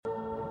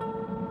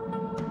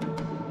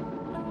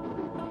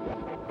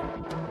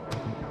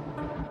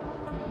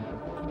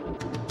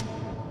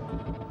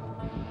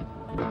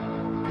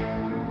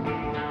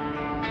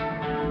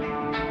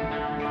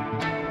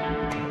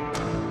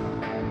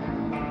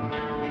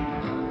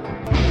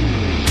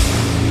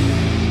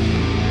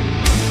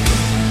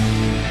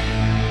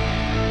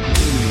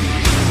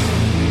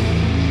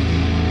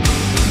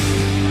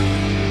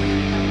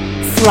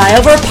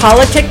Flyover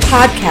Politic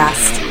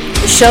Podcast,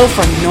 the show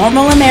for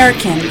normal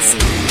Americans.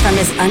 From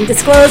his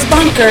undisclosed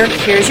bunker,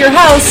 here's your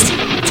host,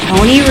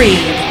 Tony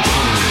Reed.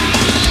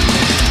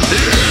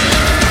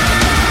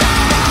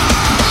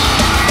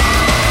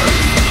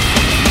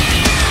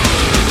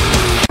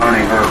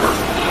 Ernie Herbert.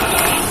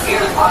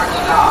 Here's Mark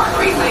Starr,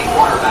 three-way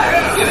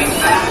quarterback, giving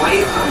back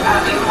weight from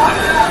passing points.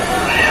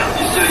 Yeah,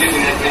 you still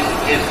using that piece of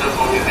kid stuff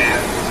on your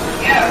hair?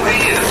 Yeah, it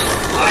really is.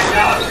 Like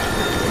Dallas.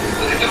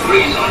 Look at the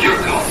grease on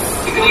your coat.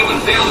 You can even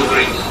feel the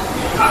grease.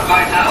 Not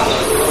like Dallas.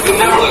 You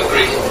never look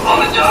greasy.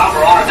 On the job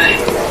or on a date.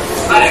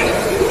 Thanks.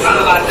 Try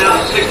to about down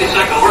a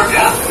 60-second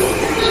workout.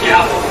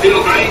 Scalp will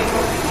feel great.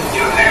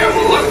 Your hair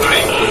will look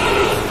great.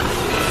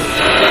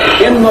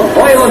 In the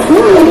violent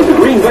world of the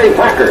Green Bay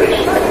Packers,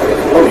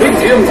 for Big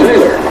Jim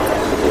Taylor,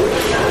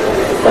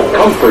 the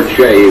Comfort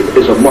Shave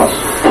is a must.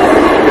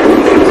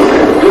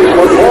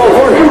 For Paul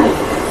Horton,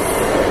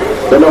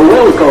 the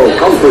Norelco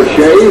Comfort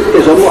Shave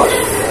is a must.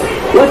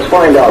 Let's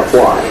find out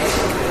why.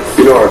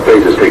 You know, our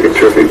faces take a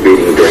terrific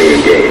beating during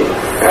a game.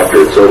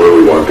 After it's over,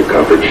 we want the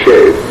Comfort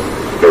Shave.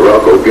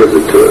 Norelco gives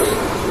it to us.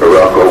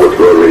 Norelco with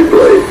rotary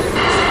blades.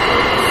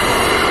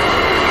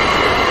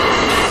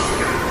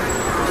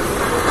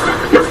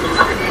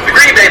 The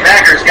Green Bay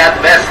Packers got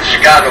the best of the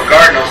Chicago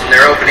Cardinals in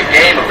their opening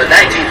game of the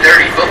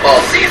 1930 football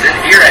season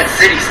here at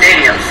City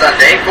Stadium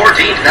Sunday,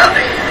 14-0.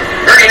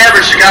 Ernie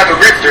Nevers' Chicago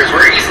Gritsters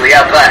were easily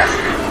outclassed.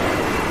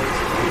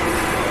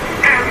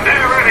 And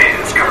there it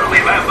is.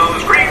 Curly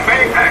Lambeau's Green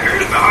Bay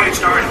Packers behind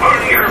stars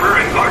Barney Herber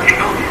and Clark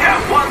Hingle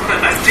have won the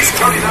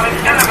 1929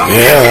 NFL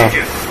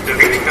Championship,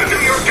 defeating the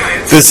New York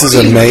Giants. This is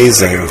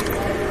amazing.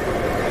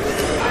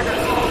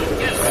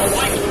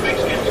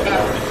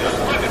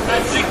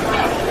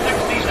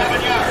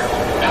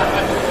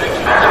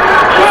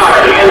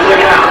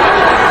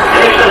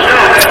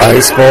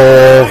 Ice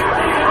Bowl.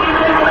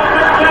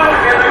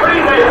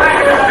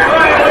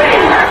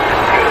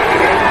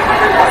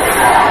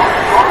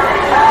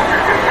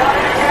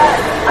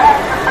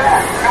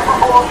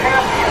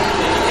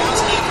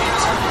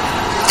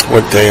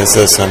 What day is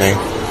this, honey?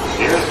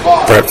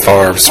 Brett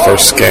Favre's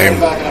first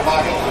game. I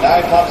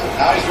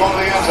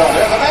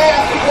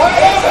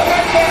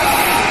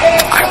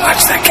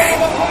watched that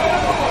game.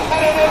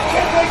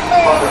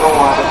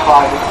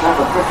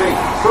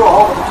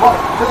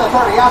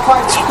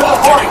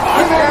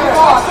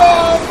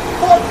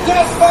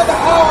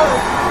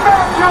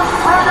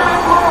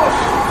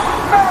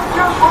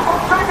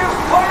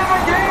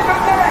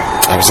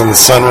 I was in the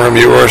sunroom,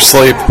 you were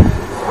asleep.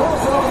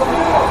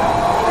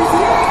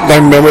 I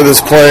remember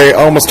this play,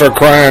 I almost started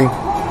crying.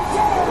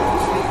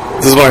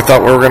 This is when I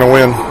thought we were going to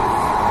win.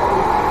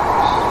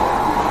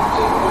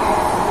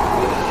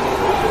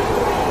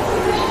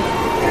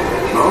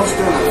 Most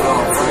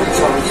NFL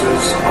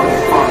franchises are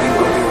fine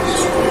with their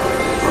history,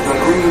 but the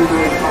Green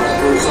Bay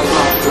Packers are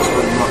not just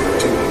another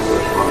team,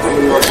 but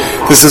they are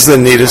the This is the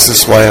neatest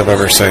display I've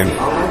ever seen.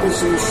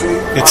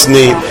 It's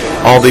neat.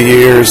 All the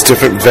years,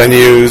 different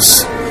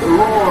venues.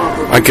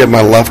 I give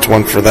my left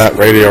one for that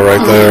radio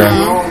right there.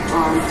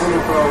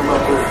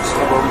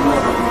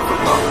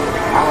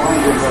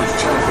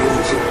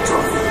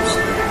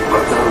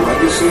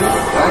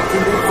 That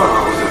can be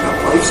found in a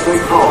place they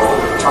call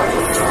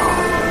Titletown,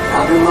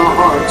 and in the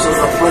hearts of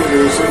the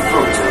players and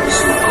coaches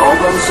who call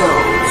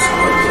themselves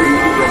the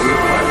Green Bay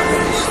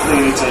Packers.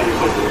 Anytime you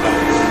put the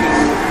Packers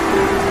in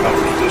about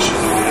the tradition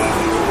that we have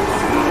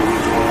here, we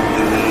call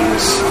the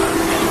names,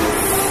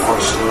 Art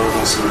Starr,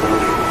 Nelson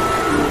Boney,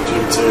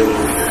 Jim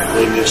Taylor,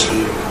 Ray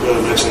Nitschke. We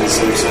haven't mentioned the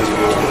same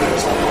sentiment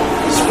as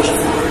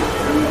especially for me.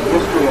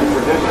 History and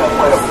tradition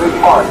play a big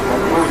part,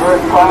 and we're very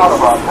proud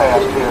of our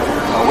past here.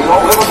 We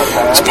don't live in the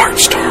past. Art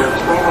Starr.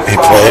 He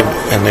played,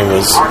 and he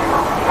was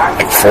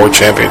like 4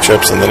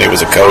 championships, and then he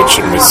was a coach,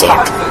 and we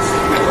sucked.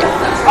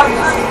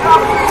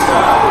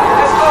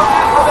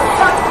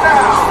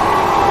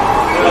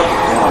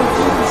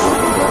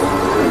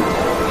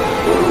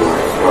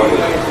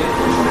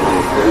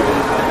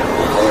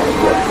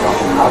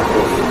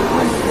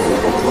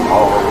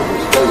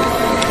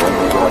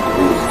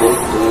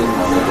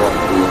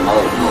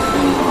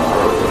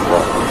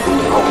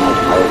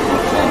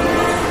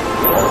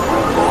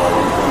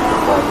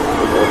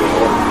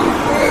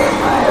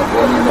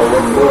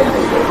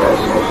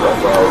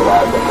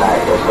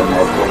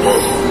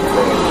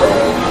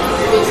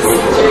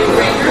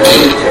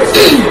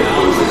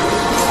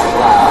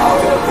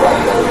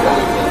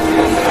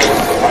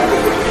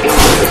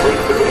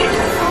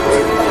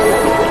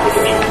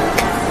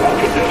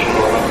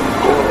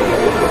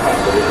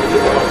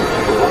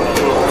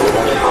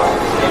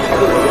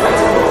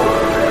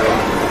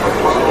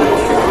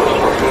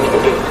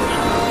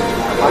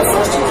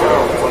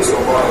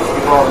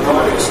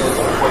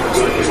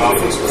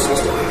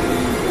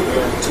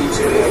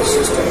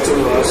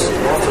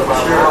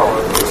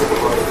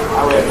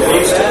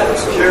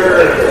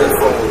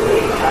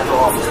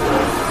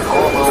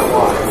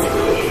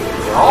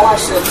 All I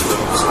said to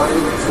him was, honey,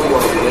 we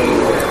want to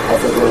win. I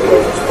think we're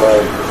going to play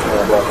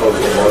Black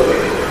Coach and Marvin.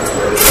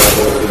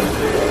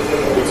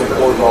 It's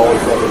important to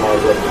always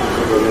recognize that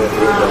people are going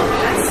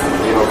to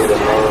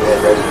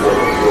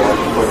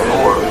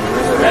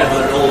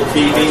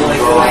We have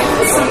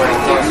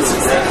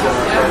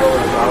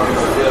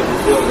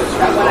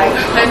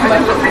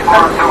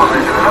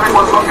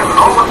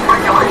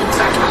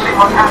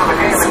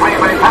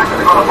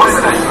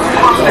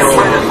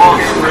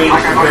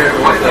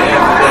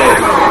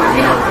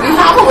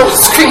a little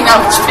screen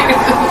out bigger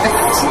than that.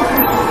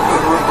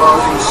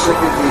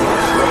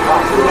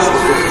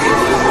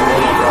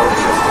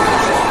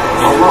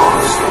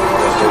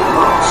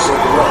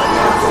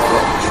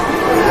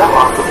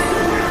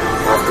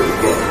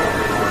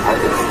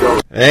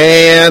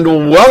 And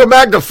welcome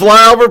back to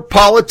Flyover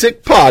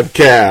Politic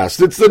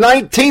Podcast. It's the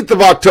 19th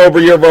of October,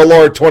 year of our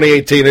Lord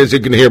 2018. As you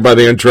can hear by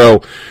the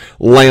intro,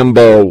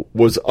 Lambeau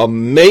was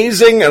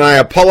amazing, and I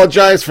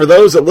apologize for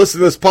those that listen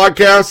to this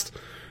podcast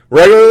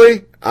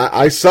regularly.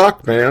 I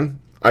suck, man.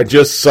 I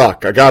just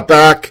suck. I got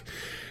back,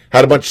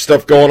 had a bunch of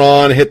stuff going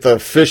on, hit the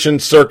fishing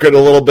circuit a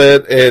little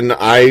bit, and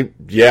I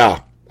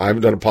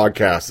haven't done a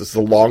podcast. This is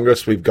the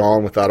longest we've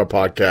gone without a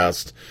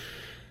podcast.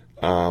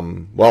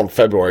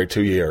 February,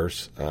 2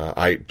 years.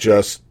 I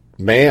just,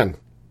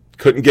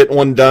 couldn't get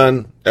one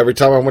done. Every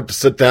time I went to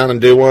sit down and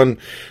do one,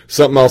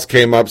 something else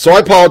came up. So I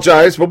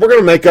apologize, but we're going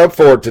to make up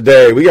for it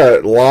today. We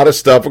got a lot of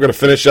stuff. We're going to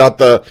finish out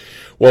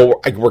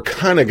we're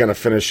kind of going to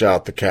finish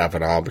out the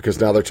Kavanaugh, because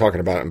now they're talking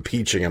about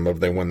impeaching him if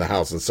they win the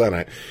House and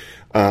Senate.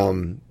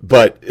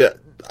 But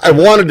I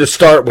wanted to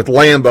start with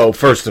Lambeau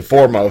first and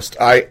foremost.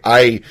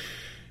 I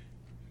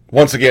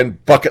once again,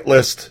 bucket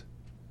list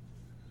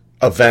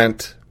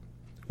event,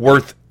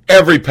 worth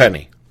every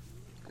penny.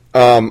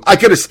 I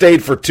could have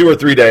stayed for 2 or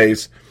 3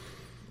 days.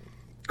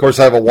 Of course,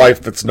 I have a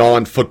wife that's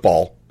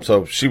non-football,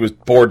 so she was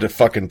bored to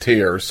fucking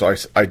tears. So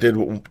I did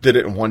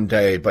it in 1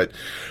 day. But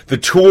the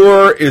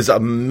tour is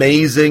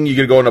amazing. You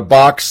can go in a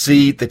box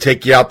seat. They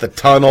take you out the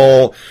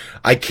tunnel.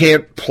 I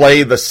can't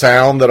play the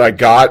sound that I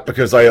got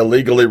because I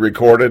illegally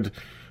recorded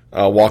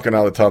walking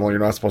out of the tunnel. You're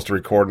not supposed to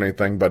record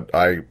anything, but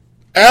I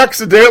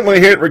accidentally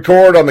hit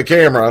record on the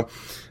camera,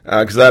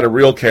 because I had a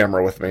real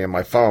camera with me in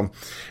my phone.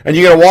 And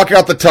you got to walk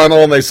out the tunnel,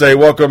 and they say,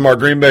 welcome our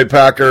Green Bay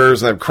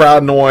Packers, and they have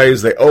crowd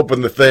noise. They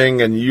open the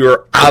thing, and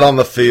you're out on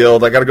the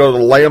field. I got to go to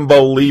the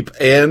Lambeau Leap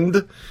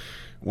end,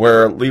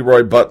 where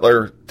Leroy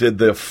Butler did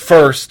the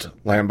first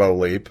Lambeau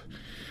Leap.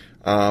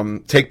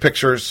 Take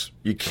pictures.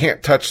 You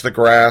can't touch the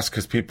grass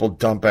because people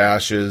dump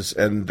ashes,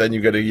 and then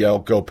you got to yell,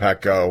 go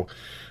Pack Go.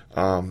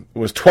 It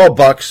was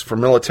 $12 for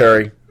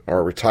military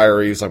or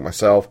retirees like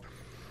myself.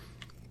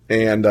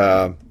 And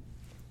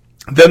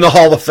then the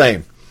Hall of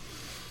Fame.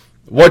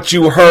 What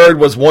you heard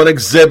was one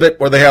exhibit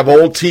where they have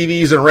old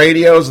TVs and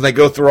radios, and they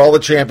go through all the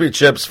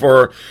championships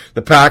for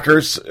the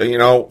Packers. You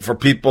know, for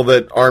people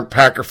that aren't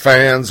Packer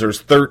fans,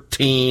 there's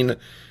 13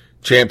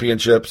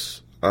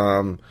 championships.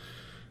 And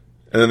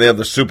then they have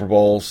the Super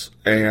Bowls,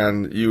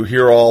 and you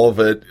hear all of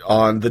it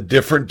on the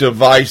different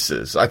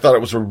devices. I thought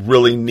it was a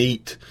really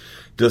neat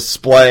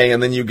display.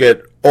 And then you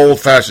get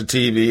old-fashioned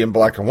TV in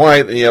black and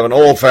white, and you have an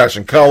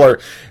old-fashioned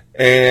color.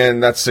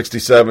 And that's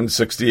 67,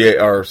 68.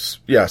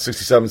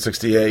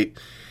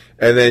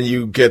 And then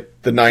you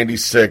get the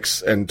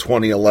 96 and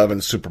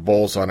 2011 Super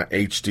Bowls on an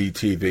HD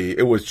TV.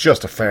 It was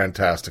just a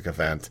fantastic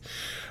event.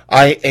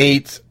 I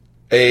ate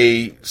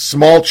a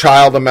small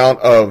child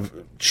amount of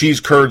cheese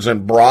curds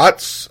and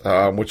brats,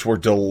 which were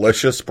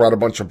delicious. Brought a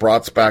bunch of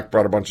brats back,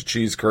 brought a bunch of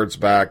cheese curds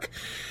back.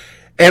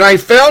 And I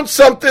found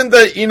something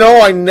that,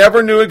 I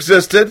never knew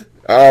existed.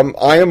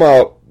 I am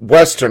a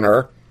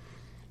Westerner.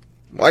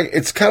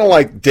 It's kind of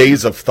like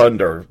Days of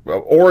Thunder.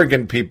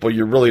 Oregon people,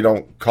 you really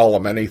don't call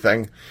them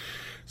anything.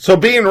 So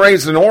being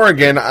raised in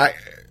Oregon,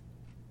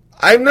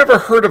 I've never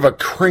heard of a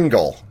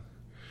Kringle.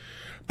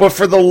 But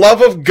for the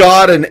love of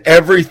God and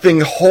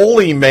everything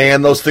holy,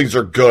 man, those things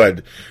are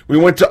good. We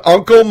went to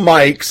Uncle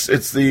Mike's.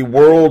 It's the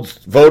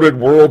voted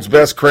world's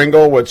best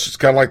Kringle, which is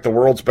kind of like the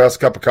world's best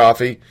cup of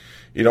coffee.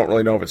 You don't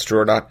really know if it's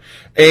true or not.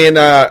 And,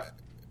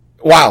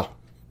 wow.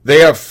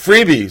 They have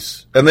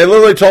freebies, and they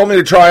literally told me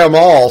to try them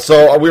all.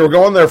 So we were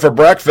going there for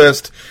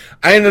breakfast.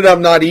 I ended up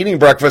not eating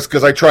breakfast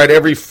because I tried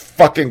every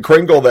fucking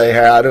Kringle they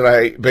had, and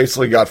I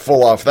basically got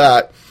full off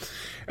that.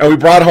 And we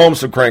brought home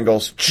some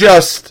Kringles.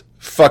 Just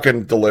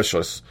fucking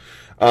delicious.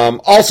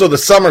 Also, the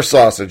summer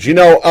sausage.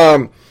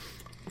 A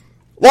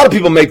lot of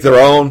people make their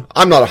own.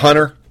 I'm not a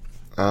hunter.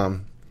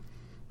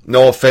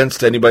 No offense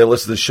to anybody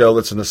listening to the show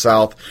that's in the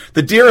South.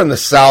 The deer in the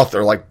South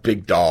are like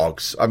big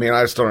dogs. I mean,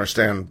 I just don't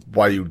understand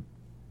what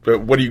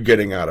are you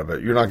getting out of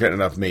it? You're not getting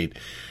enough meat.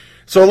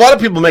 So a lot of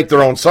people make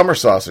their own summer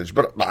sausage,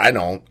 but I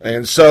don't.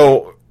 And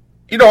so,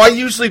 I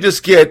usually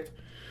just get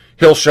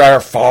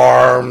Hillshire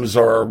Farms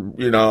or,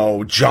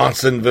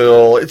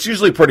 Johnsonville. It's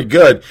usually pretty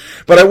good.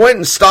 But I went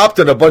and stopped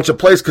at a bunch of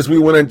places because we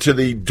went into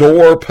the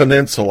Door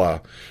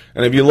Peninsula.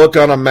 And if you look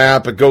on a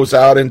map, it goes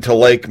out into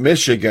Lake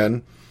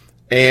Michigan.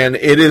 And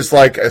it is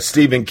like a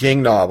Stephen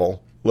King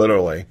novel,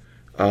 literally.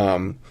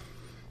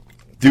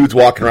 Dudes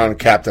walking around in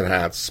captain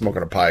hats,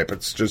 smoking a pipe.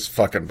 It's just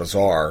fucking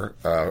bizarre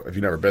if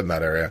you've never been in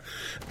that area.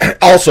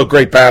 Also,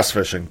 great bass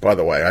fishing, by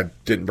the way. I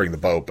didn't bring the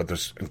boat, but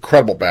there's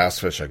incredible bass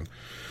fishing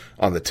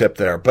on the tip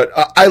there. But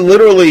I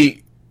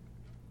literally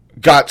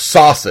got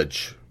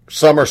sausage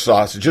summer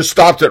sausage. Just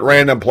stopped at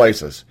random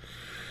places.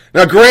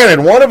 Now,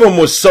 granted, one of them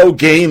was so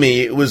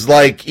gamey, it was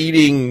like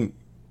eating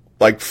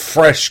like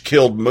fresh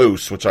killed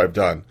moose, which I've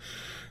done.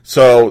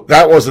 So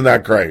that wasn't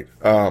that great.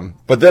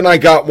 But then I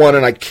got one,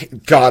 and I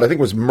think it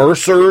was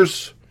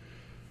Mercer's.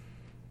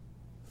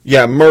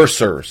 Yeah,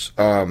 Mercer's.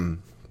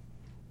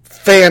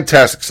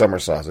 Fantastic summer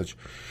sausage.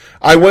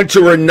 I went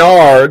to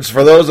Renard's.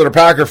 For those that are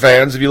Packer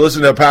fans, if you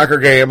listen to a Packer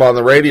game on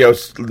the radio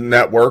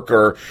network,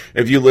 or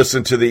if you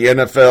listen to the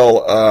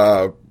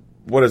NFL,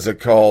 what is it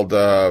called?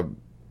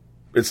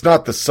 It's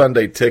not the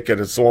Sunday Ticket.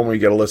 It's the one where you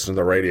get to listen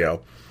to the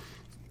radio.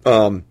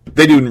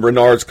 They do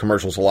Renard's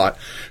commercials a lot.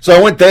 So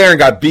I went there and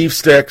got beef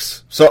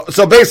sticks. So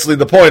basically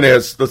the point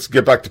is, let's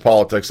get back to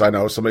politics. I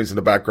know somebody's in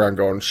the background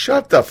going,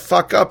 shut the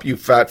fuck up, you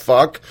fat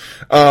fuck.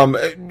 A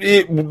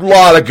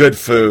lot of good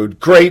food.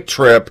 Great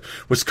trip.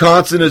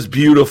 Wisconsin is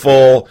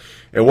beautiful.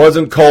 It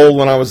wasn't cold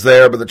when I was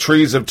there, but the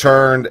trees have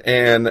turned,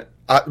 and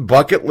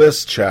bucket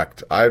list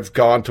checked. I've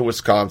gone to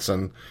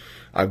Wisconsin.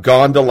 I've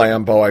gone to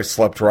Lambeau. I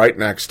slept right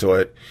next to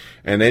it.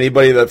 And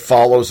anybody that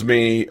follows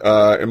me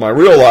in my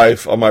real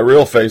life, on my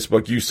real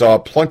Facebook, you saw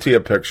plenty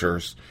of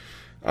pictures.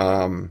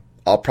 I'll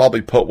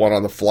probably put one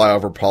on the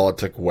Flyover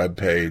Politic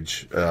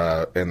webpage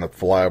and the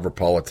Flyover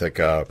Politic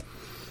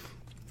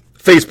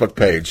Facebook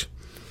page.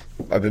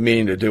 I've been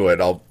meaning to do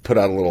it. I'll put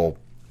out a little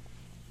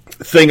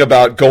thing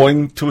about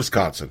going to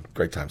Wisconsin.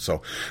 Great time.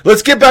 So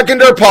let's get back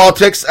into our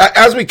politics.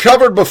 As we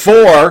covered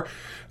before,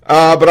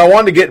 but I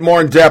wanted to get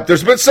more in depth.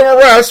 There's been some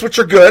arrests, which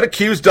are good.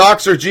 Accused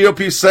doxer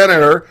GOP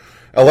senator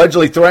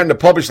allegedly threatened to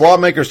publish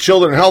lawmakers'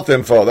 children health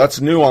info. That's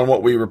new on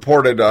what we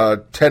reported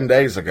 10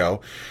 days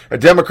ago. A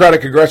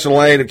Democratic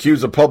congressional aide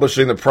accused of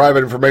publishing the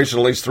private information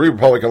of at least 3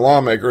 Republican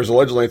lawmakers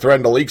allegedly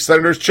threatened to leak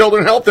senators'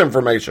 children health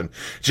information.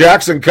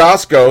 Jackson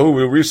Costco,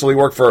 who recently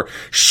worked for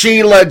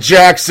Sheila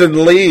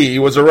Jackson Lee,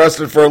 was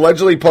arrested for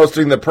allegedly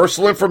posting the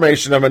personal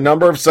information of a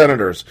number of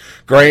senators.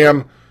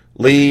 Graham,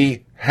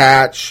 Lee,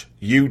 Hatch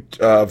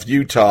of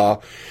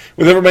Utah,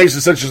 with information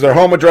such as their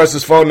home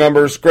addresses, phone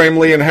numbers. Graham,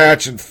 Lee, and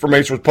Hatch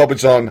information was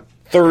published on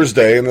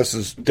Thursday, and this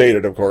is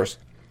dated, of course.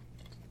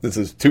 This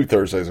is 2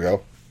 Thursdays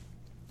ago.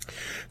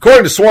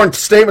 According to sworn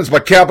statements by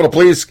Capitol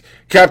Police,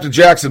 Captain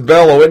Jackson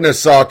Bell, a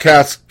witness, saw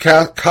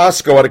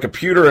Costco at a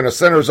computer in a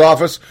senator's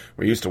office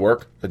where he used to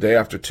work. The day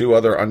after 2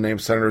 other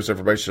unnamed senators'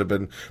 information had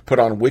been put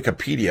on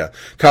Wikipedia.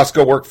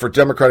 Costco worked for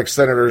Democratic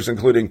senators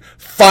including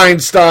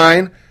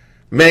Feinstein,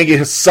 Maggie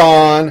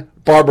Hassan,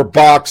 Barbara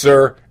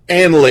Boxer,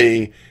 and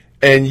Lee,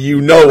 and you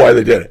know why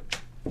they did it.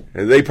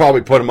 And they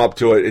probably put him up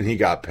to it, and he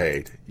got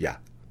paid. Yeah.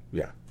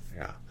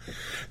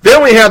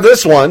 Then we have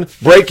this one,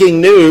 breaking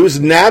news.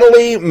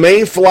 Natalie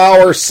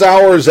Mayflower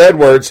Sowers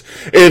Edwards.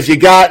 If you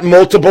got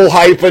multiple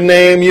hyphen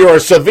name, you're a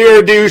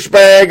severe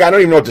douchebag. I don't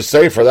even know what to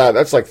say for that.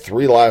 That's like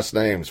 3 last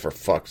names, for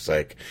fuck's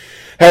sake.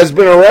 Has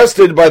been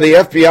arrested by the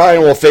FBI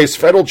and will face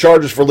federal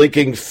charges for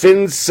leaking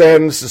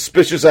FinCEN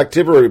suspicious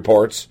activity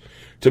reports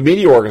to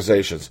media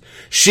organizations.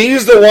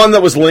 She's the one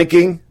that was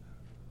linking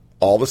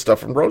all the stuff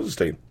from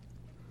Rosenstein.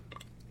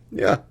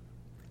 Yeah.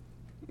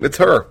 It's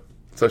her.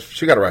 So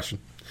she got arrested.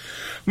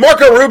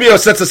 Marco Rubio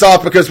sets us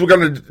off because we've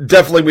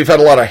had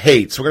a lot of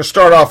hate. So we're going to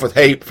start off with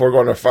hate before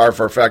going to fire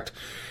for effect.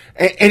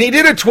 And he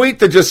did a tweet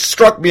that just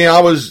struck me.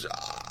 I was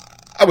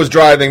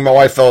driving. My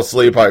wife fell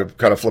asleep. I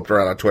kind of flipped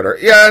around on Twitter.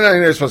 Yeah,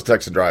 you're supposed to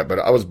text and drive, but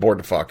I was bored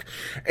to fuck.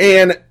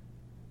 And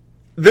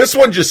this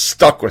one just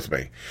stuck with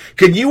me.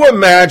 Can you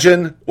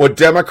imagine what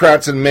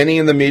Democrats and many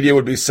in the media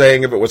would be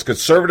saying if it was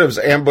conservatives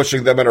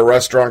ambushing them in a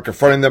restaurant,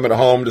 confronting them at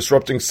home,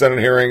 disrupting Senate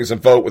hearings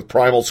and vote with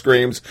primal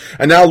screams,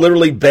 and now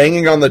literally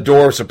banging on the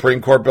door of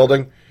Supreme Court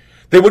building?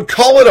 They would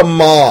call it a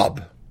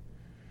mob.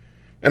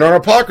 And on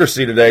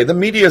Hypocrisy today, the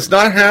media is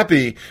not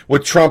happy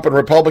with Trump and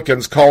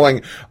Republicans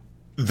calling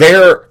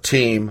their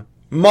team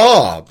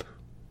mob.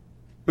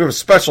 We have a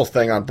special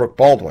thing on Brooke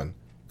Baldwin,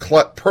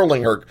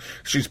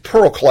 she's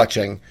pearl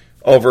clutching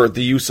over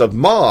the use of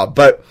mob,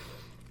 but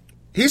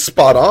he's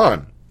spot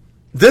on.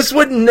 This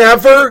would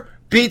never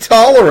be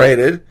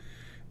tolerated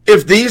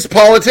if these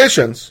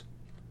politicians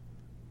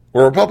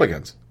were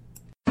Republicans.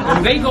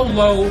 When they go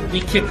low, we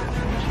kick them.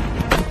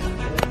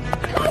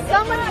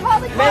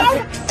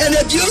 And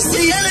if you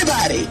see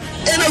anybody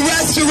in a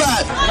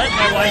restaurant,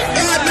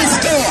 at the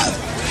store,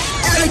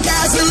 at a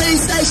gasoline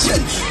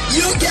station,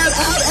 you get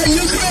out and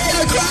you create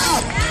a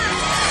crowd,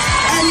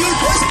 and you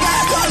push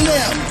back on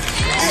them.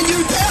 And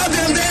you tell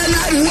them they're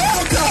not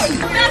welcome.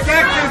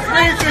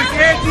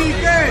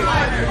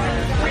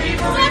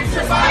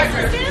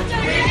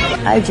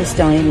 I just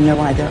don't even know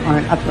why there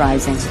aren't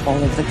uprisings all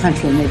over the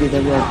country. Maybe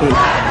there will be.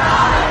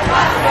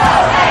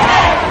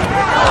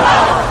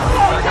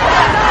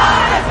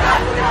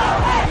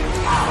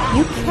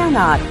 You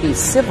cannot be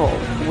civil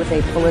with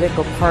a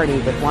political party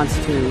that wants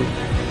to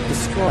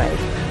destroy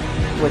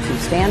what you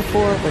stand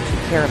for, what you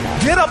care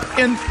about. Get up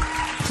and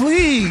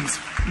please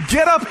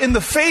get up in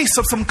the face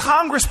of some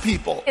Congress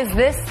people. Is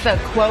this the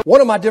quote?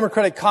 One of my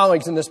Democratic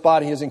colleagues in this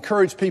body has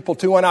encouraged people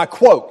to, and I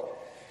quote,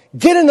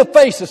 get in the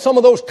face of some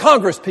of those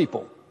Congress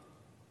people.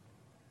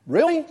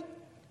 Really?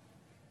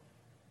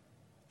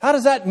 How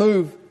does that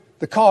move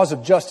the cause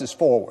of justice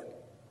forward?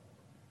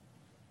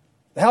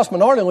 The House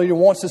Minority Leader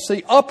wants to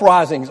see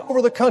uprisings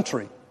over the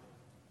country.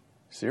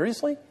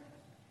 Seriously?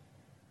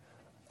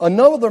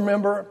 Another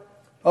member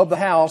of the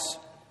House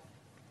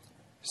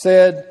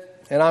said,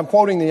 and I'm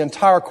quoting the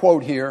entire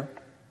quote here,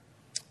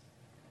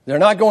 they're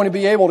not going to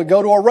be able to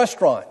go to a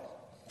restaurant.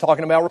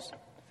 Talking about,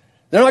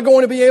 they're not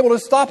going to be able to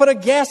stop at a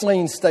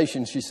gasoline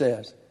station, she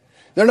says.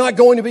 They're not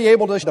going to be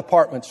able to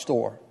department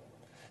store.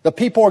 The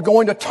people are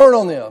going to turn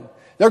on them.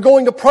 They're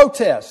going to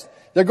protest.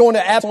 They're going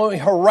to absolutely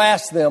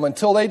harass them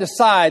until they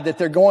decide that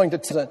they're going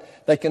to,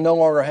 they can no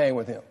longer hang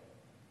with him.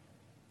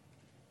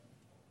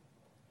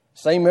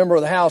 Same member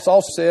of the House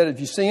also said, if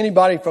you see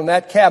anybody from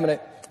that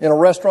cabinet in a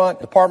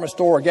restaurant, department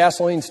store, or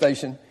gasoline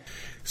station.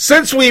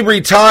 Since we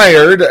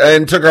retired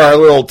and took our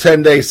little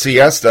 10-day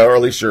siesta, or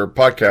at least your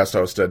podcast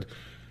hosted,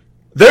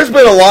 there's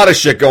been a lot of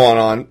shit going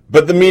on,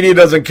 but the media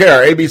doesn't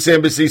care. ABC,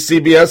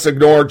 NBC, CBS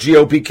ignore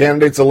GOP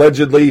candidates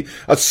allegedly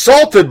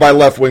assaulted by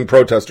left-wing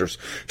protesters.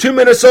 2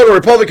 Minnesota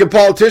Republican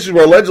politicians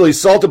were allegedly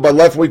assaulted by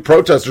left-wing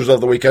protesters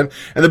over the weekend,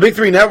 and the big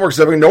three networks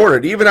have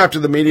ignored it, even after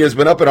the media has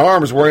been up in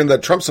arms worrying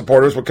that Trump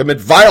supporters would commit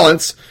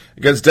violence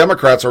against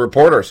Democrats or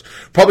reporters.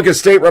 Republican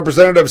State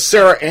Representative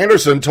Sarah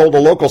Anderson told a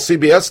local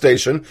CBS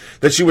station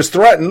that she was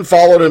threatened,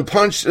 followed, and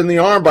punched in the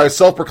arm by a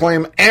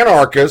self-proclaimed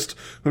anarchist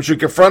whom she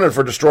confronted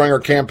for destroying her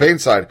campaign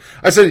side.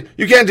 I said,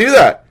 you can't do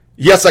that.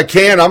 Yes, I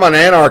can. I'm an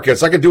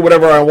anarchist. I can do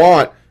whatever I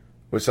want.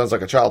 Which sounds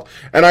like a child.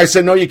 And I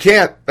said, no, you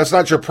can't. That's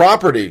not your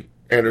property,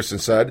 Anderson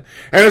said.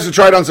 Anderson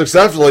tried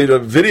unsuccessfully to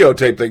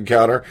videotape the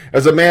encounter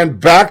as a man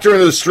backed her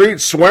into the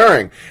street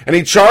swearing. And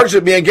he charged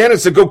at me again and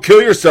said, go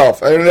kill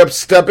yourself. I ended up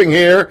stepping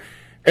here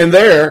and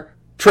there.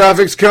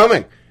 Traffic's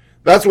coming.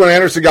 That's when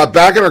Anderson got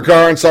back in her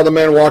car and saw the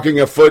man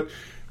walking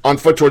on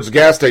foot towards the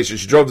gas station.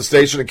 She drove to the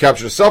station and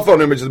captured a cell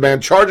phone image of the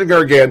man charging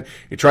her again.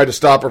 He tried to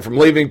stop her from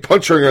leaving,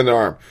 puncturing her in the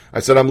arm.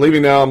 I said, I'm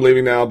leaving now,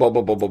 blah,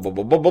 blah, blah, blah,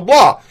 blah, blah, blah,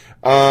 blah.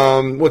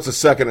 What's the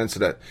second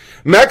incident?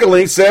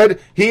 McElhaney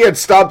said he had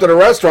stopped at a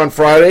restaurant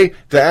Friday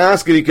to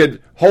ask if he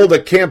could hold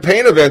a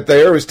campaign event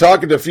there. He was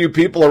talking to a few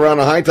people around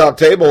a high-top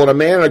table, and a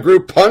man in a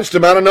group punched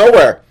him out of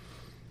nowhere.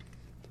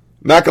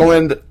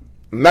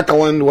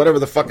 McElhaney, whatever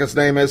the fuck his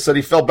name is, said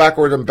he fell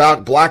backward and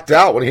blacked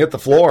out when he hit the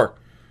floor.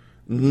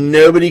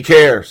 Nobody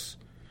cares.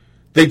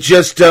 They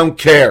just don't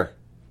care.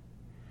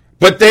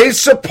 But they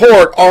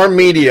support our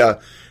media,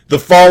 the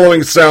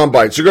following sound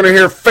bites. You're going to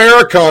hear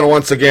Farrakhan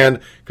once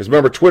again, because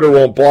remember, Twitter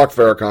won't block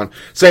Farrakhan,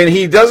 saying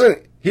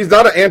he's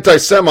not an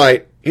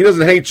anti-Semite, he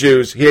doesn't hate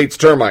Jews, he hates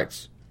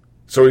termites.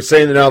 So he's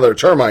saying that now they're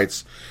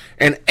termites.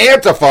 And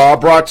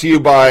Antifa, brought to you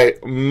by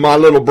my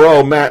little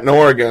bro, Matt in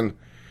Oregon,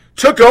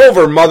 took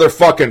over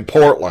motherfucking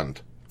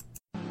Portland.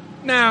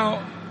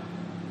 Now,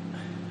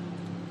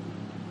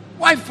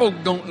 white folk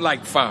don't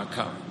like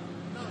Farrakhan.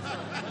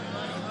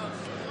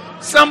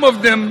 Some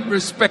of them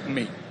respect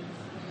me.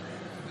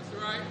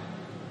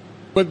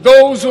 But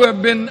those who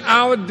have been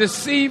our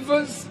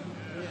deceivers,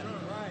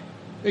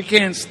 they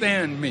can't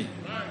stand me.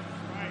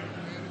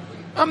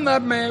 I'm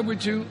not mad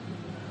with you.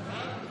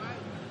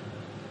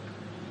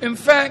 In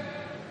fact,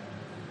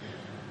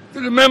 to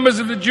the members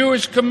of the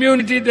Jewish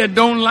community that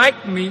don't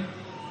like me,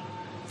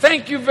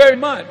 thank you very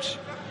much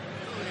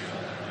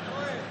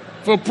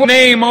for putting my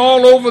name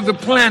all over the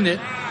planet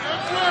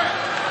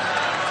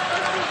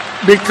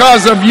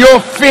because of your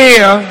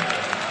fear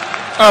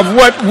of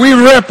what we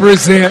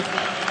represent.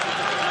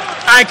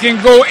 I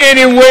can go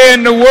anywhere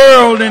in the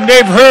world and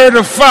they've heard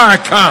of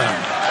Farrakhan.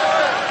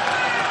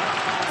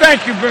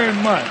 Thank you very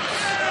much.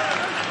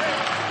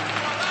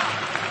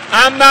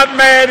 I'm not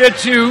mad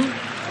at you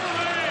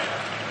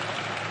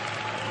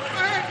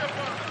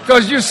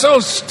because you're so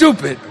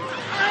stupid.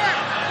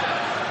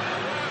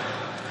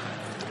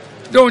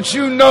 Don't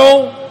you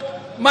know,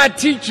 my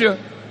teacher,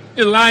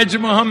 Elijah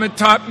Muhammad,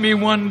 taught me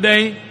one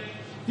day.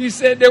 He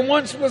said there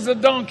once was a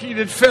donkey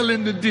that fell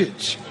in the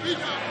ditch.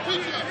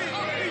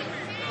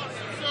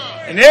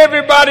 And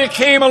everybody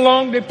came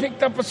along, they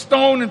picked up a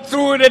stone and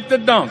threw it at the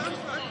donkey.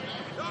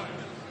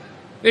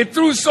 They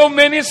threw so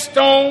many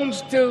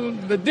stones till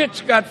the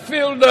ditch got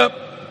filled up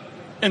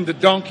and the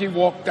donkey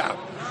walked out.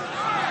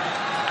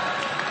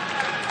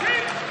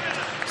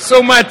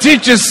 So my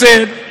teacher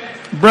said,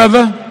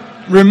 brother,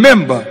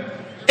 remember,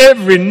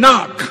 every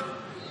knock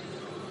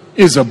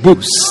is a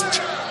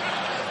boost.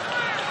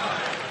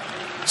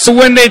 So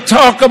when they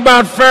talk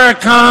about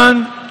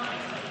Farrakhan,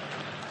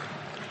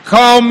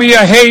 call me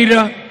a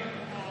hater,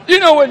 you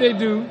know what they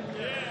do?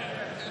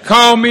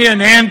 Call me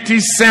an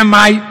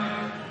anti-Semite.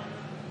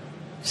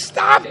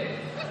 Stop it.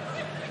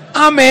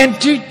 I'm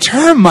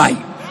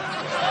anti-termite.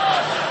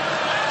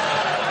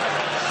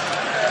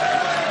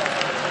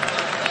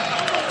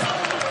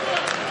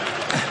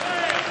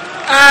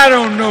 I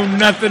don't know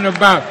nothing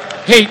about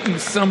hating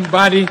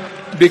somebody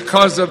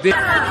because of their...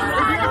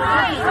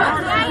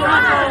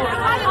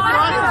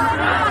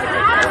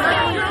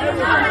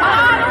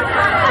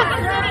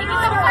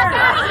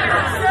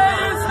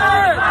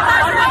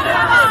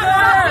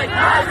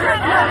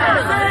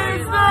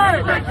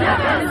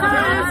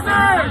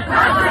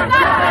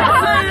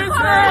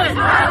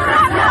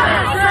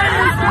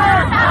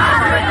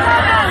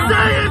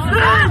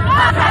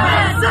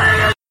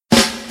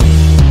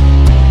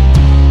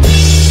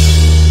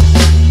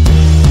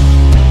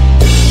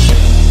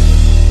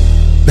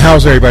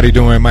 How's everybody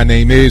doing? My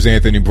name is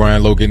Anthony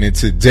Brian Logan, and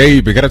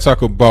today we got to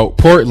talk about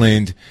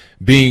Portland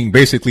being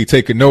basically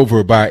taken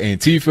over by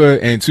Antifa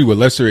and, to a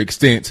lesser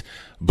extent,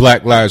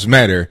 Black Lives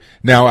Matter.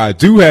 Now, I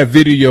do have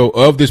video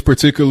of this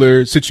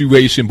particular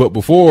situation, but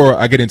before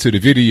I get into the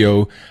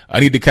video, I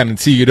need to kind of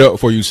tee it up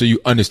for you so you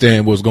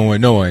understand what's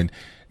going on.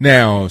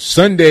 Now,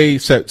 Sunday,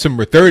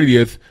 September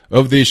 30th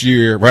of this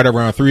year, right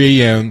around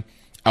 3 a.m.,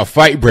 a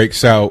fight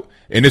breaks out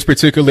in this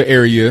particular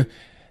area,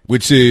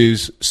 which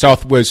is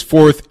Southwest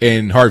 4th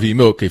and Harvey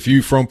Milk. If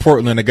you're from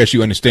Portland, I guess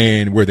you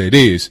understand where that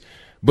is.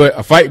 But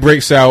a fight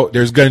breaks out.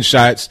 There's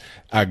gunshots.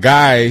 A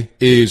guy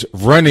is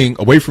running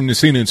away from the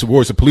scene and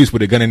towards the police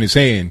with a gun in his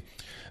hand.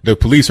 The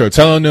police are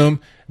telling him,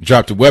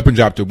 drop the weapon,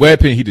 drop the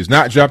weapon. He does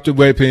not drop the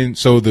weapon.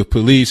 So the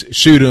police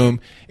shoot him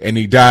and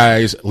he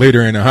dies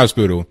later in the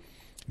hospital.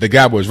 The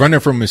guy was running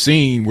from a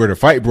scene where the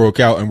fight broke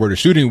out and where the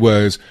shooting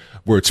was,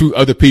 where 2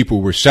 other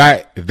people were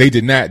shot. They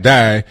did not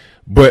die.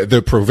 But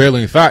the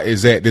prevailing thought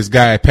is that this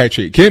guy,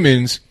 Patrick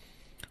Kimmons,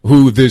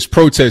 who this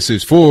protest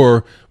is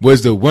for,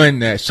 was the one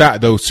that shot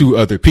those 2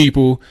 other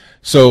people.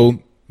 So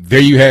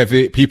there you have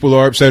it. People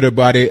are upset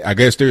about it. I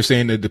guess they're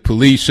saying that the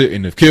police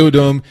shouldn't have killed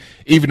him,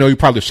 even though he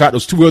probably shot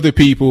those 2 other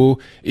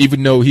people,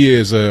 even though he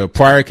is a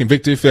prior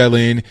convicted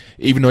felon,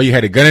 even though he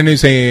had a gun in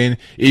his hand,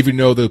 even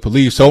though the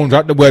police told him to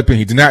drop the weapon.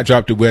 He did not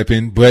drop the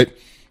weapon, but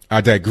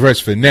I digress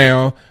for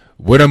now.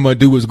 What I'm going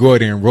to do is go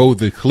ahead and roll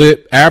the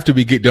clip. After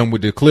we get done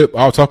with the clip,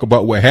 I'll talk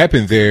about what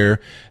happened there,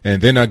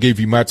 and then I'll give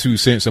you my 2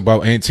 cents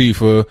about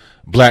Antifa,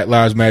 Black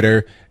Lives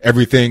Matter,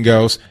 everything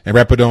else, and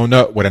wrap it on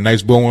up with a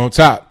nice bow on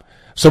top.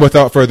 So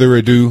without further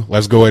ado,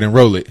 let's go ahead and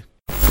roll it.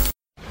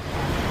 Oh,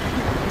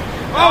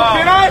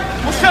 can I?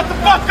 Well, shut the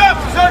fuck up.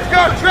 Let's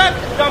go, Trent,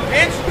 dumb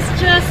bitch.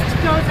 Just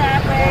go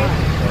that way.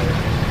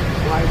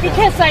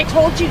 Because I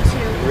told you to.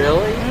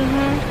 Really?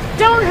 Mm-hmm.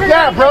 Don't hurt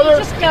Yeah, me. brother.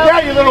 Just go. Yeah,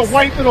 you little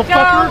white little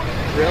fucker.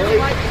 Really?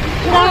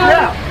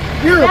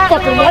 Yeah. You're a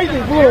fucking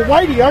little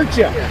whitey, aren't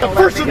you? The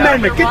First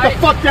Amendment. Get the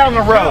fuck down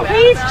the road.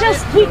 Please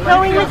just keep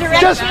going the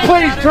direction. Just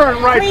please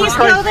turn right, please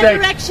for Christ's sake. Please go the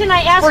direction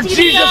I asked for you to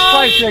Jesus go.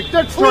 Christ's sake,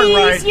 just turn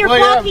right. Please, you're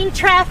blocking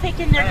traffic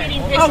and they're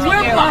getting pissed at you.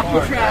 We're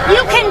blocking traffic.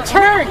 You can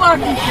turn.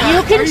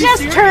 You can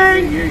just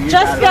turn.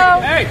 Just go.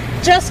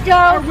 Just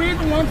go.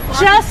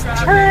 Just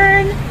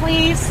turn,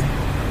 please.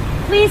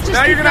 Please just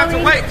now keep you're going to have to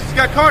going. wait because you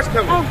got cars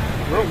coming.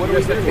 Well, what are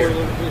we doing here?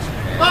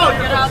 Oh,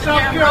 you're from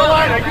South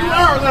Carolina. You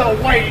are a little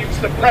white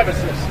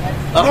supremacist.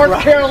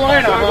 North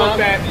Carolina, huh?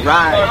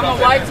 Right. I'm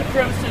a white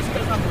supremacist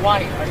because I'm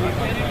white. Are you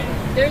kidding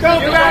me? Go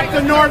back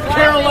to North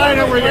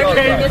Carolina where you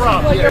came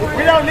from.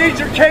 We don't need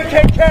your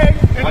KKK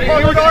in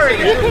Portland,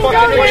 Oregon.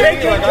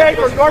 KKK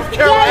from North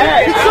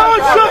Carolina.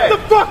 Someone shut the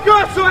fuck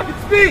up so I can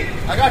speak.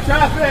 I got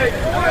traffic.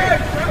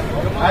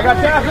 I got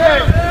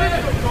traffic.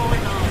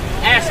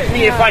 Ask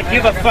me if I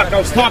give a fuck. I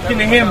was talking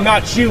to him,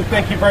 not you.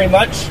 Thank you very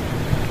much.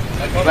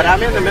 But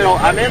I'm in the middle.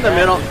 I'm in the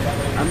middle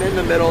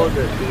of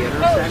the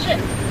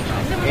intersection.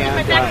 And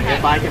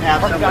if I can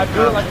have someone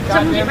come.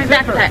 Someone get my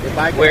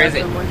backpack. Where is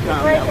it? Well,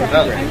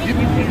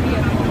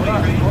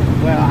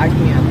 I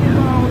can't.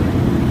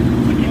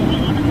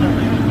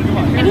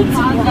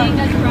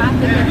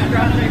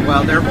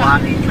 Well, they're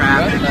blocking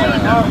traffic.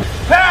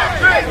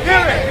 Patrick,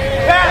 give it!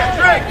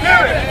 Patrick,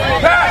 give it!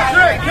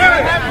 Patrick, give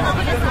it!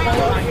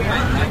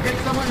 Get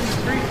someone in the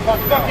street,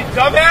 fucking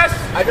dumbass!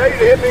 I dare you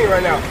to hit me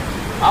right now.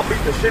 I'll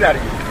beat the shit out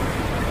of you.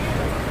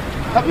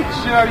 I'll beat the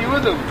shit out of you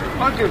with him.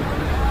 Fuck him.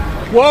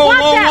 Whoa, whoa,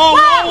 whoa,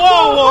 whoa,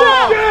 whoa, whoa!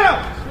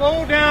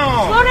 Slow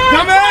down! Slow down!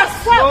 Dumbass!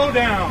 Slow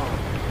down!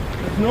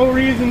 There's no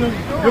reason to.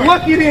 You're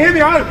lucky you didn't hit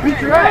me. I would have beat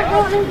your ass.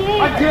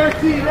 I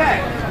guarantee you that.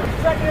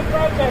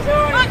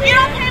 Look, you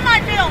don't pay my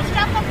bills.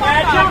 Shut the fuck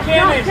up.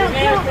 Don't engage.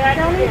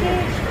 Don't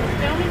engage.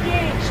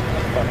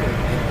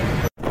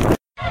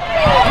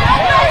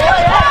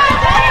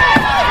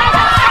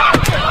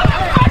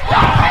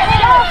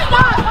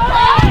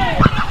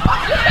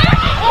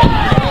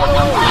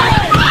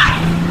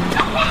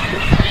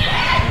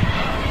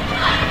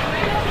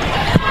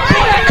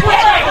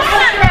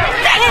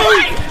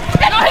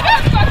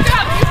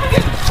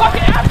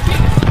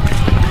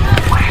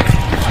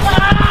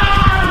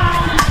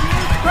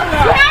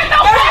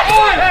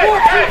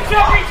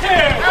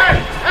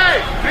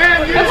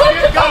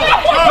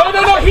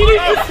 No, he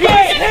needs to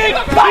stay.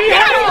 Fuck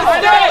out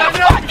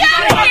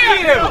of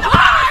here.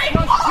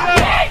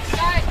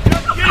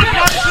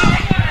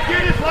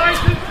 Get his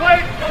license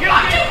plate.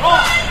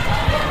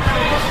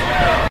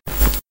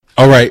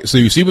 All right, so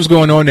you see what's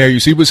going on there. You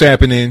see what's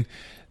happening.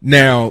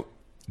 Now,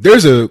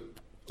 there's a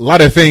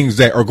lot of things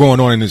that are going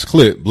on in this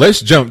clip.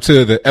 Let's jump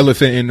to the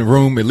elephant in the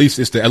room. At least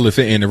it's the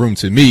elephant in the room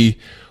to me.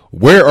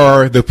 Where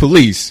are the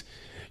police?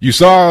 You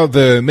saw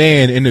the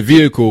man in the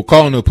vehicle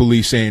calling the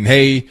police saying,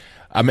 hey,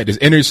 I'm at this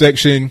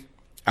intersection.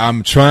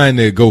 I'm trying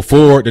to go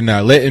forward. They're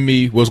not letting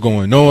me. What's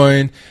going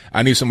on?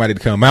 I need somebody to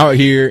come out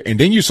here. And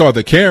then you saw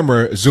the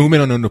camera zoom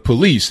in on the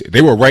police.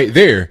 They were right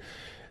there.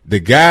 The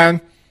guy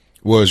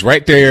was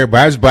right there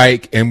by his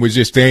bike and was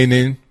just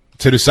standing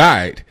to the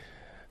side.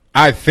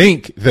 I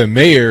think the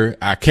mayor,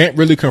 I can't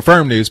really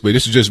confirm this, but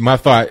this is just my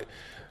thought,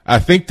 I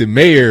think the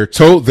mayor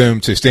told them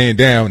to stand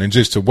down and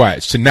just to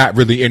watch, to not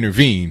really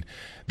intervene.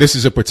 This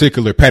is a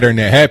particular pattern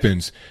that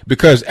happens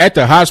because at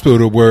the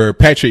hospital where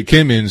Patrick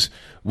Cummins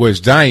was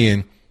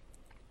dying,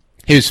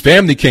 his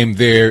family came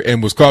there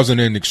and was causing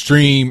an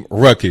extreme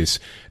ruckus.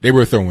 They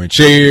were throwing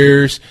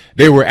chairs.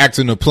 They were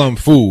acting a plumb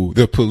fool.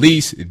 The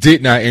police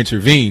did not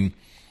intervene.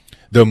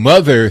 The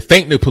mother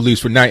thanked the police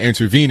for not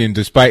intervening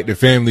despite the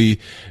family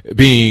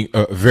being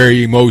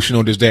very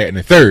emotional, this, that, and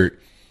the third.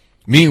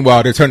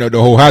 Meanwhile, they turned out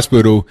the whole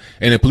hospital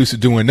and the police are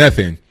doing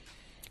nothing.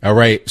 All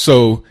right.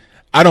 So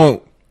I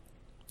don't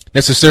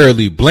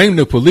necessarily blame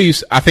the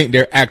police. I think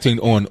they're acting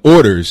on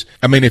orders.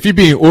 I mean, if you're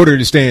being ordered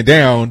to stand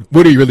down,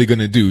 what are you really going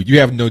to do? You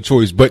have no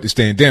choice but to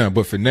stand down.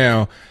 But for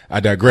now,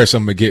 I digress.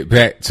 I'm going to get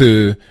back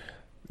to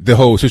the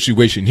whole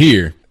situation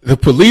here. The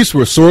police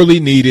were sorely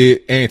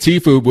needed.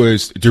 Antifa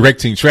was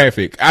directing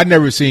traffic. I've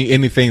never seen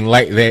anything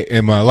like that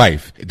in my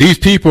life. These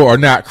people are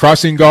not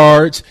crossing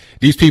guards.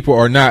 These people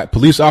are not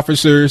police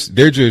officers.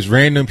 They're just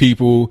random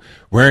people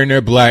wearing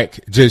their black,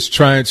 just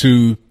trying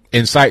to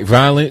incite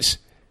violence.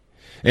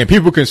 And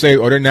people can say,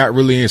 oh, they're not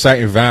really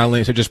inciting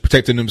violence. They're just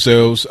protecting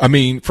themselves. I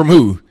mean, from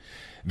who?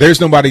 There's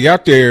nobody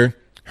out there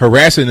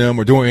harassing them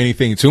or doing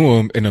anything to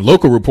them. And the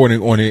local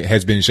reporting on it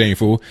has been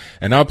shameful.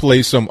 And I'll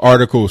place some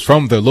articles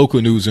from the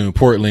local news in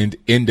Portland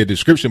in the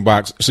description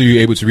box so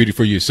you're able to read it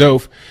for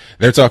yourself.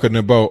 They're talking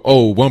about,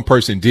 oh, one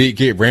person did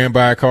get rammed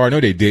by a car. No,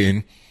 they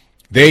didn't.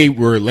 They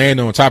were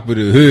landing on top of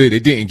the hood. They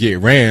didn't get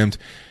rammed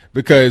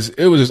because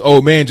it was this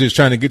old man just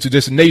trying to get to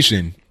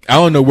destination. I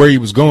don't know where he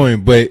was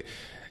going, but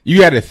you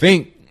got to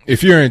think,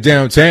 if you're in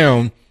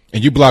downtown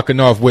and you're blocking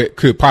off what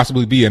could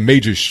possibly be a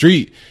major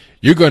street,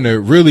 you're going to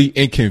really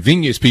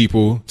inconvenience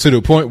people to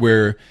the point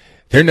where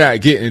they're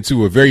not getting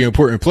to a very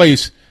important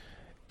place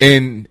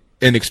in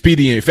an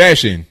expedient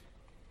fashion.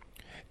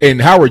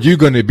 And how are you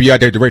going to be out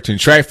there directing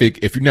traffic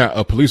if you're not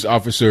a police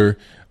officer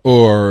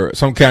or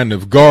some kind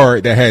of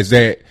guard that has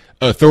that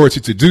authority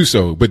to do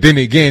so? But then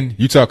again,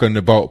 you're talking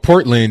about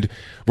Portland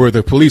where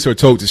the police are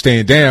told to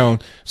stand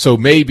down. So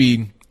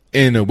maybe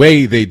in a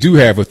way they do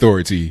have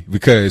authority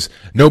because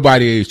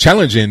nobody is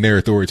challenging their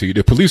authority.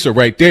 The police are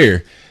right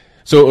there.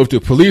 So if the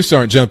police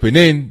aren't jumping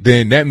in,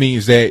 then that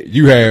means that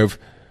you have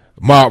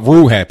mob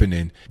rule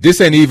happening.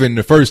 This ain't even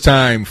the first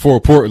time for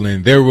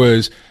Portland. There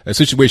was a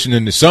situation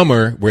in the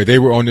summer where they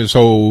were on this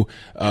whole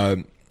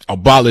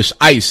abolish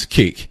ICE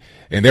kick,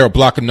 and they were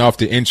blocking off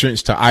the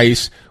entrance to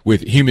ICE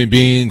with human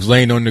beings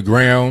laying on the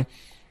ground.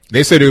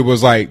 They said it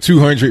was like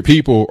 200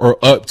 people or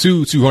up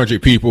to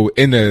 200 people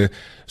in the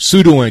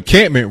pseudo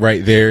encampment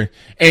right there.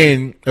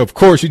 And of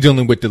course, you're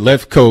dealing with the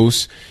left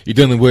coast. You're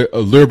dealing with a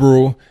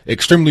liberal,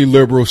 extremely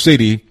liberal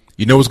city.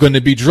 You know, it's going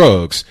to be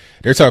drugs.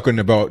 They're talking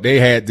about they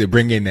had to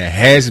bring in the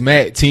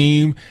hazmat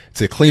team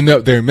to clean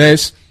up their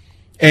mess.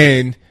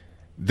 And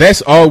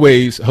that's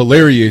always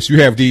hilarious.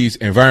 You have these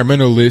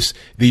environmentalists,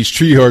 these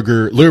tree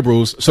hugger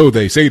liberals, so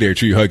they say they're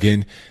tree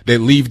hugging, that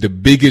leave the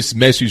biggest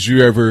message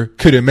you ever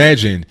could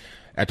imagine.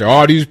 After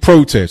all these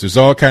protests, there's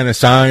all kind of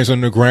signs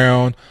on the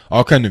ground,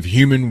 all kind of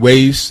human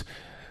waste,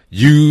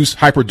 use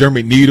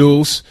hypodermic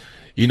needles.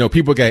 You know,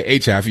 people got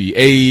HIV,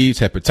 AIDS,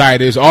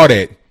 hepatitis, all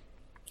that.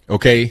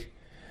 Okay.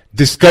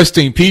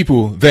 Disgusting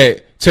people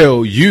that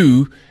tell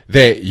you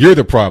that you're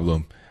the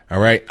problem. All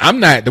right. I'm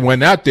not the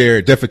one out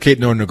there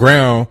defecating on the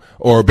ground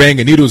or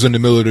banging needles in the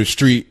middle of the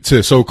street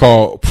to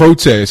so-called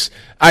protest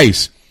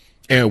ICE.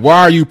 And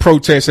why are you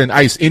protesting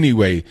ICE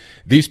anyway?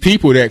 These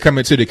people that come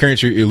into the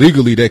country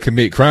illegally that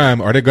commit crime,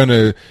 are they going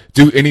to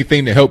do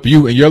anything to help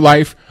you in your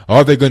life?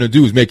 All they're going to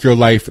do is make your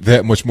life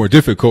that much more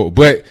difficult.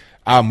 But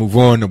I'll move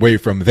on away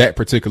from that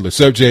particular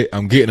subject.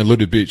 I'm getting a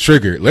little bit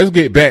triggered. Let's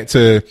get back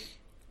to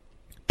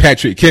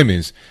Patrick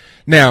Cummins.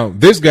 Now,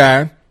 this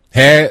guy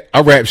had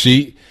a rap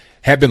sheet,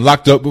 had been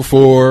locked up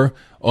before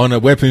on a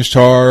weapons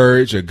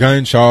charge, a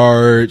gun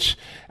charge.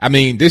 I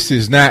mean, this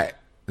is not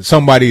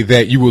somebody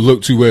that you would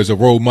look to as a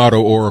role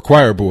model or a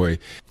choir boy.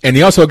 And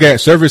he also got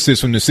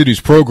services from the city's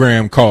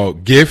program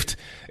called GIFT.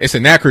 It's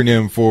an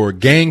acronym for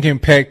Gang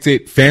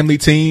Impacted Family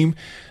Team.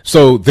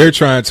 So they're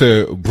trying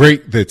to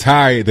break the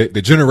tie, the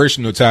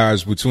generational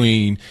ties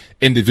between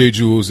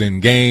individuals and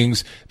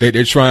gangs.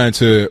 They're trying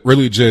to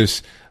really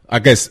just, I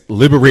guess,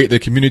 liberate the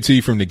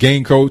community from the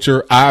gang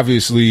culture.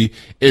 Obviously,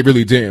 it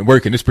really didn't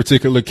work in this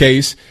particular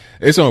case.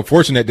 It's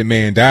unfortunate the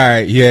man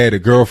died. He had a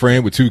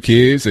girlfriend with 2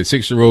 kids, a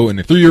 6-year-old and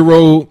a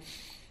 3-year-old.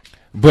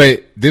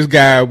 But this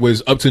guy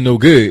was up to no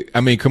good.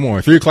 I mean, come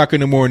on, 3 o'clock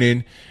in the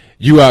morning,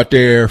 you out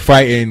there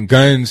fighting,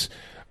 guns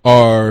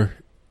are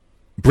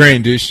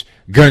brandished,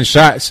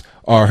 gunshots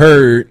are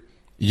heard,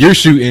 you're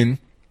shooting,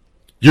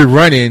 you're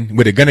running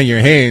with a gun in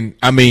your hand.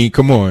 I mean,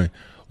 come on.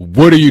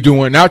 What are you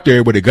doing out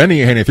there with a gun in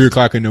your hand at 3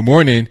 o'clock in the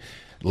morning,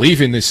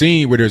 leaving the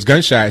scene where there's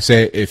gunshots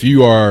at if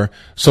you are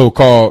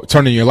so-called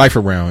turning your life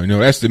around? You know,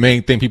 that's the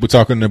main thing people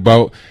talking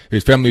about.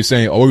 His family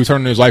saying, oh, he's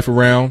turning his life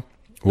around.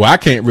 Well, I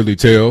can't really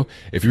tell.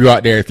 If you're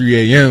out there at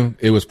 3 a.m.,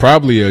 it was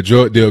probably a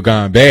drug deal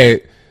gone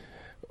bad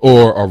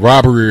or a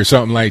robbery or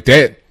something like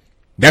that.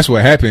 That's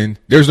what happened.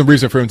 There's no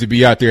reason for him to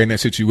be out there in that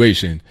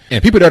situation.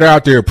 And people that are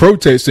out there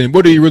protesting,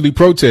 what are you really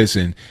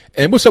protesting?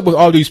 And what's up with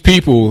all these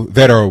people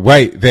that are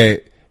white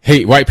that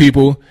hate white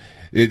people?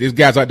 There's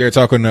guys out there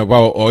talking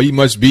about, oh, you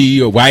must be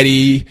a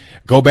whitey.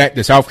 Go back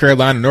to South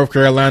Carolina, North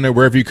Carolina,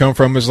 wherever you come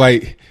from. It's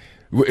like,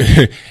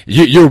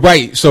 you're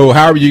white. So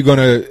how are you going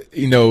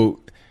to,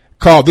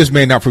 call this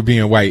man out for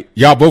being white?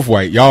 Y'all both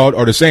white. Y'all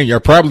are the same.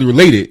 Y'all probably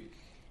related.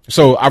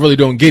 So I really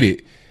don't get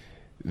it.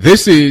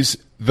 This is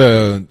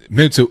the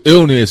mental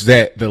illness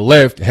that the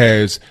left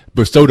has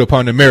bestowed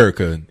upon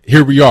America.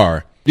 Here we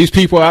are. These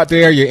people out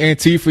there, your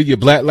Antifa, your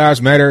Black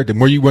Lives Matter, the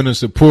more you want to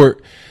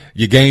support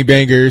your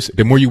gangbangers,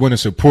 the more you want to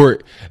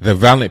support the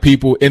violent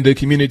people in the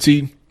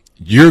community,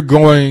 you're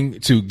going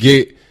to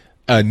get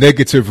a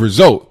negative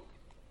result.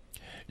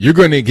 You're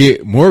going to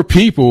get more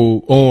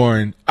people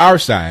on our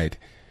side,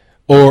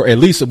 or at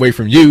least away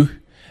from you.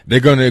 They're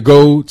going to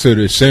go to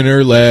the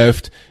center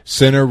left,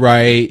 center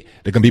right.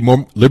 They're going to be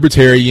more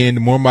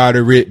libertarian, more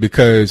moderate,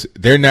 because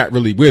they're not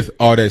really with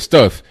all that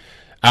stuff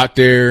out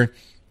there,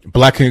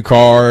 blocking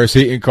cars,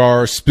 hitting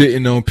cars,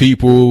 spitting on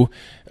people,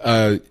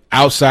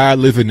 outside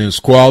living in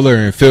squalor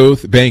and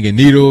filth, banging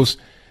needles.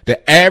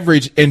 The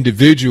average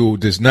individual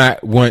does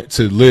not want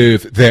to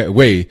live that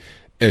way,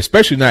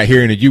 especially not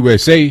here in the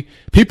USA.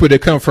 People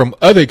that come from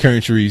other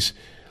countries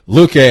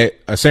look at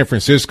San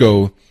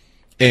Francisco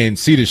and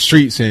see the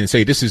streets and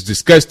say, this is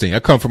disgusting.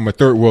 I come from a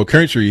third world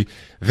country.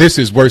 This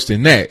is worse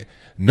than that.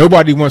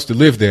 Nobody wants to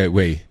live that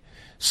way.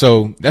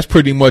 So that's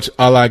pretty much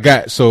all I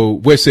got. So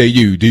what say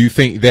you? Do you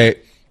think that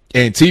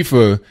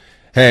Antifa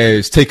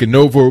has taken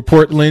over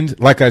Portland?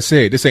 Like I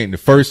said, this ain't the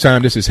first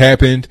time this has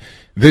happened.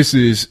 This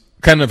is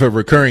kind of a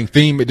recurring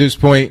theme at this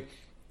point.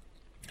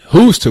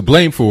 Who's to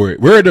blame for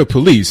it? Where are the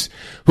police?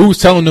 Who's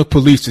telling the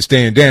police to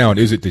stand down?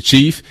 Is it the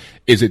chief?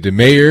 Is it the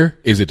mayor?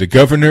 Is it the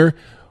governor?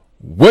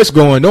 What's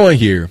going on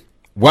here?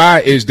 Why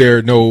is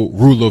there no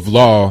rule of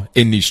law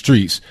in these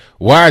streets?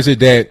 Why is it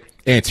that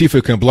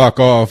Antifa can block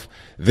off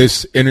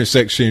this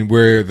intersection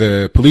where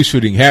the police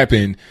shooting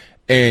happened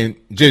and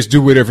just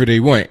do whatever they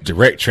want,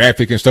 direct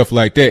traffic and stuff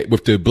like that,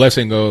 with the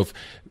blessing of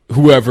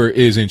whoever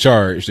is in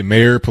charge, the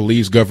mayor,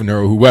 police,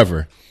 governor, or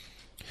whoever?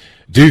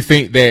 Do you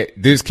think that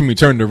this can be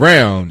turned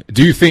around?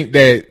 Do you think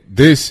that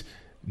this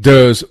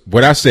does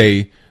what I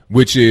say,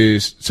 which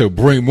is to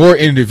bring more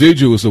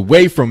individuals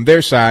away from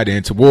their side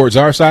and towards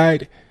our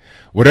side?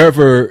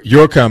 Whatever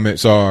your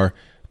comments are,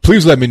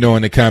 please let me know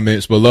in the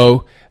comments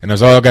below. And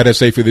that's all I got to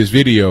say for this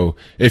video.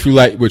 If you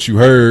like what you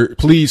heard,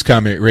 please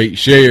comment, rate,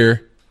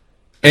 share,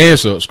 and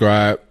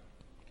subscribe.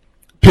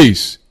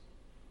 Peace.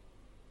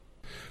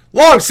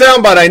 Long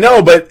soundbite, I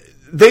know, but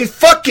they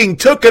fucking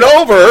took it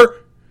over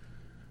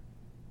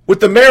with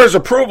the mayor's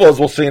approval, as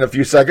we'll see in a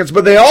few seconds.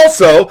 But they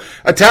also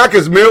attack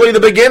is merely the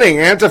beginning.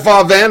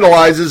 Antifa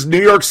vandalizes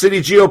New York City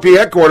GOP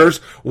headquarters,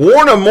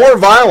 warn of more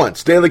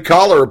violence. Daily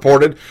Caller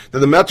reported that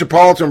the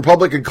Metropolitan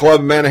Republican Club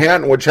in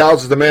Manhattan, which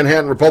houses the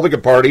Manhattan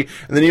Republican Party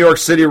and the New York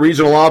City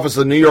regional office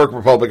of the New York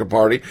Republican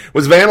Party,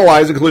 was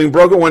vandalized, including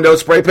broken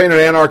windows, spray-painted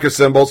anarchist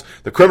symbols.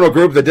 The criminal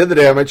group that did the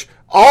damage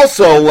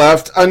also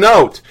left a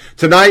note.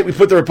 Tonight, we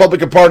put the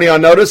Republican Party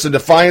on notice in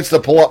defiance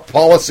of the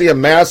policy of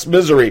mass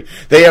misery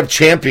they have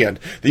championed.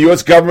 The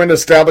U.S. government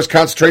established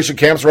concentration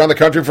camps around the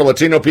country for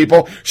Latino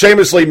people,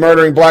 shamelessly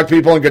murdering black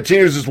people, and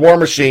continues its war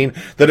machine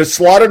that has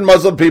slaughtered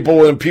Muslim people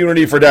with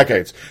impunity for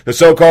decades. The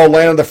so-called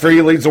land of the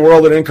free leads the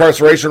world in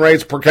incarceration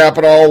rates per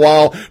capita, all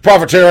while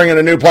profiteering in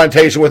a new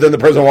plantation within the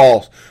prison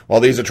walls.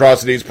 While these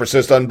atrocities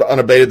persist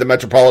unabated, the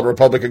Metropolitan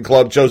Republican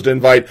Club chose to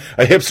invite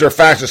a hipster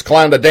fascist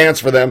clown to dance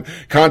for them,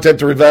 content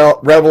to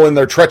revel in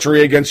their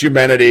treachery against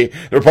humanity.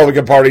 The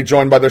Republican Party,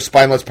 joined by their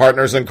spineless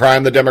partners in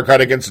crime, the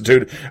Democratic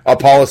Institute, a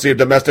policy of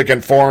domestic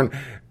and foreign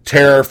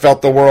terror,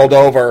 felt the world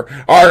over.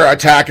 Our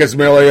attack is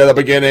merely the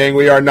beginning.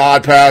 We are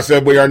not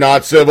passive. We are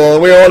not civil.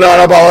 And we will not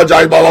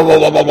apologize. Blah, blah,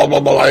 blah, blah, blah, blah,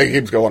 blah. It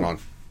keeps going on.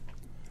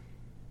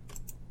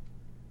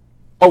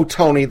 Oh,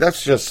 Tony,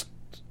 that's just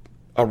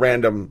a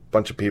random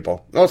bunch of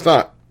people. No, it's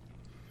not.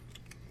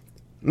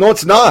 No,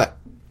 it's not.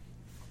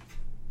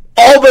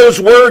 All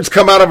those words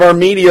come out of our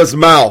media's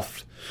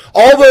mouth.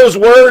 All those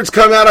words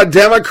come out of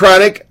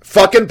Democratic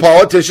fucking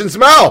politicians'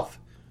 mouth.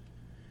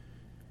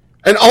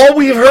 And all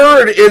we've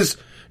heard is,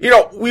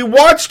 we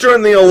watched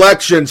during the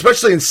election,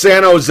 especially in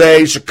San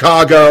Jose,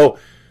 Chicago,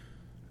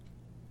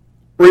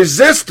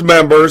 resist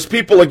members,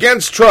 people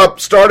against Trump,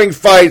 starting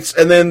fights,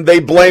 and then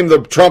they blame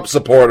the Trump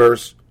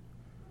supporters.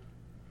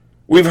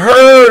 We've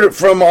heard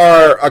from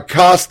our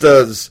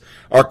Acostas,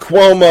 our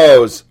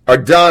Cuomos, our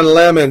Don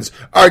Lemons,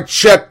 our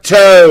Chuck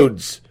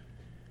Toads,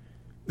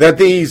 that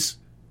these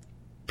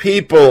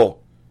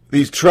people,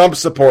 these Trump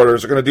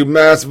supporters, are going to do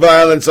mass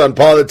violence on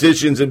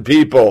politicians and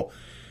people.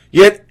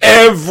 Yet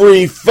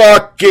every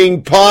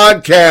fucking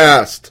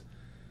podcast,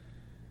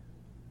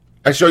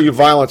 I show you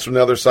violence from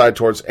the other side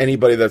towards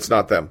anybody that's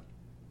not them.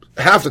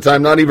 Half the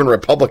time, not even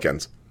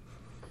Republicans.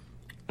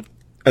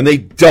 And they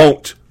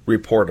don't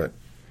report it.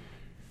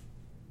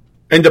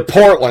 And to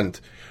Portland.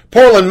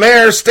 Portland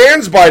mayor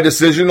stands by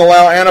decision to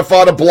allow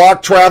Antifa to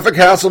block traffic,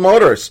 hassle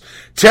motorists.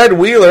 Ted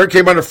Wheeler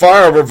came under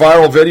fire over a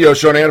viral video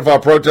showing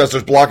Antifa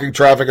protesters blocking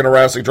traffic and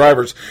harassing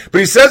drivers, but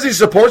he says he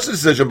supports the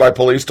decision by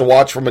police to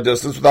watch from a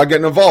distance without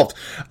getting involved.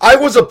 I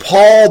was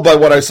appalled by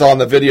what I saw in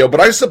the video, but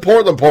I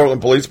support the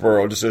Portland Police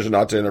Bureau decision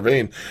not to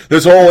intervene.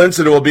 This whole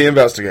incident will be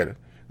investigated.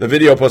 The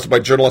video posted by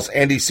journalist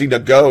Andy C.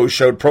 Nago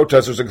showed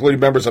protesters, including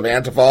members of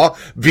Antifa,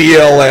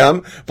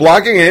 BLM,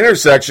 blocking an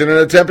intersection and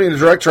attempting to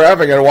direct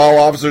traffic while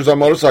officers on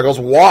motorcycles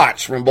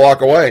watched from a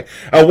block away.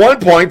 At one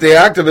point, the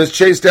activists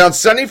chased down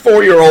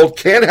 74-year-old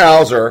Ken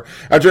Hauser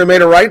after he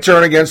made a right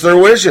turn against their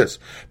wishes,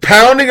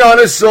 pounding on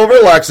his silver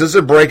Lexus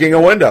and breaking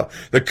a window.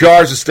 The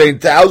car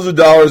sustained thousands of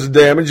dollars in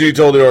damage, he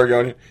told the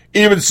Oregonian.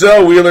 Even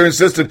so, Wheeler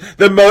insisted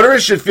that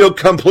motorists should feel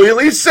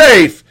completely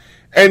safe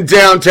in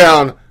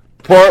downtown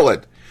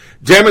Portland.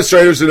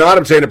 Demonstrators did not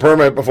obtain a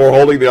permit before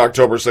holding the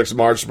October 6th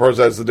march to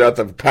protest the death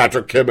of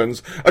Patrick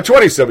Kimmons, a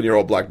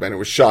 27-year-old black man who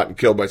was shot and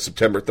killed by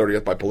September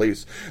 30th by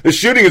police. The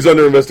shooting is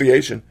under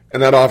investigation,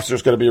 and that officer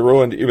is going to be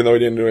ruined even though he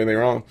didn't do anything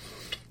wrong.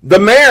 The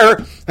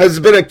mayor has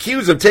been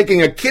accused of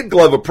taking a kid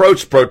glove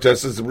approach to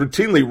protests that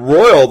routinely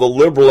roil the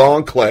liberal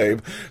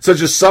enclave,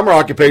 such as summer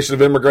occupation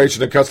of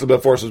Immigration and Customs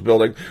Enforcement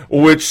building,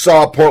 which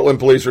saw Portland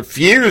police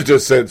refuse to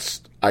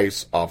assist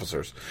ICE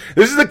officers.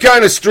 This is the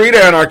kind of street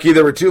anarchy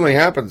that routinely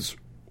happens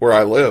where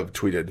I live,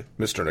 tweeted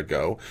Mr.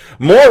 Nago.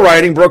 More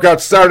rioting broke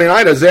out Saturday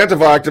night as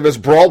Antifa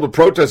activists brawled with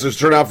protesters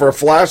turned out for a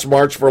flash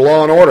march for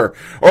law and order.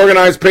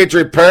 Organized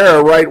Patriot Prayer,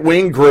 a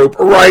right-wing group.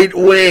 Right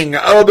wing.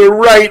 Oh, the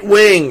right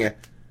wing.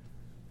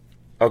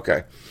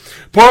 Okay.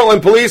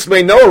 Portland police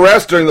made no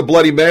arrest during the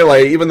bloody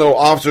melee, even though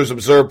officers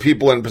observed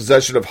people in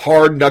possession of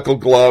hard-knuckle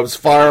gloves,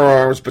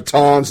 firearms,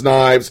 batons,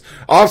 knives.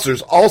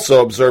 Officers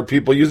also observed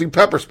people using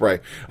pepper spray.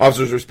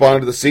 Officers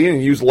responded to the scene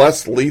and used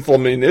less lethal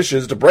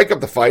munitions to break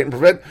up the fight and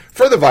prevent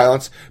further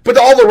violence, but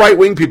all the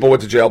right-wing people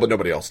went to jail, but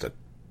nobody else did.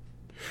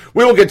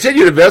 We will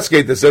continue to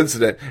investigate this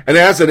incident and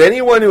ask that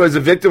anyone who is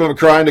a victim of a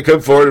crime to come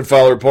forward and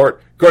file a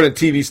report. According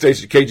to TV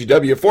station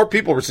KGW, 4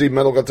 people received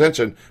medical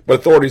attention, but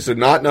authorities did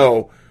not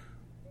know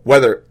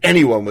whether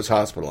anyone was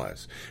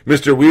hospitalized.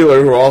 Mr.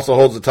 Wheeler, who also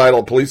holds the title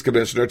of police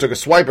commissioner, took a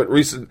swipe at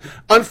recent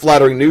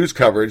unflattering news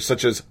coverage,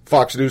 such as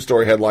Fox News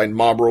story headline,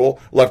 Mob Rule,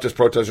 leftist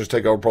protesters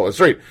take over Portland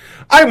Street.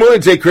 I'm willing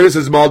to take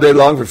criticism all day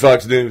long for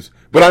Fox News,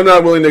 but I'm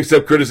not willing to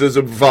accept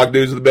criticism from Fox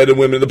News of the men and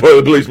women in the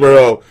Portland Police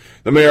Bureau.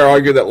 The mayor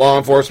argued that law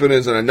enforcement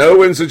is in a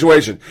no-win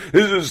situation.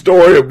 This is a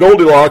story of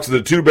Goldilocks and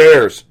the 2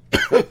 bears.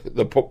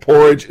 The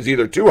porridge is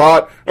either too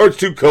hot or it's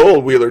too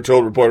cold, Wheeler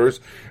told reporters.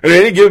 And at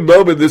any given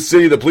moment in this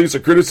city, the police are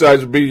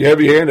criticized for being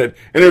heavy-handed,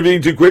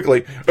 intervening too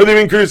quickly, or they're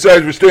being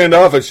criticized for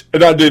standoffish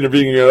and not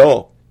intervening at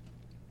all.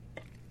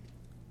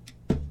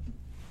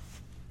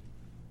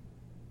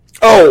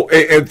 Oh,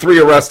 and 3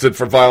 arrested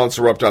for violence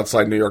erupt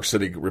outside New York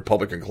City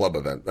Republican Club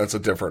event. That's a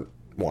different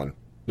one,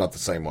 not the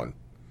same one.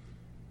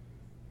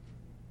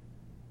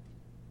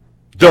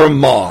 They're a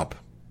mob.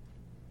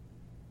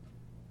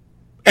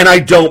 And I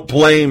don't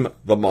blame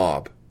the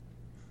mob.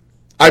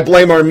 I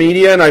blame our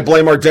media and I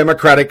blame our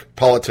Democratic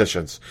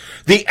politicians.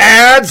 The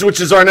ads, which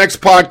is our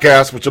next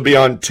podcast, which will be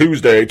on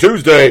Tuesday.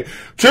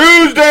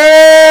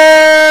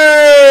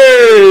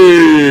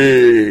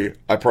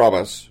 I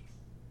promise.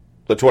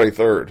 The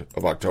 23rd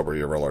of October,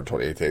 year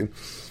 2018.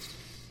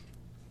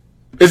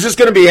 It's just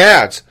going to be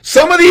ads.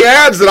 Some of the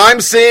ads that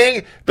I'm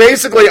seeing,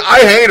 basically,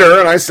 I hate her,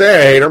 and I say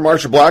I hate her,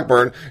 Marsha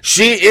Blackburn.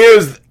 She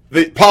is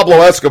the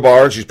Pablo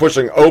Escobar. She's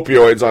pushing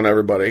opioids on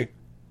everybody.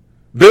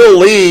 Bill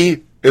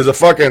Lee is a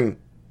fucking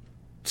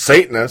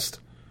Satanist.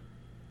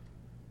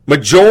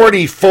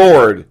 Majority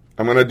Forward.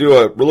 I'm going to do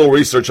a little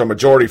research on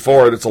Majority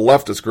Forward. It's a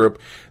leftist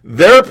group.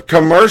 Their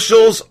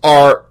commercials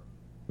are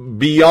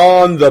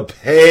beyond the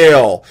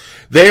pale.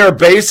 They are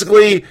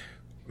basically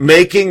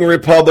making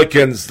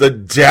Republicans the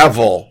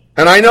devil.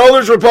 And I know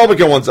there's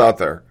Republican ones out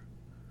there.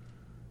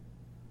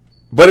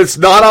 But it's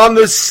not on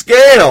this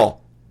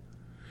scale.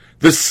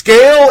 The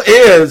scale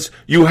is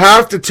you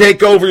have to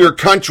take over your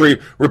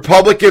country.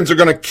 Republicans are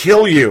going to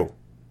kill you.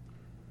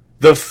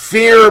 The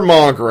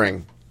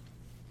fear-mongering.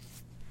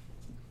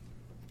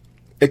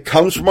 It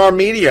comes from our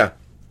media.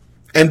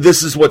 And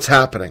this is what's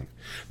happening.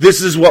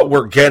 This is what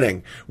we're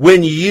getting.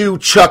 When you,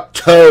 Chuck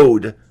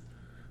Toad,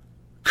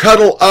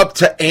 cuddle up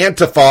to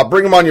Antifa,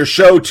 bring them on your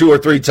show 2 or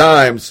 3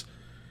 times,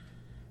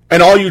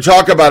 and all you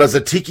talk about is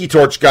the Tiki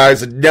Torch guys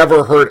that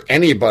never hurt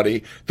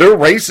anybody. They're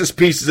racist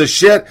pieces of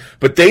shit,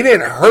 but they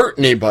didn't hurt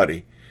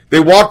anybody. They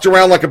walked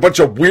around like a bunch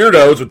of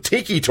weirdos with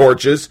Tiki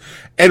Torches,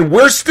 and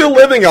we're still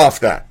living off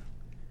that.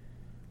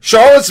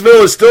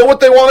 Charlottesville is still what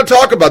they want to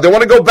talk about. They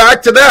want to go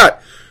back to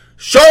that.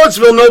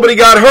 Charlottesville, nobody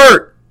got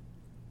hurt.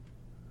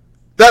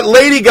 That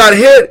lady got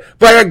hit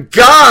by a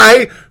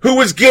guy who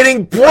was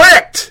getting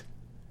bricked.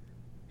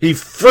 He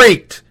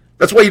freaked.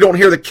 That's why you don't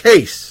hear the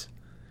case.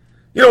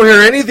 You don't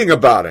hear anything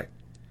about it.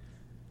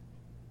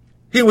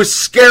 He was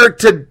scared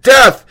to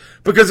death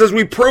because, as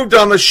we proved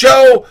on the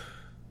show,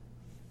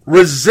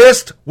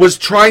 Resist was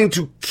trying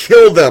to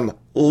kill them,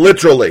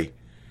 literally.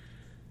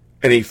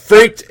 And he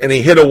freaked and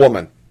he hit a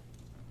woman.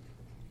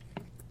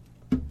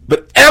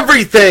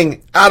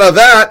 everything out of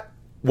that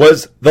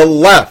was the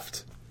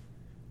left.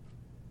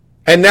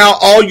 And now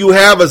all you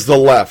have is the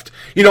left.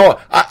 You know,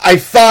 I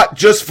thought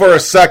just for a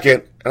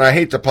second, and I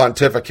hate to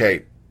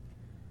pontificate,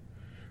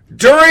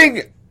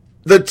 during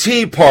the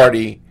Tea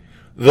Party,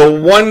 the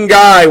one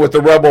guy with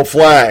the rebel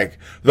flag,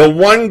 the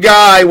one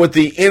guy with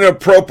the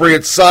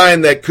inappropriate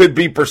sign that could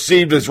be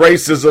perceived as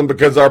racism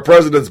because our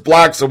president's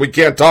black, so we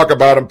can't talk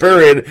about him,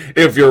 period,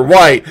 if you're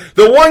white.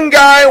 The one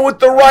guy with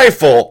the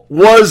rifle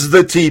was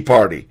the Tea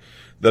Party.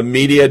 The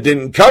media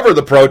didn't cover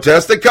the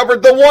protest. They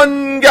covered the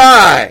one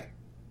guy.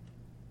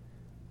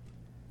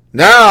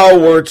 Now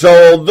we're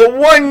told the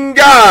one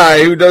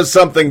guy who does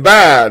something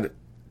bad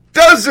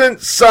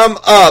doesn't sum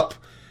up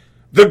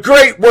the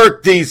great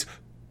work these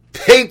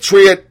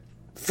patriot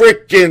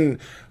frickin'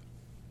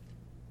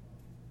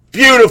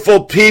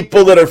 beautiful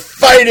people that are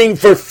fighting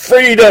for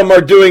freedom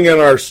are doing in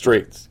our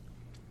streets.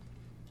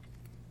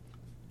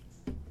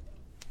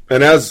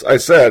 And as I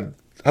said,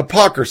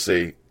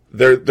 hypocrisy.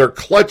 They're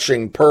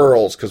clutching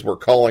pearls because we're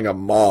calling a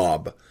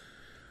mob.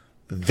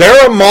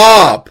 They're a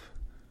mob.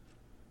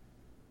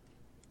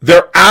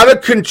 They're out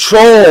of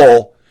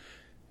control,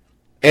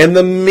 and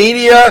the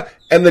media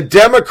and the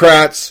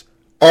Democrats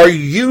are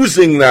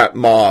using that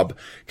mob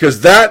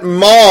because that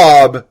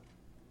mob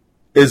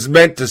is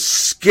meant to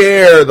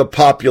scare the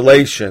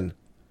population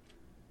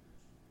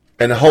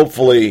and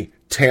hopefully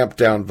tamp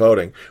down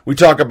voting. We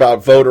talk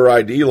about voter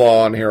ID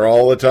law on here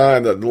all the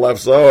time, that the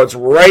left's, it's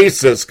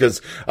racist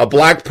because a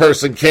black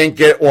person can't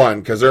get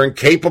one because they're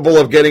incapable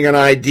of getting an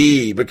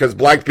ID because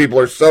black people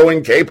are so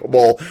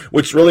incapable,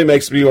 which really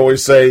makes me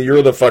always say,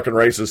 you're the fucking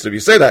racist if you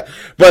say that.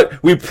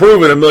 But we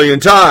prove it a million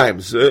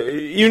times.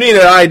 You need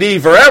an ID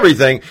for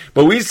everything,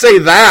 but we say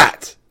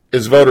that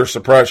is voter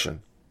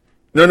suppression.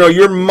 No,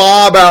 your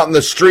mob out in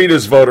the street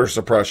is voter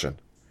suppression.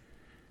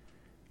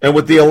 And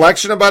with the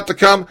election about to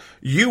come,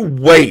 you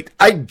wait.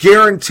 I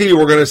guarantee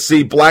we're going to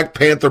see Black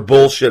Panther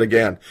bullshit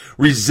again.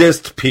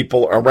 Resist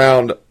people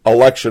around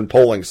election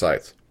polling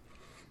sites.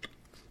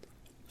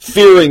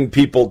 Fearing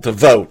people to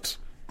vote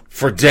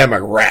for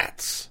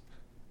Democrats.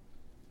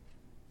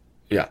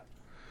 Yeah.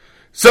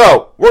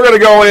 So, we're going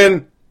to go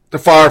in to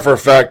Fire for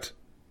Effect.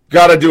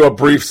 Got to do a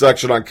brief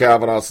section on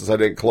Kavanaugh since I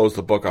didn't close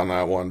the book on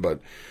that one. But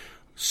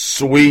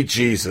sweet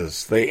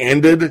Jesus, they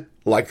ended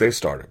like they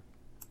started.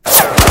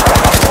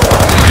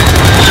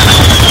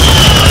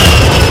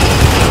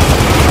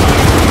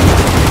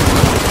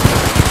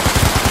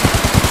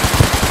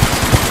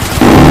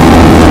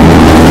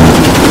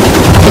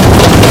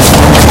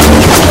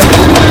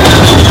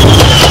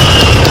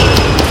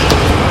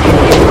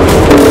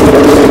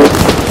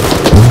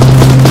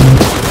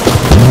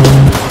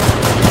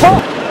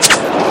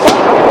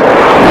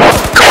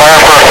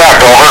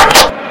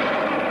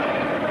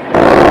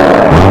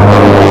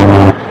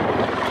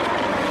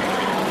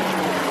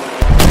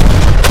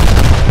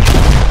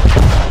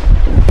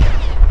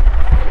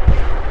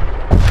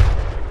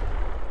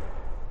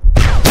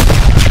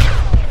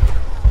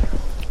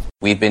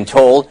 We've been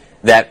told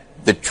that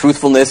the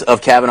truthfulness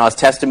of Kavanaugh's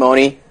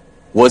testimony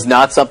was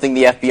not something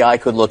the FBI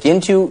could look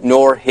into,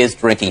 nor his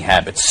drinking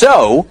habits.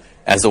 So,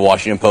 as the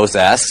Washington Post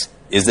asks,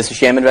 is this a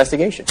sham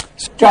investigation?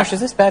 Josh,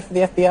 is this bad for the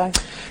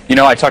FBI? You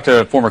know, I talked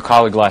to a former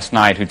colleague last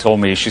night who told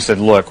me, she said,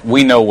 look,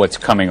 we know what's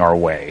coming our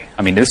way.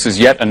 I mean, this is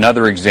yet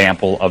another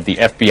example of the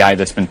FBI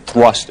that's been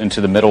thrust into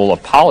the middle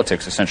of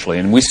politics, essentially.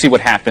 And we see what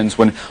happens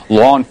when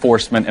law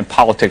enforcement and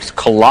politics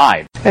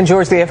collide. And,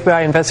 George, the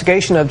FBI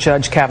investigation of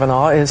Judge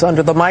Kavanaugh is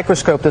under the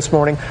microscope this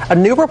morning. A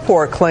new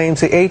report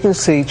claims the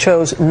agency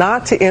chose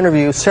not to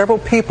interview several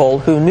people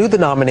who knew the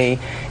nominee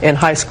in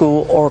high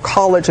school or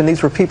college, and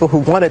these were people who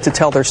wanted to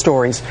tell their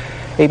stories.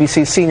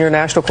 ABC senior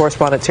national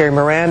correspondent Terry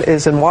Moran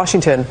is in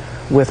Washington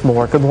with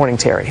more. Good morning,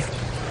 Terry.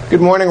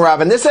 Good morning,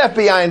 Robin. This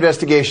FBI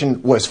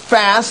investigation was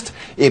fast,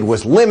 it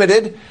was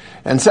limited,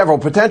 and several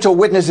potential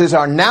witnesses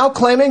are now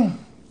claiming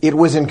it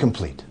was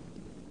incomplete.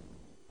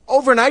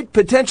 Overnight,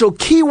 potential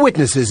key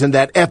witnesses in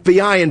that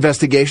FBI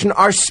investigation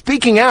are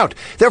speaking out.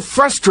 They're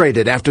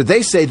frustrated after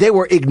they say they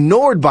were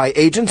ignored by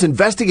agents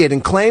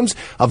investigating claims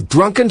of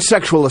drunken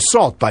sexual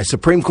assault by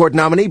Supreme Court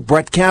nominee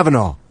Brett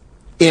Kavanaugh.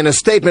 In a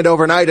statement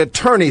overnight,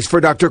 attorneys for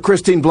Dr.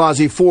 Christine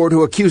Blasey Ford,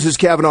 who accuses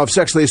Kavanaugh of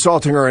sexually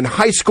assaulting her in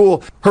high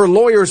school, her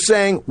lawyers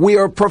saying, "We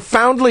are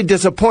profoundly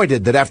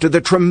disappointed that after the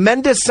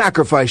tremendous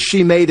sacrifice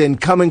she made in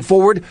coming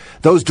forward,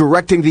 those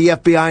directing the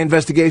FBI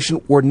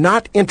investigation were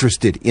not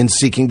interested in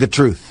seeking the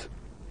truth."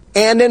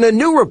 And in a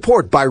new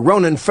report by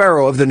Ronan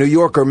Farrow of the New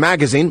Yorker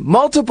magazine,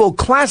 multiple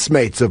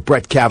classmates of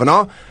Brett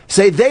Kavanaugh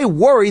say they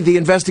worry the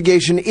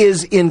investigation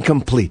is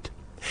incomplete.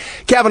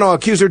 Kavanaugh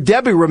accuser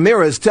Debbie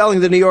Ramirez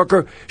telling the New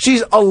Yorker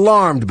she's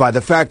alarmed by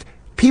the fact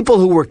people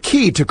who were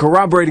key to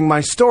corroborating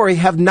my story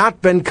have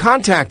not been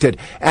contacted,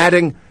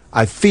 adding,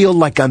 "I feel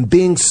like I'm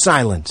being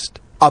silenced."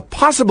 A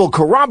possible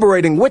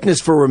corroborating witness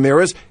for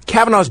Ramirez,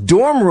 Kavanaugh's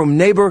dorm room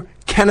neighbor,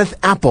 Kenneth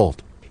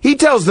Appold. He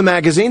tells the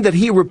magazine that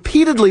he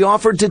repeatedly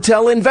offered to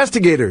tell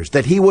investigators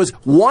that he was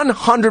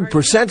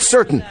 100%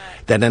 certain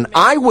that an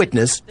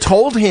eyewitness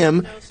told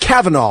him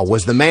Kavanaugh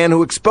was the man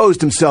who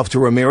exposed himself to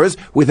Ramirez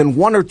within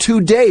 1 or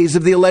 2 days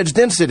of the alleged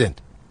incident.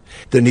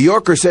 The New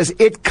Yorker says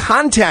it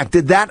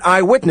contacted that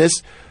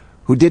eyewitness,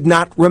 who did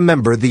not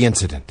remember the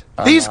incident.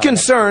 These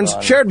concerns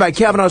shared by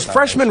Kavanaugh's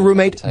freshman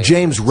roommate,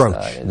 James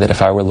Roach. That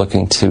if I were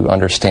looking to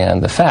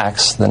understand the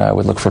facts, then I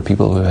would look for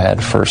people who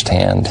had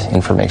firsthand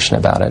information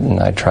about it, and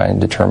I'd try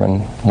and determine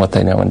what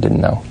they know and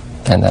didn't know.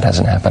 And that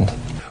hasn't happened.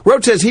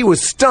 Roach says he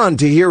was stunned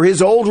to hear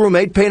his old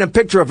roommate paint a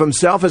picture of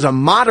himself as a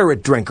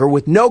moderate drinker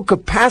with no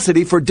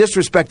capacity for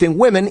disrespecting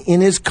women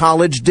in his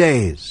college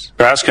days.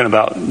 You're asking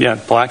about,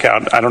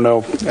 blackout. I don't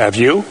know. Have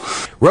you?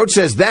 Roach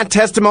says that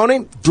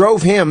testimony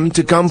drove him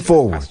to come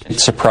forward. It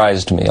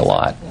surprised me a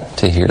lot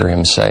to hear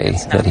him say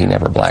that he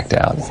never blacked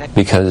out.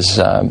 Because,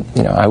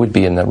 I would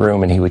be in the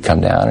room and he would come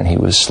down and he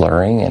was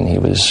slurring and he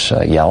was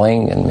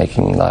yelling and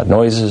making loud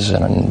noises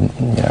and,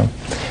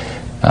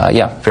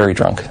 very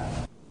drunk.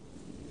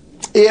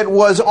 It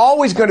was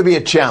always going to be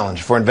a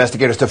challenge for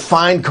investigators to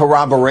find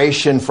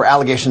corroboration for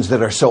allegations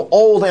that are so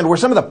old and where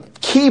some of the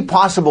key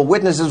possible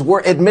witnesses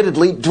were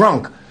admittedly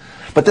drunk.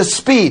 But the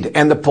speed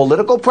and the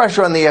political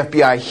pressure on the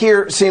FBI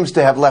here seems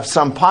to have left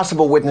some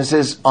possible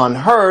witnesses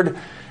unheard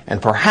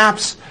and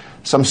perhaps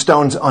some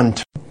stones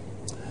unturned.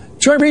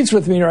 Joy Reid's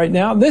with me right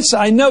now.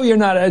 I know you're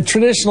not a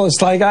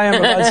traditionalist like I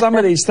am about some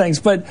of these things,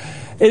 but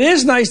it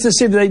is nice to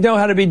see that they know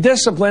how to be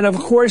disciplined. Of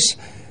course,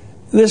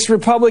 this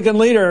Republican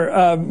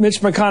leader,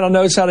 Mitch McConnell,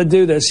 knows how to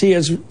do this. He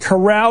has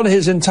corralled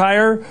his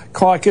entire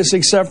caucus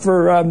except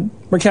for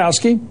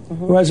Murkowski,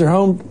 who has her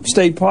home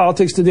state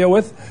politics to deal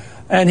with,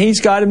 and he's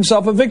got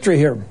himself a victory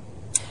here.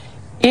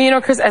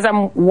 Chris, as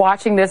I'm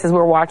watching this, as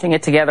we're watching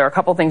it together, a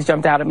couple things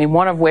jumped out at me,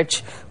 one of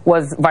which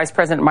was Vice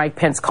President Mike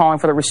Pence calling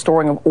for the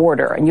restoring of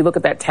order. And you look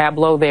at that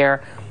tableau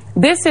there.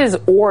 This is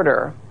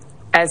order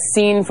as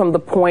seen from the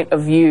point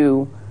of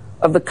view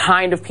of the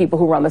kind of people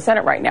who run the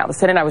Senate right now. The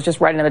Senate, I was just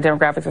writing on the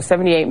demographics, are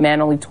 78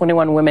 men, only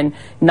 21 women,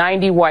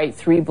 90 white,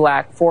 3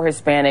 black, 4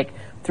 Hispanic,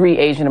 3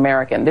 Asian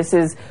American. This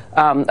is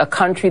a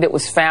country that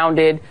was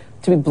founded,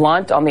 to be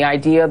blunt, on the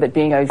idea that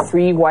being a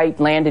free white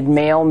landed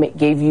male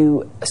gave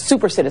you a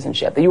super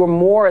citizenship, that you were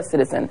more a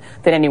citizen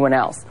than anyone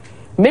else.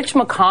 Mitch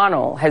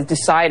McConnell has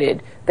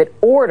decided that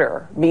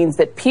order means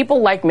that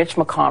people like Mitch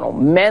McConnell,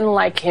 men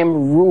like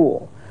him,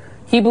 rule.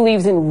 He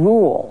believes in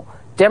rule.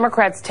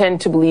 Democrats tend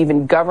to believe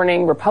in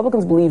governing.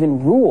 Republicans believe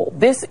in rule.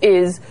 This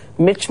is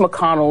Mitch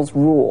McConnell's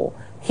rule.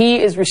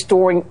 He is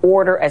restoring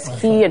order as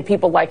he and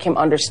people like him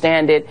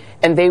understand it,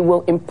 and they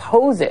will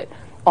impose it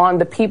on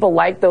the people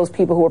like those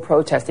people who are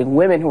protesting,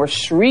 women who are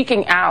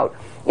shrieking out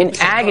in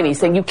agony,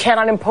 saying, you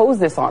cannot impose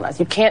this on us.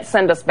 You can't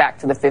send us back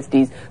to the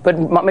 50s. But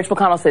Mitch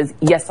McConnell says,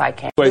 yes, I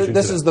can.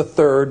 This is the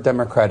third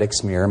Democratic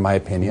smear, in my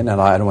opinion,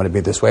 and I don't want to be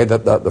this way.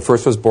 The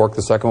first was Bork,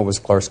 the second one was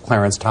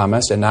Clarence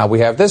Thomas, and now we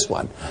have this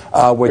one. Which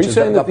are you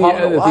saying that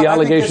the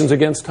allegations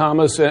against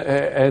Thomas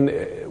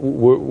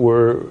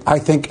were I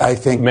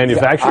think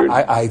manufactured?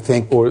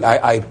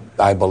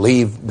 I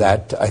believe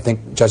that I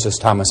think Justice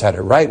Thomas had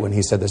it right when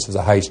he said this is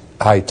a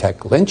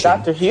high-tech lynching.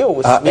 Dr. Hill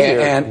was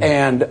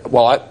smeared.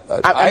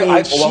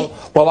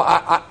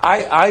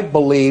 I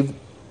believe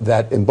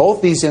that in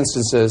both these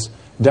instances,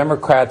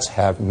 Democrats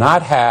have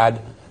not had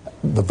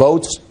the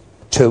votes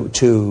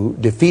to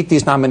defeat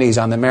these nominees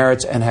on the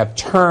merits and have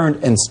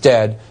turned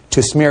instead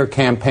to smear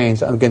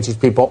campaigns against these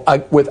people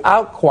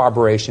without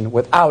corroboration,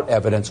 without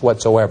evidence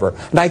whatsoever.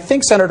 And I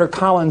think Senator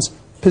Collins'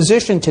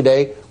 position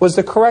today was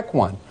the correct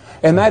one.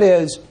 And that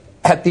is,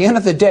 at the end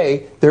of the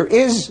day,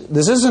 this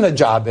isn't a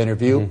job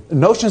interview.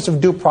 Notions of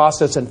due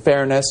process and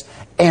fairness,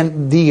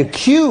 and the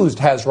accused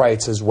has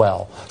rights as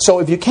well. So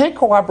if you can't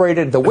corroborate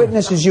it, the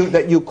witnesses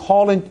that you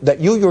call in, that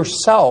you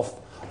yourself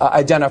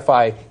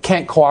identify,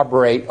 can't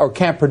corroborate or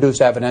can't produce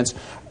evidence,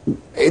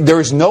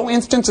 there is no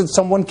instance that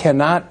someone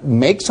cannot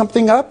make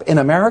something up in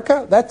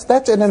America. That's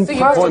an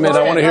impossible.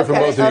 I want to hear from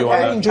both of you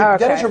on that.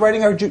 Dennis,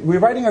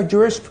 rewriting our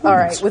jurisprudence. All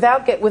right.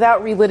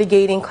 Without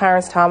relitigating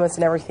Clarence Thomas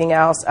and everything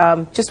else,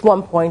 just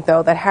one point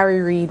though, that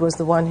Harry Reid was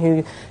the one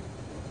who.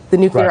 The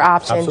nuclear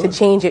option absolutely. To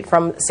change it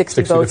from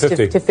 60 votes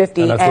to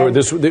 50. And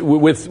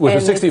with a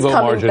 60 vote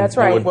margin. That's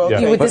right.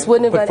 This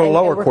wouldn't have but for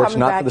lower courts,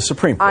 not for the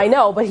Supreme Court. I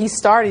know, but he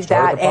started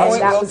that,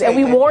 and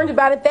we warned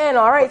about it then.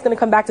 All right, it's going to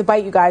come back to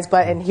bite you guys,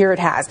 and here it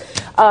has.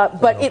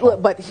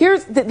 But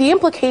here's the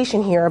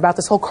implication here about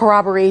this whole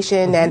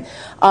corroboration and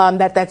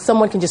that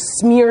someone can just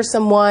smear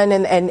someone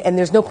and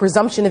there's no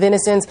presumption of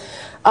innocence.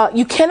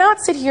 You cannot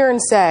sit here and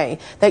say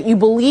that you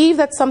believe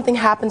that something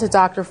happened to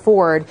Dr.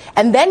 Ford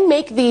and then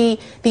make the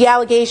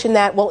allegation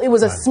that, well, it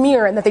was a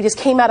smear and that they just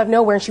came out of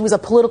nowhere and she was a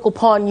political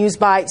pawn used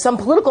by some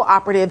political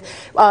operative,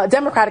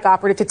 Democratic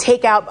operative, to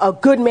take out a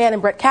good man in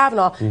Brett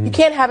Kavanaugh. You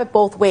can't have it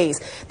both ways.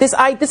 This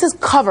is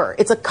cover.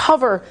 It's a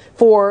cover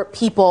for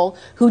people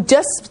who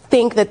just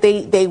think that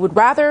they would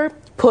rather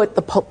put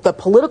the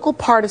political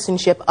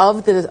partisanship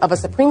of a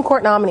Supreme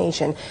Court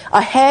nomination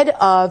ahead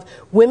of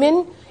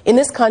women in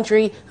this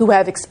country who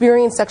have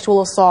experienced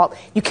sexual assault.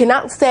 You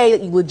cannot say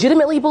that you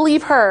legitimately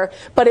believe her,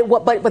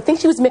 but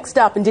think she was mixed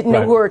up and didn't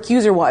know who her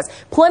accuser was.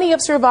 Plenty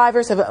of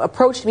survivors have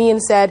approached me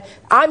and said,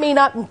 I may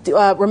not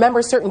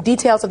remember certain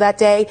details of that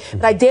day,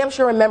 but I damn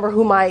sure remember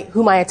who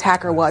my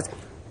attacker was,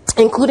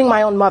 including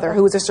my own mother,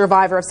 who was a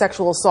survivor of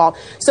sexual assault.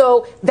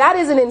 So that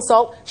is an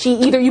insult.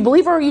 Either you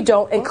believe her or you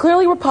don't, and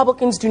clearly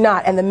Republicans do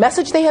not. And the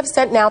message they have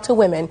sent now to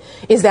women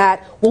is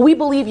that, well, we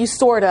believe you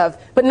sort of,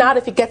 but not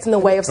if it gets in the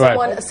way of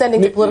someone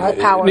ascending to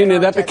political power. Nina,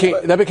 that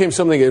became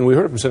something, and we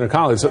heard it from Senator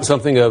Collins,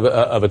 something of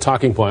a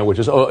talking point, which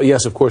is, oh,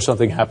 yes, of course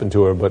something happened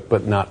to her,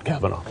 but not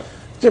Kavanaugh.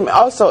 Jim,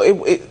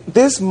 also,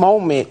 this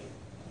moment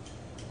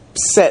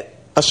set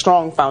a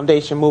strong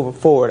foundation moving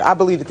forward. I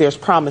believe that there's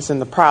promise in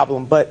the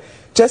problem, but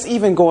just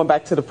even going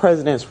back to the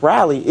president's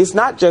rally, it's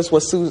not just what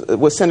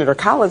Senator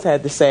Collins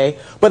had to say,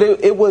 but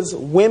it was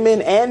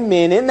women and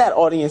men in that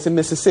audience in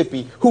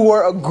Mississippi who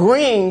were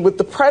agreeing with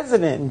the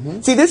president.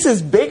 Mm-hmm. See, this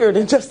is bigger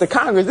than just the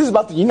Congress. This is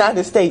about the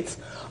United States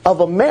of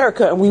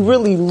America, and we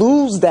really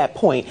lose that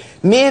point.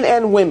 Men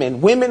and women.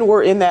 Women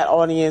were in that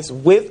audience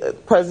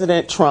with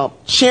President Trump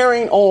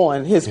cheering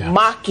on his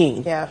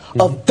mocking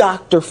of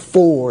Dr.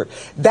 Ford.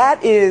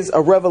 That is a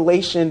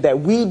revelation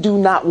that we do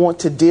not want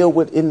to deal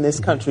with in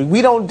this country.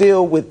 We don't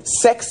deal with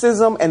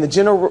sexism and the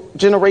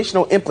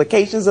generational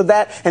implications of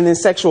that, and then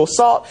sexual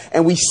assault,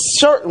 and we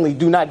certainly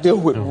do not deal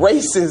with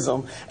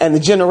racism and the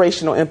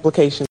generational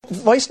implications.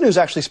 Vice News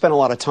actually spent a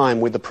lot of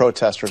time with the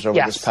protesters over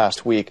this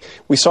past week.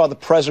 We saw the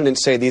president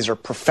say these are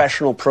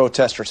professional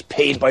protesters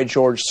paid by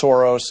George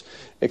Soros,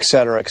 et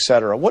cetera, et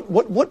cetera.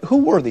 Who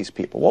were these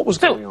people? What was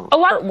going on? A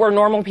lot were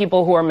normal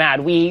people who were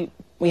mad. We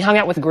hung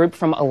out with a group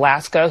from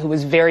Alaska who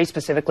was very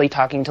specifically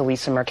talking to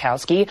Lisa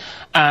Murkowski.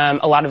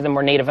 A lot of them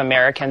were Native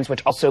Americans,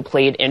 which also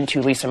played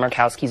into Lisa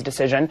Murkowski's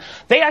decision.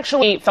 They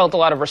actually felt a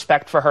lot of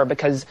respect for her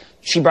because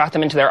she brought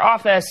them into their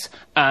office.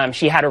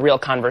 She had a real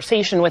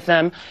conversation with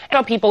them.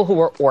 And people who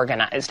were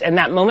organized. And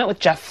that moment with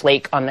Jeff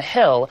Flake on the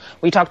Hill,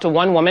 we talked to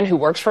one woman who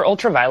works for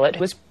Ultraviolet,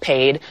 who was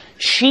paid.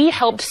 She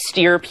helped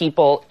steer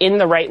people in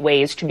the right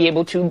ways to be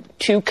able to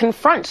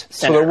confront senators.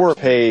 So there were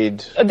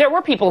paid... There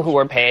were people who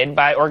were paid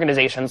by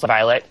organizations like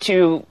Violet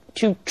to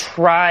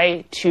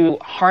try to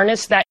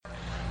harness that.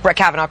 Brett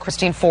Kavanaugh,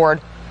 Christine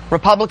Ford.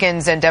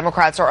 Republicans and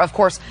Democrats are, of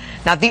course,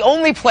 not the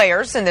only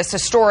players in this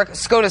historic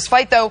SCOTUS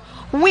fight, though.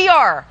 We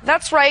are.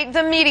 That's right.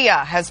 The media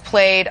has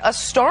played a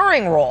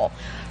starring role,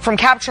 from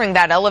capturing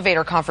that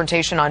elevator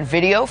confrontation on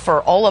video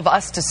for all of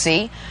us to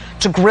see,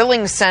 to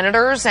grilling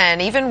senators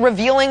and even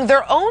revealing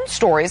their own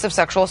stories of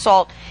sexual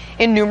assault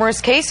in numerous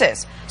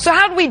cases. So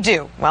how'd we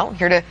do? Well,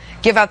 here to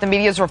give out the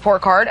media's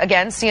report card,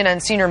 again,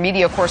 CNN senior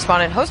media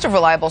correspondent, host of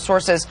Reliable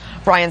Sources,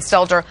 Brian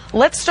Stelter.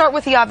 Let's start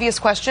with the obvious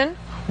question.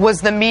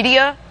 Was the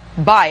media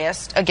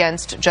biased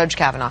against Judge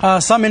Kavanaugh?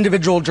 Some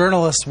individual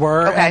journalists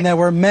were, and there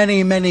were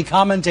many, many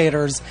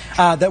commentators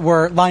that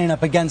were lining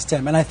up against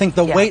him. And I think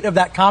the weight of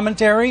that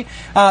commentary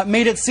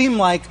made it seem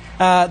like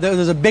there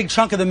was a big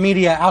chunk of the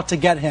media out to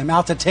get him,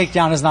 out to take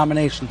down his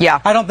nomination.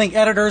 I don't think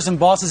editors and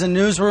bosses in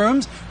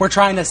newsrooms were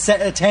trying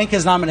to tank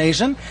his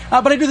nomination,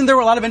 but I do think there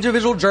were a lot of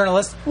individual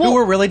journalists who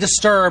were really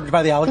disturbed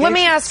by the allegations. Let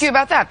me ask you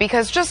about that,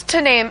 because just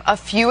to name a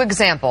few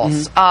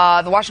examples,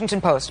 the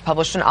Washington Post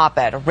published an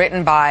op-ed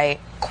written by,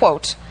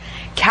 quote,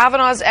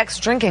 Kavanaugh's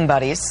ex-drinking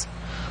buddies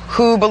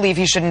who believe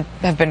he shouldn't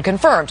have been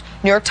confirmed.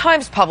 New York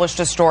Times published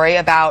a story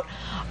about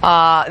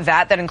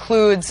that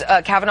includes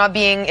Kavanaugh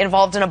being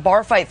involved in a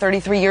bar fight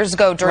 33 years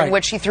ago during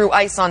which he threw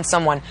ice on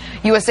someone.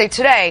 USA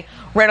Today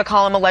ran a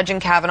column alleging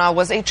Kavanaugh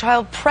was a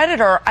child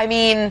predator. I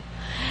mean,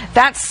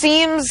 that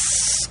seems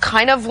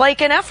kind of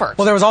like an effort.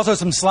 Well, there was also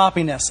some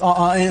sloppiness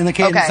in the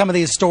case in some of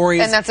these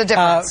stories. And that's a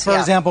difference. For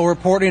example,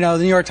 the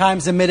New York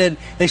Times admitted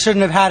they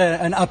shouldn't have had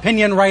an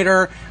opinion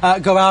writer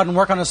go out and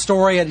work on a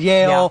story at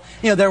Yale.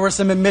 There were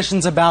some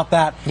admissions about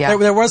that.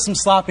 There was some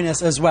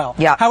sloppiness as well.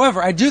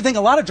 However, I do think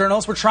a lot of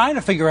journalists were trying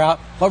to figure out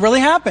what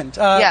really happened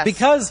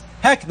because,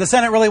 heck, the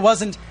Senate really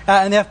wasn't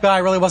and the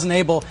FBI really wasn't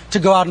able to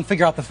go out and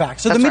figure out the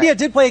facts. So the media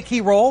did play a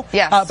key role,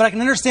 but I can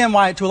understand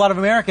why, to a lot of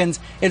Americans,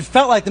 it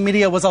felt like the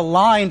media was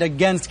aligned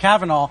against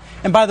Kavanaugh.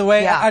 And by the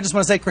way, I just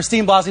want to say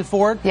Christine Blasey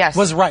Ford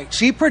was right.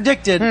 She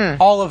predicted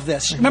all of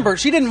this. Remember,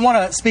 she didn't want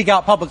to speak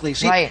out publicly.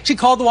 She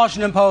called the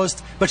Washington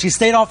Post, but she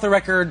stayed off the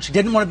record. She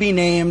didn't want to be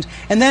named.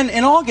 And then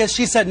in August,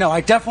 she said, no,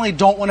 I definitely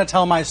don't want to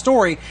tell my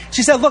story.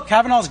 She said, look,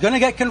 Kavanaugh's going to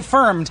get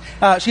confirmed.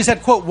 She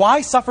said, quote,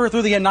 why suffer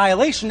through the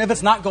annihilation if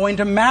it's not going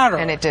to matter?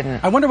 And it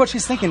didn't. I wonder what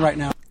she's thinking right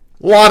now.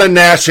 A lot of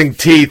gnashing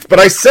teeth, but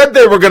I said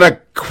they were going to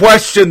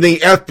question the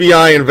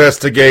FBI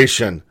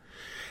investigation.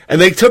 And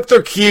they took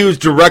their cues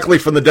directly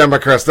from the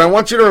Democrats. Now, I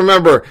want you to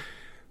remember,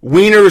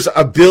 Weiner's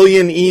a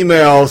billion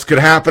emails could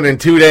happen in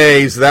 2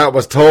 days. That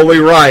was totally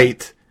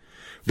right.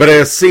 But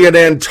as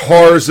CNN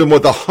tars him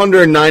with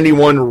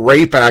 191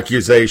 rape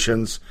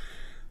accusations,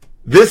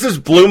 this is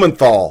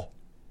Blumenthal.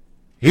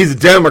 He's a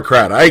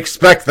Democrat. I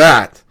expect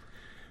that.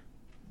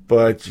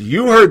 But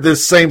you heard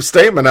this same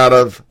statement out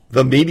of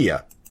the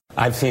media.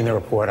 I've seen the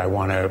report. I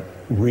want to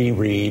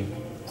reread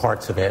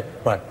parts of it,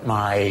 but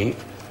my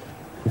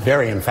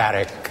very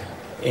emphatic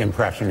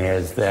impression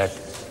is that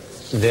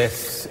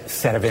this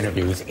set of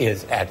interviews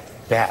is at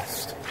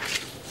best,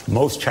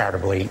 most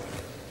charitably,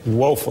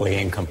 woefully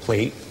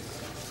incomplete.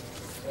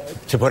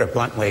 To put it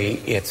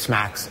bluntly, it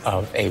smacks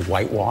of a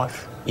whitewash,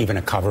 even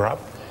a cover-up.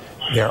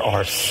 There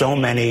are so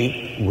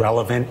many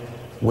relevant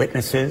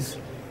witnesses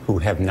who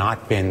have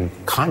not been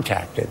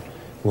contacted,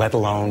 let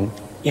alone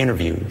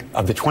interviewed.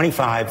 Of the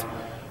 25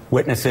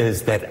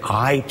 witnesses that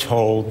I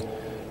told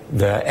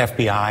the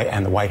FBI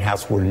and the White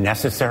House were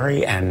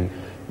necessary, and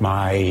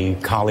my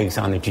colleagues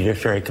on the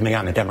Judiciary Committee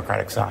on the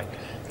Democratic side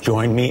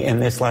joined me in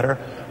this letter,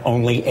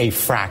 only a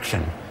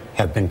fraction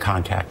have been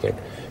contacted.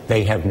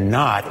 They have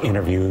not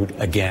interviewed,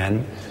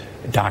 again,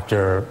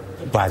 Dr.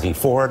 Blasey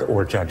Ford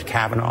or Judge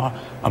Kavanaugh,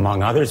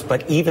 among others,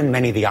 but even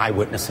many of the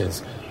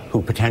eyewitnesses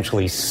who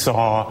potentially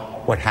saw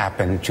what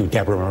happened to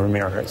Deborah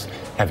Ramirez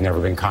have never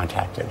been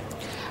contacted.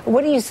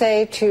 What do you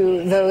say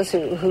to those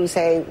who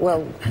say,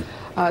 well,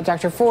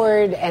 Dr.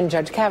 Ford and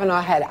Judge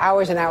Kavanaugh had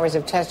hours and hours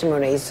of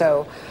testimony,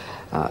 so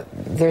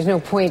there's no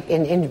point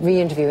in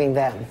re-interviewing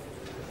them?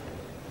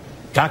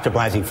 Dr.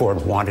 Blasey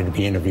Ford wanted to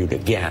be interviewed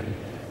again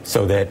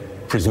so that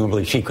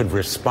presumably she could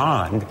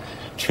respond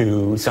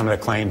to some of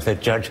the claims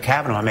that Judge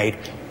Kavanaugh made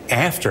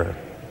after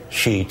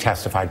she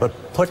testified.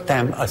 But put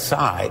them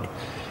aside,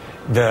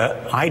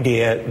 the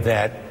idea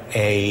that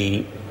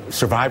a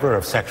survivor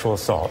of sexual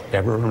assault,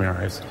 Deborah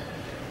Ramirez,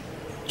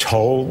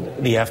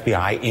 told the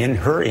FBI in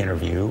her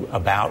interview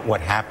about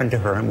what happened to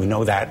her, and we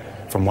know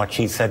that from what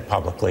she said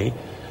publicly,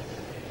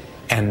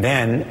 and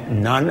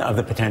then none of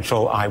the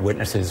potential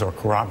eyewitnesses or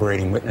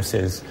corroborating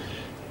witnesses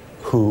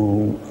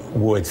who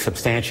would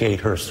substantiate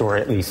her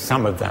story, at least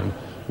some of them,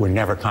 were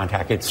never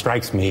contacted,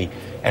 strikes me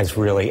as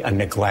really a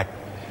neglect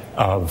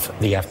of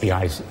the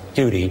FBI's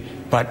duty.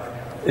 But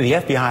the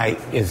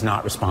FBI is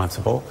not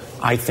responsible.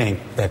 I think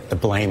that the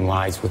blame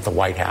lies with the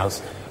White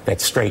House that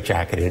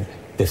straitjacketed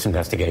this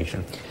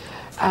investigation.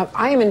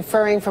 I am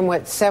inferring from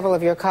what several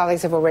of your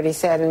colleagues have already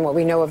said and what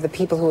we know of the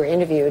people who were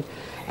interviewed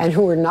and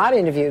who were not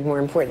interviewed, more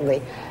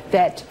importantly,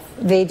 that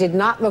they did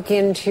not look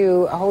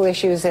into whole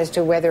issues as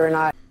to whether or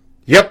not...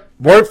 Yep,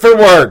 word for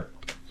word.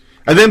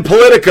 And then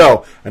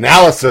Politico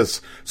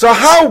analysis. So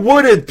how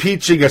would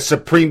impeaching a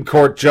Supreme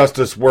Court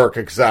justice work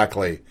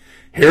exactly?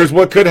 Here's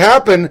what could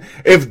happen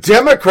if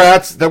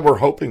Democrats, that we're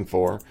hoping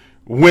for,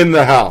 win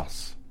the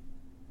House.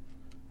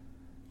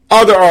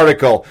 Other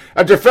article.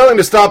 After failing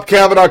to stop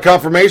Kavanaugh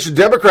confirmation,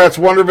 Democrats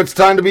wonder if it's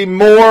time to be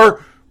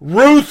more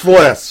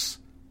ruthless.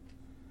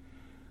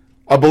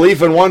 A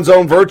belief in one's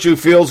own virtue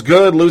feels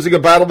good. Losing a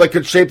battle that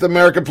could shape the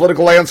American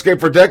political landscape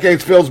for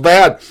decades feels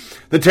bad.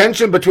 The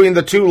tension between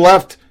the two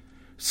left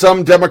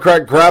some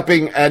Democrat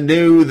grappling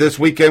anew this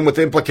weekend with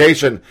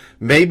implication.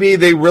 Maybe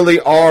they really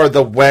are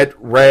the wet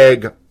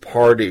rag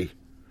party.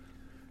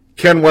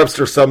 Ken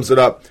Webster sums it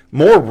up.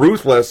 More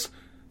ruthless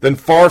than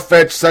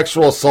far-fetched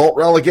sexual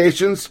assault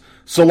allegations?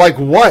 So like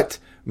what?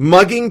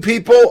 Mugging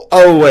people?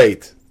 Oh,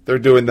 wait. They're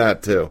doing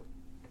that too.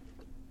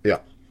 Yeah.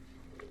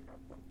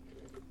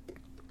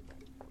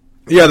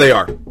 Yeah, they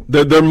are.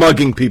 They're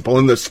mugging people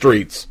in the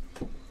streets.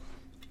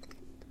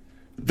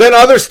 Then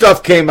other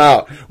stuff came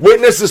out.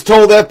 Witnesses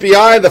told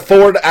FBI the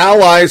Ford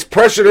allies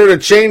pressured her to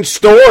change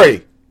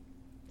story.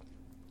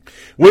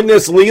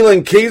 Witness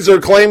Leland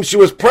Keyser claims she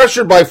was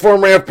pressured by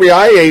former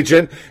FBI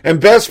agent and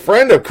best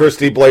friend of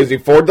Christy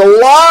Blasey Ford to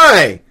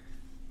lie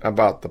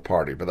about the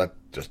party. But that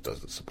just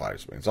doesn't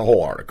surprise me. It's a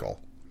whole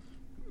article.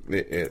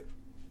 It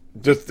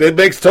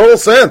makes total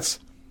sense.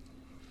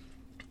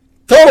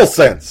 Total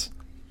sense.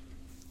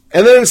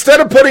 And then instead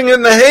of putting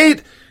in the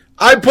hate,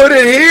 I put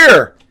it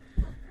here.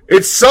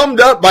 It's summed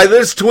up by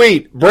this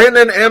tweet.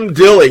 Brandon M.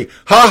 Dilley.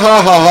 Ha,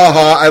 ha, ha, ha,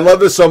 ha. I love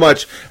this so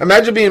much.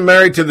 Imagine being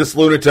married to this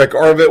lunatic,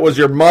 or if it was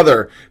your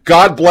mother.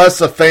 God bless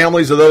the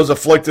families of those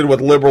afflicted with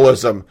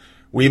liberalism.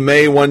 We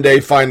may one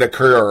day find a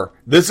cure.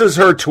 This is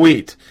her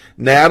tweet.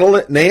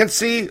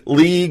 Nancy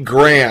Lee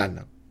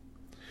Gran.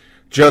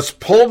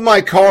 Just pulled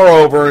my car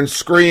over and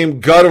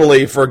screamed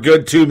guttily for a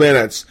good 2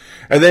 minutes,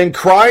 and then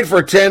cried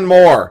for 10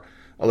 more.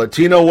 A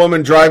Latino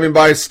woman driving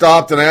by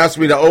stopped and asked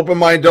me to open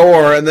my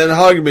door and then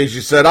hugged me.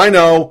 She said, I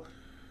know.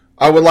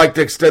 I would like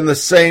to extend the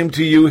same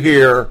to you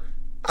here.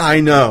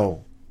 I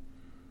know.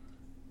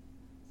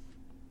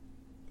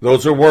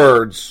 Those are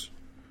words.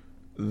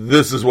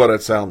 This is what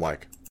it sounds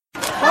like.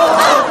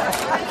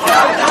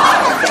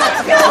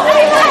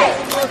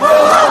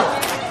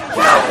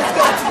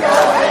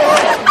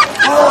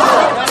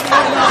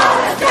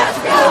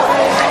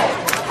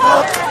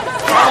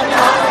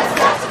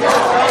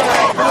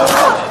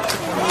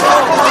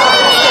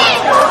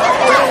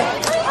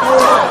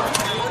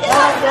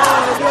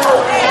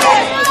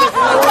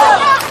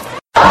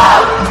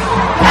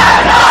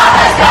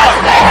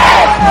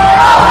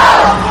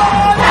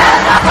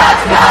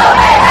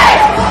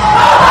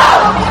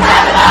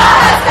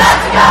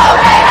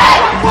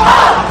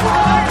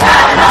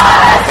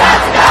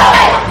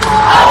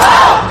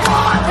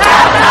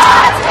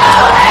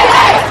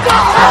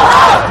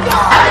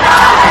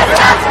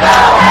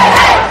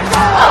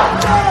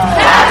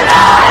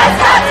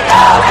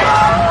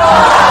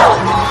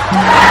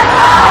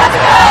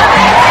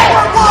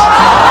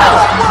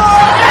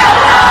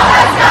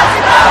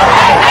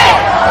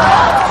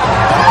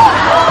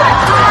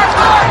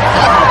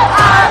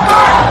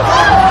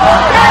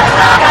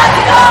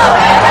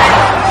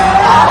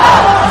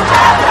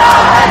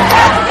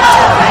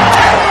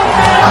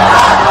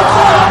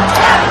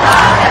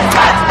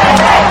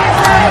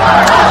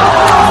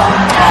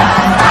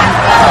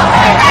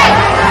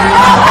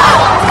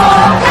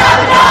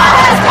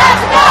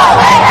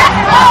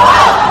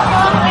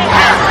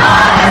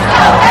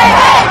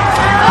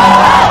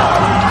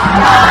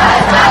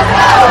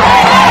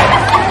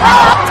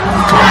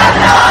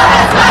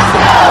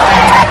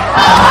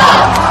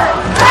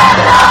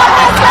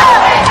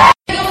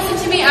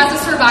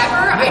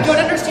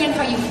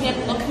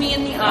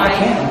 I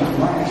can.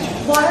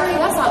 Why are you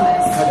us on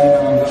this? How do you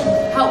know I'm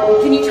going?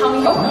 How, can you tell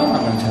me how? No, I'm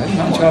not going to tell you.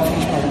 Not until I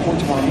finish my report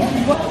tomorrow morning.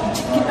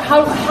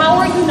 How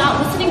are you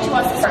not listening to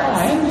us?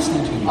 I am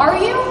listening to you. Are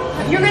you?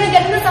 You're going to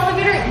get in this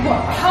elevator?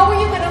 How are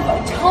you going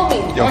to tell me?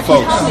 Yo,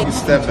 folks,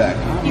 step back.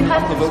 You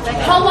have to.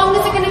 How long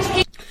is it going to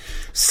take?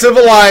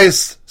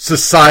 Civilized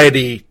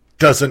society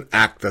doesn't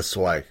act this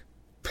way.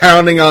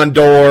 Pounding on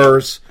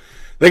doors.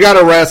 They got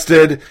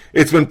arrested.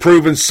 It's been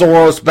proven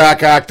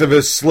Soros-backed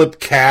activists slipped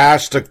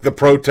cash to the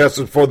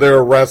protesters before they're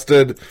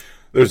arrested.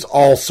 There's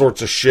all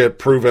sorts of shit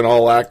proving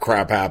all that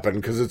crap happened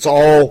because it's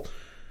all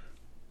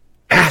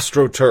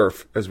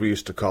AstroTurf, as we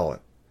used to call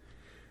it.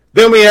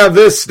 Then we have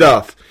this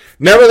stuff.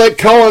 Never let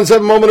Collins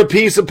have a moment of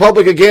peace in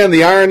public again.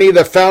 The irony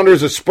that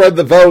founders of Spread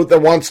the Vote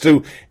that wants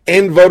to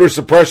end voter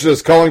suppression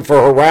is calling for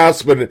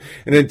harassment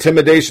and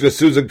intimidation of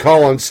Susan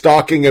Collins,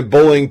 stalking and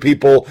bullying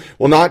people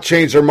will not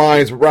change their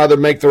minds, but rather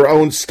make their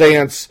own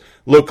stance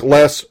look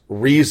less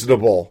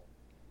reasonable.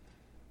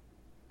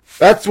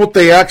 That's what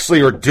they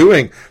actually are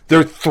doing.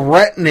 They're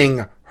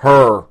threatening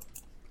her.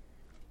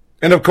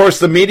 And of course,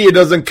 the media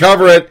doesn't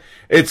cover it.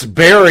 It's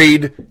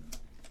buried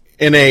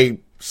in a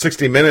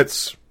 60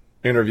 Minutes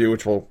interview,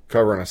 which we'll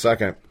cover in a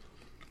second.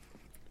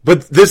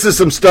 But this is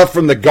some stuff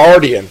from The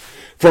Guardian.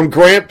 From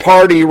Grant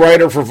Party,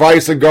 writer for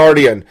Vice and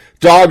Guardian.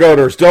 Dog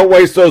owners, don't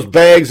waste those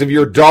bags of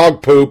your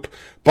dog poop.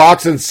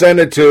 Box and send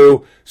it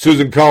to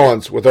Susan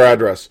Collins with her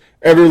address.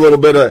 Every little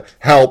bit of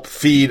help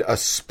feed a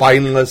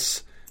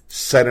spineless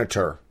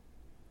senator.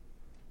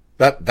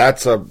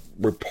 That's a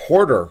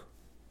reporter.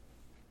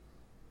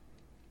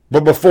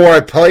 But before I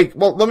play,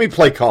 well, let me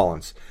play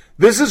Collins.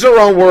 This is her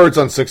own words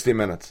on 60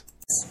 Minutes.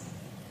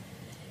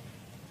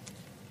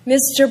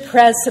 Mr.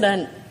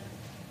 President,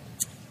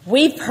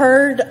 we've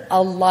heard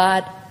a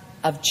lot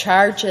of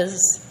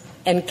charges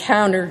and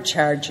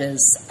countercharges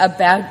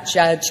about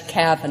Judge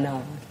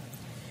Kavanaugh.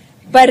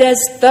 But as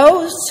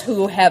those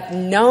who have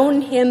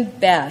known him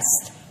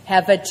best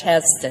have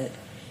attested,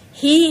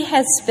 he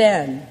has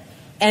been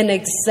an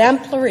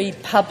exemplary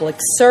public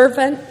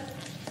servant,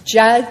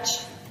 judge,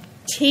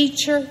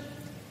 teacher,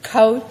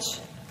 coach,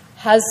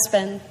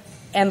 husband,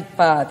 and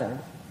father.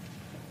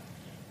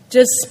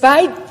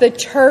 Despite the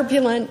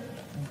turbulent,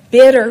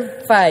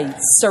 bitter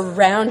fights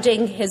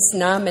surrounding his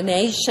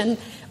nomination,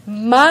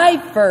 my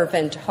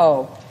fervent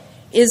hope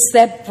is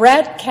that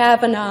Brett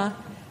Kavanaugh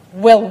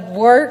will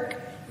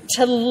work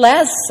to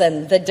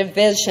lessen the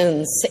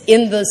divisions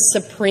in the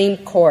Supreme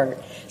Court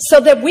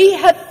so that we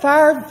have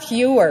far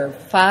fewer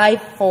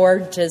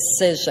 5-4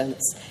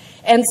 decisions,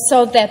 and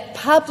so that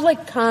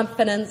public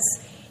confidence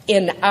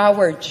in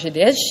our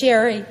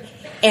judiciary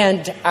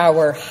and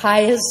our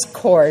highest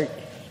court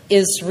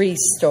is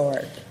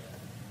restored.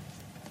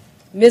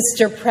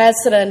 Mr.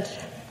 President,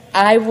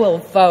 I will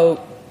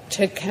vote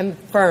to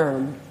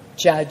confirm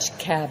Judge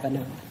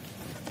Kavanaugh.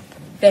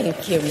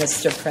 Thank you,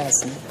 Mr.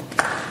 President.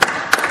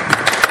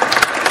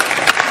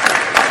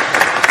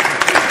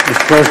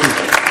 Mr.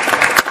 President.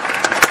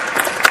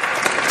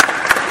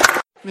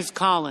 Ms.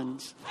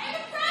 Collins.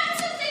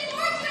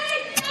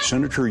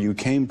 Senator, you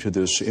came to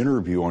this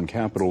interview on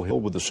Capitol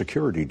Hill with a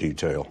security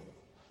detail.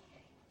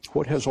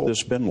 What has all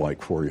this been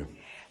like for you?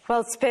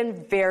 Well, it's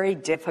been very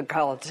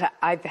difficult.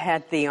 I've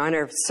had the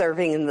honor of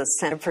serving in the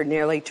Senate for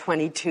nearly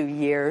 22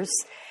 years,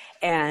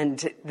 and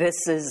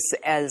this is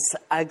as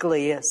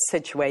ugly a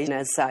situation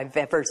as I've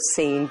ever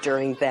seen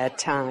during that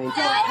time. Don't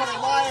put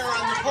a liar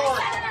on the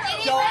court.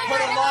 Don't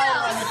put a liar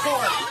on the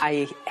court.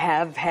 I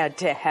have had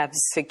to have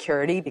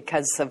security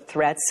because of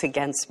threats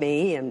against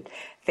me and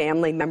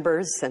family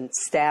members and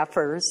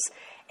staffers,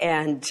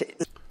 and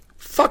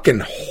fucking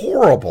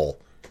horrible.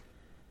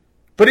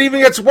 But it even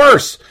gets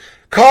worse.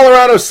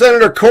 Colorado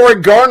Senator Cory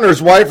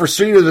Gardner's wife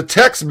received a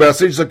text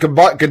message that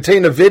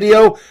contained a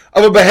video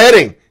of a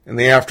beheading in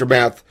the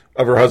aftermath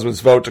of her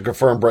husband's vote to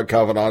confirm Brett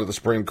Kavanaugh to the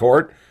Supreme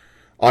Court.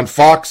 On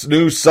Fox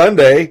News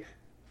Sunday,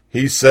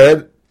 he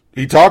said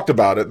he talked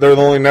about it. They're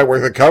the only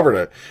network that covered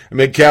it.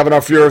 Amid Kavanaugh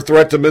fear of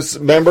threat to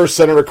members,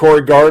 Senator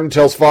Cory Gardner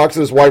tells Fox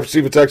that his wife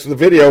received a text with a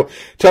video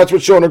attached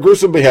with showing a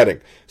gruesome beheading.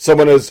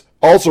 Someone has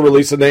also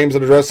released the names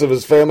and addresses of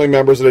his family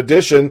members. In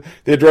addition,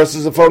 the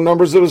addresses and phone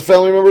numbers of his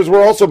family members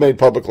were also made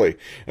publicly.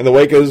 In the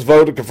wake of his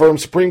vote to confirm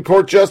Supreme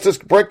Court Justice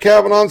Brett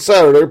Kavanaugh on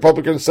Saturday,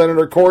 Republican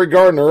Senator Cory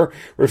Gardner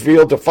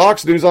revealed to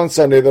Fox News on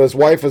Sunday that his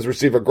wife has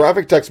received a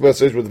graphic text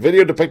message with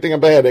video depicting a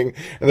beheading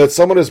and that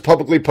someone has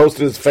publicly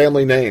posted his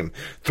family name.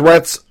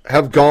 Threats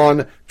have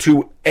gone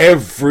to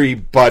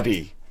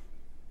everybody.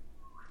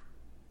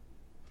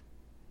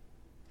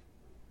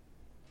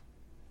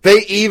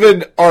 They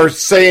even are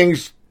saying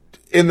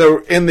in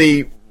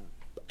the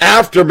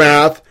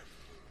aftermath,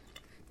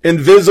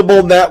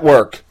 Invisible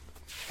Network.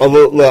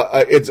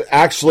 It's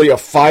actually a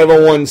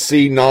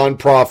 501c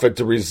nonprofit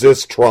to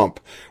resist Trump,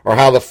 or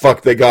how the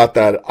fuck they got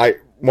that.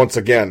 Once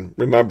again,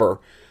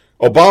 remember,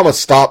 Obama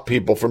stopped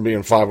people from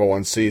being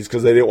 501cs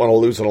because they didn't want to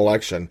lose an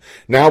election.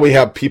 Now we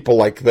have people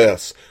like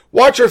this.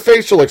 Watch her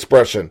facial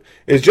expression.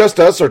 Is it just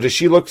us, or does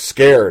she look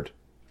scared?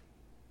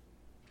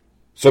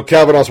 So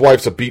Kavanaugh's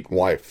wife's a beaten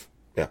wife.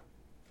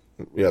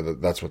 Yeah,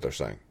 that's what they're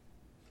saying.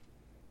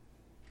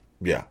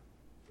 Yeah.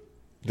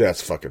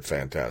 That's fucking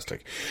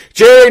fantastic.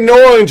 Jerry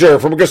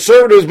Noringer from a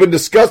conservative who's been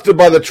disgusted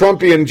by the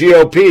Trumpian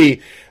GOP.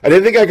 I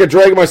didn't think I could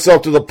drag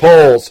myself to the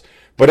polls,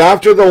 but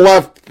after the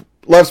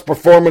left's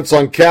performance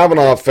on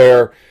Kavanaugh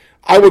affair,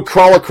 I would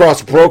crawl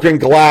across broken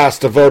glass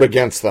to vote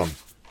against them.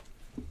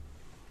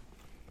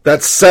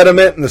 That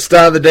sentiment in the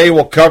start of the day,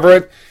 we'll cover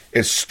it,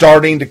 is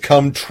starting to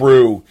come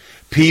true.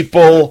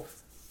 People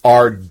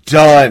are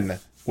done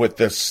with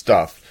this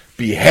stuff.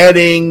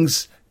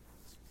 Beheadings.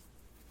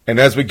 And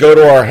as we go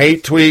to our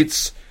hate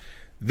tweets,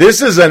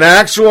 this is an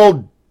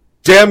actual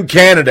Dem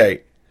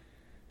candidate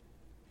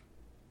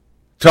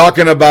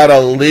talking about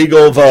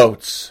illegal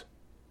votes.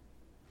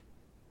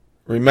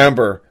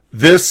 Remember,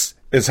 this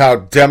is how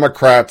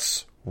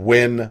Democrats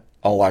win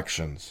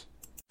elections.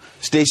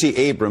 Stacey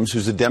Abrams,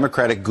 who's the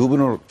Democratic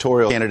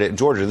gubernatorial candidate in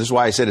Georgia. This is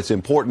why I said it's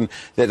important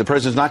that the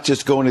president's not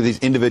just going to these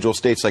individual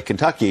states like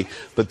Kentucky,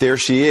 but there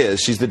she is.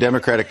 She's the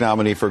Democratic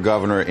nominee for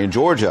governor in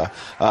Georgia.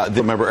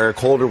 Remember, Eric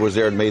Holder was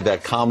there and made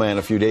that comment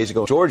a few days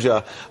ago in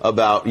Georgia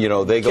about,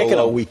 they go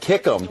low, we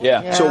kick them.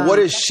 Yeah. So what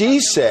does she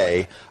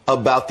say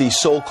about the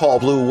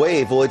so-called blue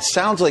wave? Well, it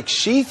sounds like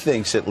she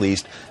thinks, at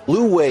least,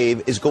 blue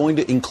wave is going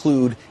to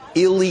include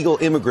illegal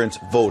immigrants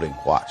voting.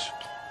 Watch.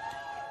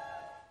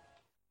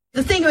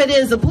 The thing of it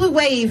is, the blue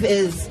wave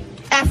is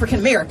African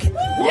American.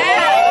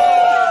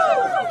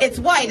 Yeah. It's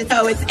white.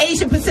 It's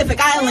Asian Pacific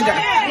Islander.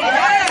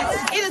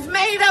 Yeah. It is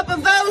made up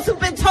of those who've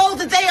been told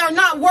that they are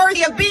not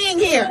worthy of being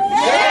here.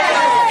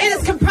 Yeah. It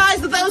is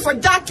comprised of those who are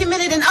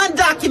documented and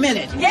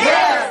undocumented.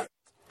 Yeah.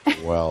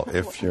 Well,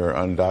 if you're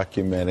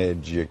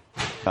undocumented, you're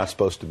not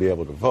supposed to be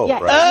able to vote, Yeah,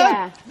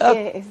 right?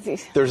 yeah.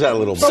 There's that a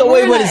little bit. So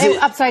wait, what is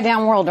it? Upside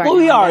down world, right? Well,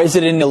 we now. are. Is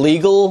it an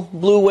illegal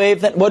blue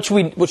wave? What should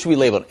we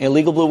label it? An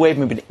illegal blue wave?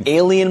 Maybe an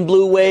alien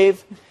blue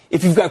wave?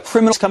 If you've got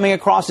criminals coming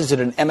across, is it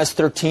an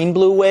MS-13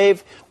 blue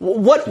wave?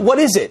 What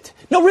is it?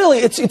 No,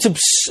 really,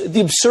 the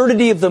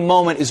absurdity of the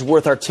moment is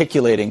worth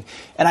articulating.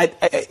 And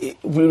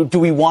do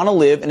we want to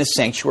live in a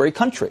sanctuary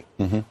country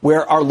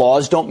where our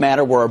laws don't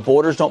matter, where our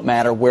borders don't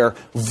matter, where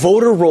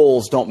voter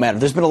rolls don't matter?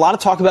 There's been a lot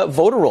of talk about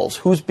voter rolls.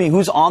 Who's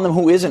on them,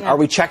 who isn't? Yeah. Are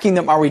we checking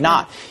them? Are we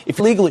not? If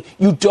legally,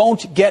 you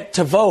don't get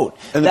to vote.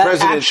 And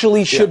that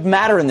actually should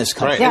matter in this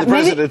country. Right. Yeah, and the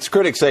president's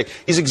critics say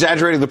he's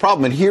exaggerating the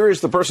problem. And here is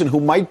the person who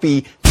might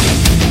be...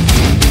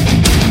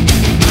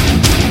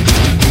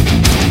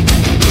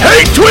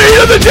 Hate tweet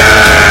of the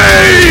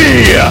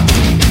day!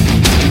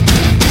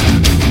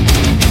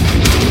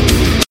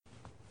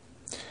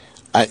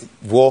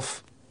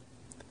 Wolf,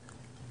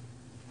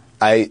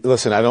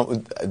 listen,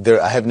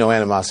 I have no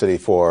animosity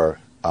for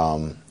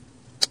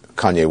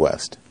Kanye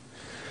West.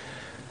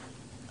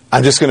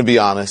 I'm just going to be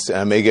honest, and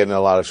I may get in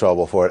a lot of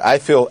trouble for it. I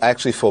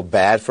actually feel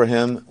bad for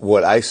him.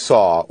 What I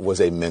saw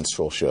was a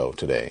minstrel show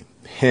today.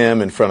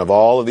 Him in front of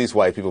all of these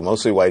white people,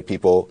 mostly white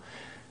people,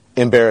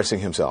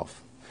 embarrassing himself.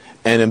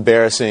 And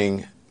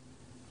embarrassing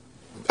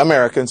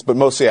Americans, but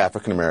mostly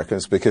African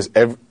Americans, because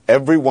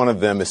every one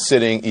of them is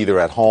sitting either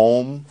at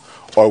home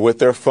or with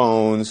their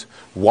phones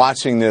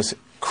watching this,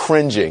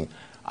 cringing.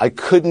 I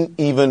couldn't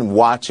even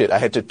watch it. I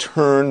had to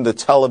turn the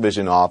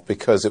television off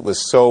because it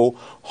was so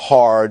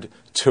hard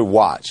to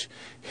watch.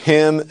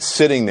 Him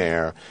sitting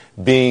there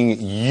being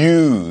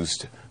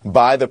used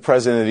by the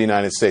President of the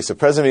United States, the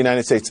President of the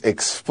United States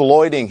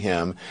exploiting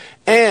him,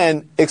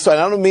 and I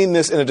don't mean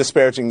this in a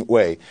disparaging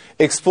way,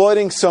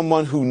 exploiting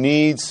someone who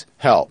needs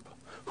help,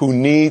 who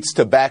needs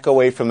to back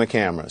away from the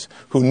cameras,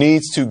 who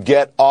needs to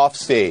get off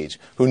stage,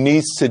 who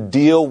needs to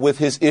deal with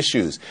his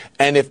issues.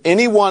 And if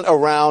anyone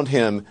around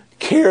him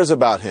cares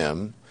about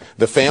him,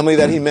 the family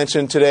that he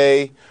mentioned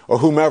today, or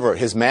whomever,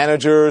 his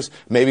managers,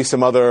 maybe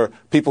some other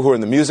people who are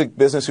in the music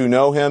business who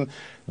know him,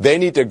 they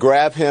need to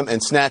grab him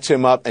and snatch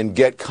him up and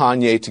get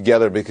Kanye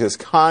together, because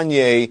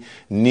Kanye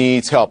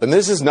needs help. And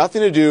this has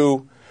nothing to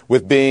do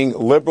with being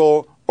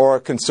liberal or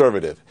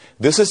conservative.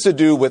 This is to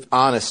do with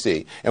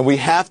honesty. And we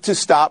have to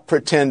stop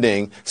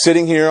pretending,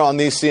 sitting here on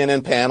these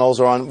CNN panels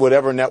or on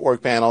whatever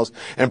network panels,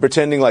 and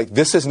pretending like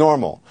this is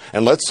normal.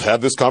 And let's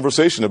have this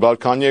conversation about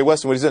Kanye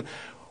West and what he said.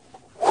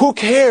 Who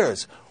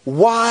cares?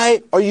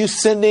 Why are you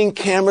sending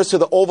cameras to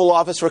the Oval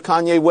Office for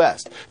Kanye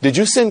West? Did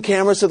you send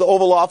cameras to the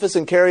Oval Office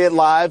and carry it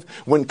live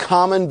when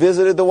Common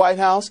visited the White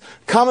House?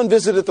 Common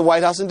visited the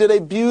White House and did a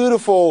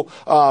beautiful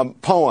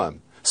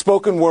poem,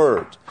 spoken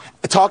word.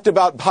 It talked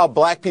about how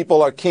black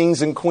people are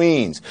kings and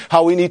queens,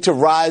 how we need to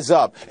rise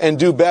up and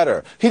do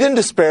better. He didn't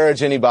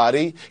disparage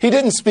anybody. He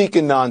didn't speak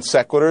in non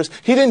sequiturs.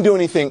 He didn't do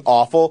anything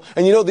awful.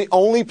 And you know, the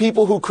only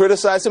people who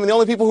criticized him and the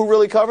only people who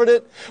really covered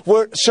it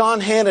were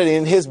Sean Hannity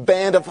and his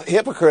band of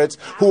hypocrites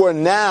who are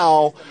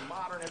now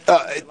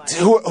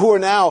who are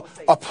now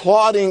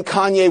applauding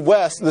Kanye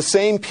West, the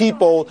same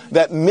people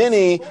that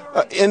many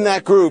in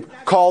that group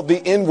called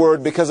the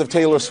N-word because of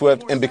Taylor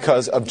Swift and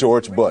because of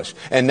George Bush.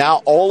 And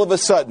now all of a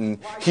sudden,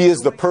 he is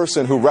the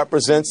person who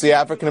represents the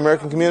African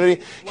American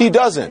community. He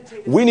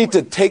doesn't. We need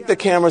to take the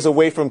cameras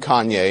away from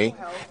Kanye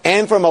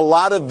and from a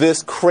lot of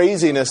this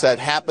craziness that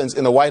happens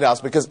in the White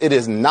House, because it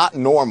is not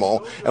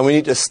normal, and we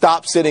need to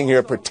stop sitting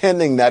here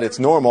pretending that it's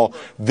normal.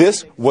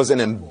 This was an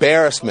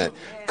embarrassment.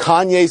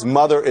 Kanye's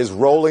mother is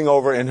rolling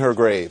over in her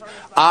grave.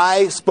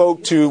 I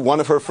spoke to one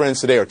of her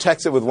friends today, or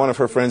texted with one of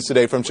her friends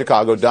today from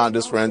Chicago,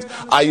 Donda's friends.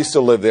 I used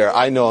to live there.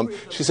 I know him.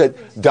 She said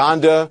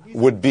Donda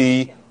would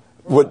be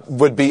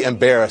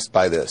embarrassed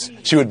by this.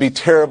 She would be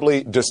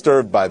terribly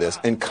disturbed by this.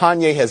 And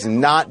Kanye has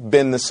not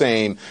been the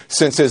same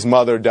since his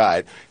mother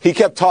died. He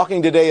kept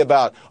talking today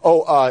about,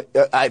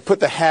 I put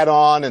the hat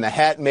on and the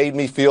hat made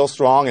me feel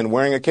strong, and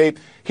wearing a cape.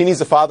 He needs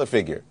a father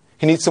figure.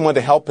 He needs someone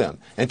to help him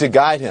and to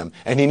guide him.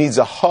 And he needs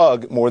a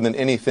hug more than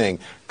anything.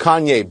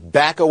 Kanye,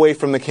 back away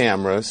from the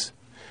cameras,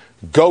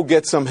 go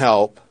get some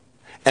help,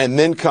 and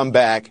then come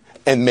back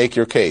and make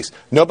your case.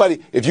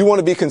 Nobody, if you want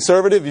to be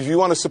conservative, if you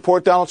want to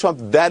support Donald Trump,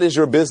 that is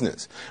your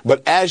business.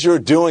 But as you're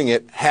doing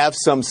it, have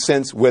some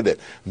sense with it.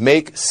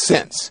 Make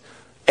sense.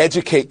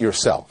 Educate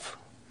yourself.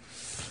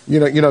 You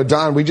know,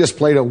 Don, we just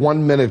played a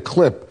 1-minute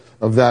clip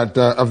of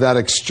that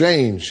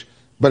exchange,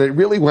 but it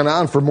really went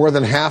on for more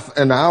than half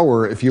an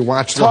hour if you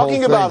watch the whole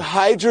thing. Talking about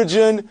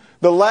hydrogen,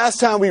 the last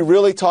time we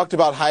really talked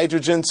about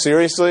hydrogen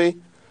seriously,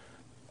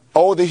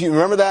 you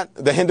remember that?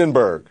 The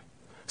Hindenburg.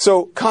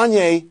 So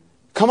Kanye,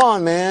 come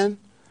on, man.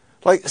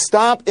 Like,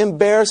 stop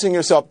embarrassing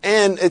yourself.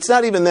 And it's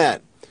not even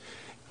that.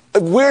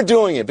 We're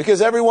doing it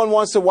because everyone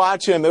wants to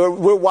watch him.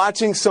 We're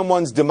watching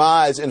someone's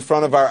demise in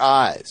front of our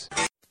eyes.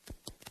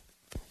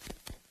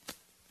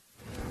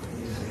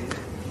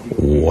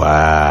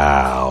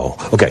 Wow.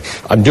 Okay,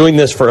 I'm doing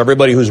this for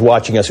everybody who's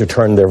watching us who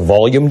turned their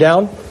volume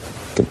down.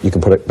 You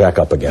can put it back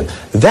up again.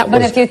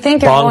 But if you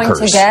think you're going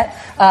to get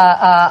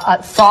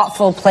a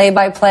thoughtful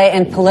play-by-play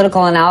and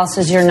political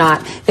analysis, you're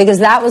not, because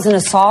that was an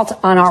assault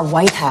on our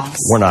White House.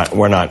 We're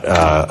not.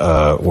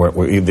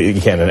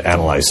 You can't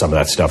analyze some of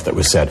that stuff that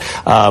was said.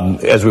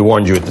 As we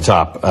warned you at the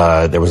top,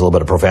 there was a little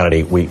bit of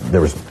profanity.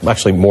 There was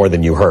actually more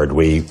than you heard.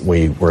 We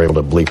were able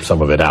to bleep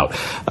some of it out,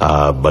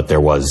 but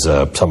there was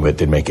some of it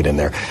did make it in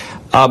there.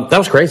 That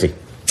was crazy.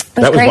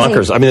 That was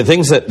bonkers. I mean, the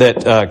things that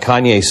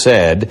Kanye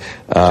said.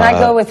 Can I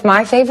go with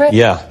my favorite?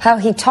 Yeah. How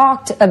he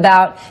talked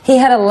about he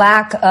had a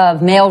lack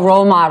of male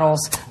role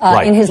models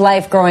in his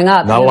life growing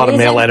up. Not a lot of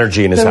male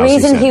energy in his house. The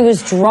reason he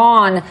was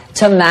drawn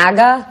to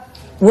MAGA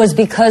was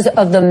because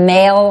of the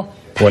male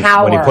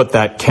power. When he put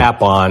that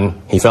cap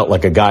on, he felt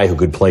like a guy who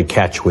could play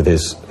catch with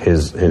his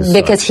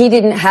because he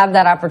didn't have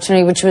that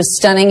opportunity, which was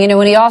stunning. You know,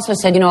 when he also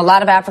said, a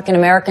lot of African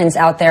Americans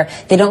out there,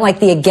 they don't like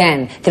the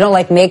again. They don't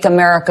like make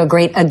America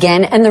great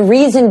again. And the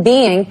reason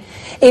being,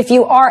 if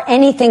you are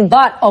anything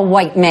but a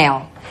white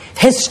male,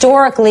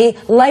 historically,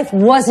 life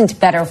wasn't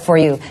better for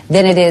you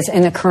than it is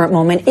in the current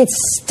moment. It's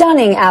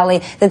stunning,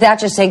 Ali, that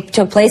just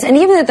took place. And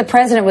even that the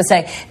president would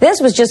say, this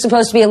was just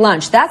supposed to be a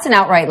lunch. That's an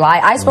outright lie.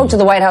 I spoke to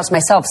the White House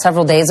myself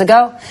several days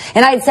ago,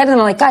 and I had said to them,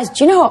 I'm like, guys,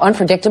 do you know how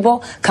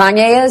unpredictable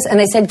Kanye is? And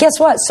they said, guess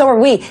what? So are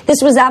we.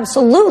 This was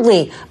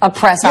absolutely a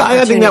press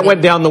opportunity. I think that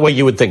went down the way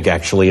you would think,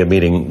 actually, a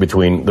meeting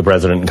between the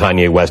president and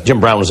Kanye West.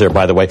 Jim Brown was there,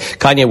 by the way.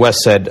 Kanye West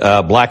said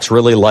blacks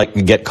really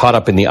get caught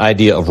up in the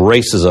idea of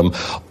racism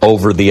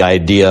over the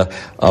idea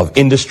of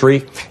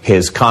industry.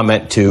 His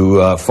comment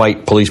to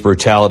fight police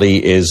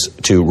brutality is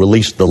to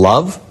release the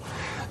love.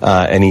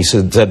 And he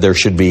said there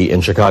should be, in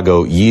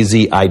Chicago,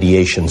 Yeezy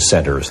ideation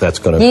centers. That's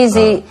going to...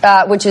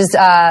 Yeezy, which is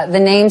the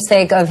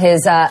namesake of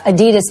his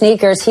Adidas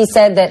sneakers. He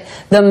said that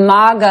the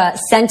MAGA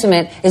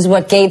sentiment is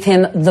what gave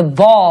him the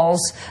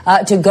balls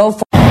to go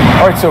for...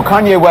 All right, so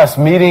Kanye West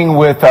meeting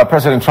with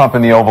President Trump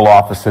in the Oval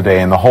Office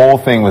today, and the whole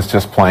thing was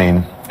just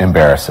plain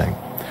embarrassing.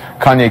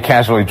 Kanye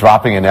casually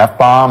dropping an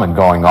F-bomb and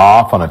going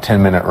off on a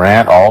 10-minute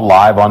rant, all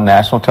live on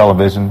national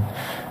television.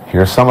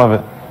 Here's some of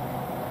it.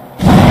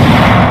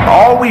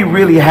 All we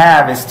really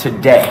have is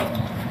today.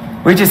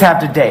 We just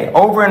have today,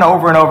 over and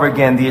over and over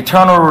again, the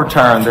eternal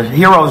return, the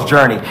hero's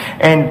journey.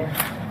 And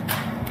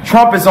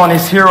Trump is on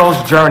his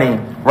hero's journey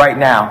right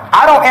now.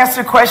 I don't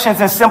answer questions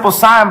in simple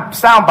sound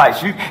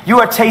bites. You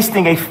are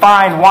tasting a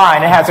fine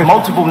wine. It has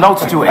multiple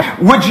notes to it.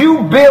 Would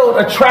you build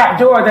a trap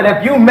door that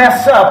if you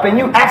mess up and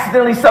you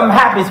accidentally something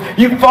happens,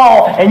 you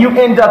fall and you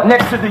end up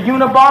next to the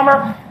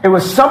Unabomber? It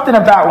was something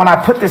about when I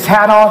put this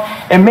hat on,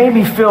 it made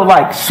me feel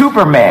like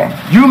Superman.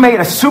 You made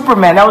a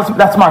Superman.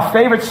 That's my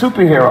favorite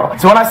superhero.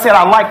 So when I said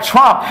I like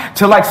Trump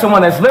to like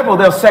someone that's liberal,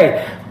 they'll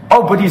say,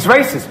 oh, but he's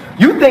racist.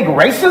 You think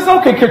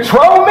racism can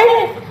control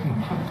me?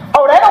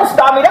 Oh, that don't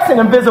stop me. That's an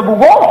invisible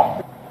wall.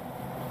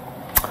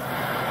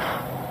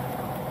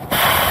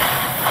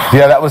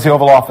 Yeah, that was the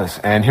Oval Office.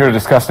 And here to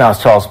discuss now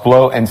is Charles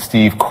Blow and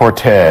Steve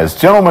Cortez.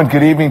 Gentlemen,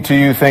 good evening to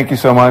you. Thank you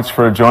so much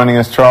for joining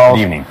us, Charles.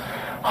 Good evening.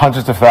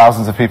 Hundreds of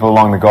thousands of people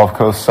along the Gulf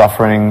Coast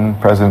suffering.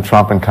 President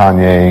Trump and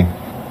Kanye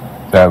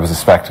that it was a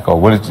spectacle.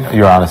 What is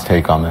your honest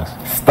take on this?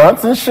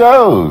 Stunts and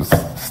shows.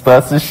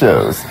 Stunts and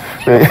shows.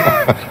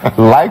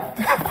 Like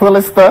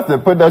pulling stunts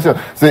and putting those shows.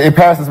 So in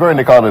Paris Burton,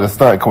 they call it a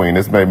stunt queen.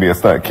 This may be a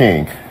stunt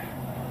king.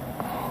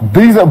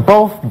 These are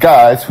both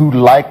guys who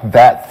like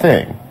that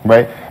thing,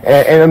 right?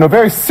 And on a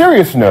very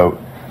serious note,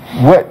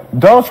 what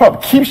Donald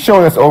Trump keeps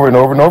showing us over and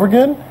over and over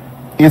again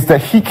is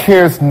that he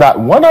cares not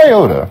one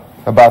iota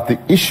about the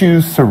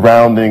issues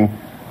surrounding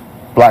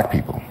black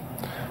people.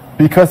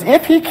 Because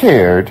if he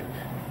cared,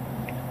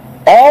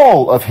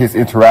 all of his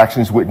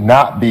interactions would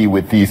not be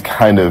with these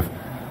kind of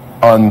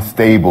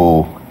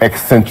unstable,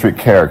 eccentric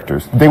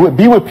characters. They would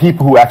be with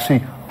people who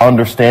actually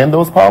understand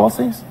those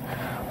policies,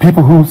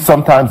 people who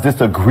sometimes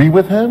disagree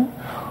with him.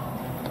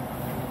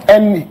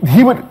 And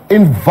he would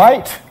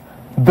invite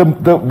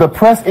the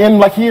press in,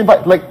 like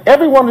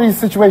every one of these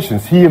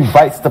situations, he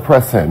invites the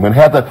press in. When he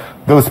had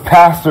those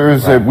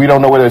pastors, we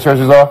don't know where their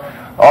churches are,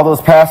 all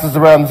those pastors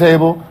around the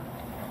table,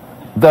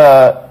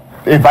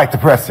 invite the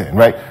press in,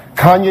 right?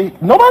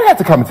 Kanye, nobody had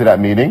to come into that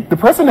meeting. The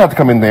president had to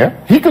come in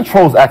there. He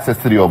controls access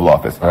to the Oval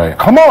Office. Right.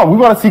 Come on, we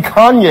want to see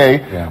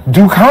Kanye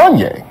do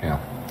Kanye. Yeah.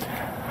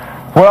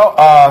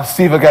 Well,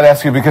 Steve, I got to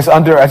ask you, because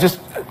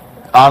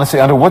honestly,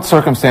 under what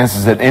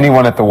circumstances did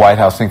anyone at the White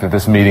House think that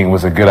this meeting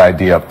was a good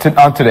idea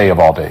on today of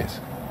all days?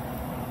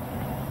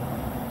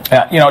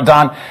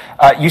 Don,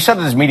 you said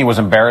that this meeting was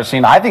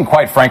embarrassing. I think,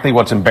 quite frankly,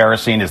 what's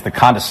embarrassing is the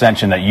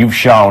condescension that you've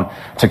shown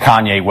to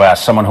Kanye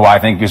West, someone who I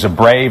think is a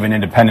brave and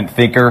independent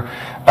thinker,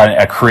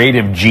 a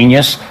creative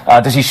genius.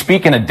 Does he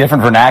speak in a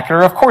different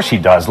vernacular? Of course he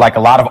does. Like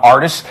a lot of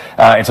artists,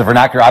 it's a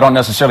vernacular I don't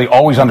necessarily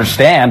always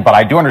understand, but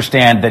I do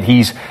understand that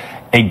he's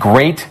a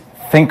great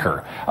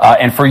thinker.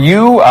 And for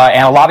you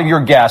and a lot of your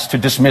guests to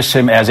dismiss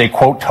him as a,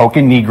 quote,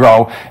 token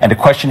Negro and to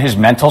question his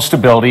mental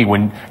stability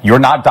when you're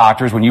not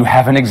doctors, when you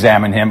haven't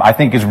examined him, I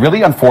think is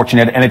really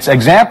unfortunate. And it's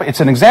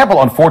an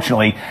example,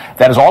 unfortunately,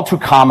 that is all too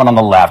common on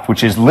the left,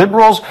 which is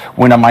liberals,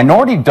 when a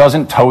minority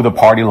doesn't toe the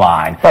party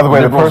line. By the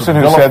way, the person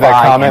who said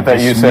that comment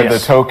that you said the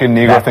token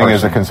Negro thing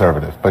is a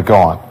conservative. But go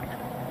on.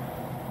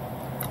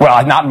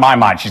 Well, not in my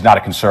mind. She's not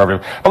a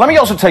conservative. But let me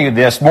also tell you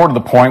this, more to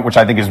the point, which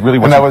I think is really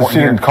what's important. She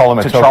didn't call him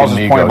a token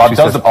Negro. She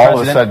says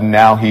all of a sudden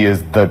now he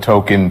is the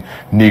token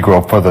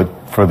Negro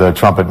for the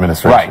Trump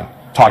administration.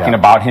 Right. Talking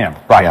about him.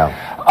 Right.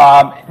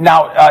 Yeah.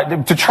 Now,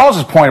 to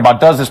Charles's point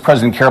about does this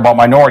president care about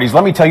minorities,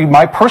 let me tell you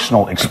my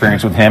personal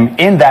experience with him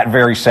in that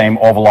very same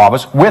Oval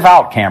Office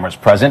without cameras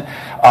present.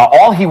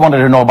 All he wanted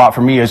to know about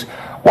for me is,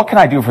 what can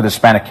I do for the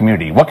Hispanic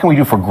community? What can we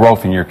do for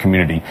growth in your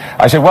community?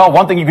 I said, well,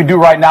 one thing you can do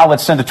right now,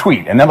 let's send a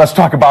tweet. And then let's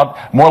talk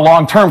about more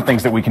long-term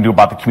things that we can do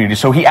about the community.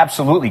 So he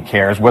absolutely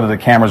cares whether the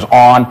camera's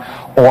on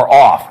or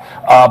off.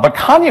 But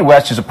Kanye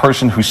West is a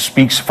person who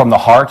speaks from the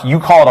heart. You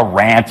call it a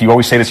rant. You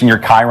always say this in your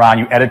Chiron.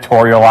 You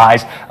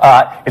editorialize.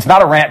 It's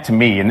not a rant to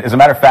me. And as a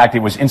matter of fact, it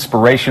was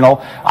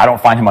inspirational. I don't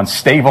find him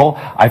unstable.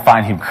 I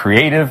find him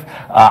creative.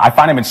 I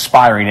find him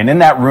inspiring. And in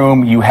that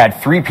room, you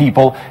had three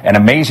people, an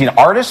amazing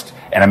artist,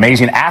 an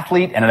amazing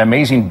athlete, and an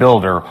amazing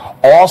builder,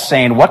 all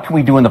saying, what can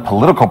we do in the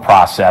political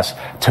process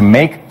to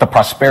make the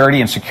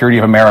prosperity and security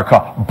of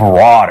America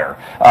broader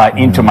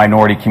into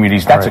minority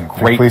communities? That's a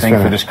great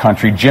thing for this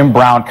country. Jim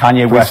Brown,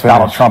 Kanye West,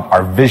 Donald Trump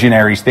are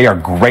visionaries. They are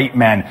great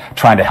men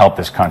trying to help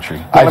this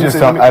country. I just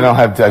don't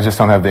have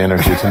the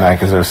energy tonight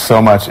because there's so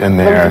much in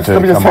there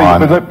to come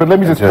on. But let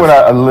me just put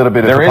out a little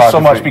bit of hypocrisy. There is so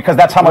much, because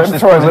that's how much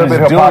this president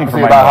is doing for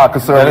about how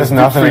conservatives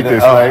treat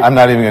this, right? I'm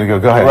not even going to go.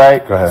 Go ahead.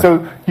 Right? Go ahead.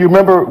 So you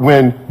remember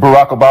when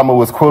Barack Obama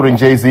was quoting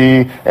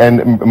Jay-Z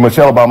and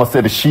Michelle Obama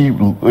said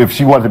that if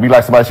she wanted to be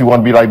like somebody, she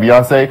wanted to be like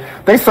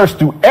Beyonce? They searched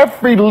through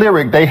every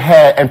lyric they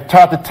had and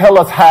tried to tell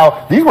us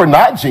how these were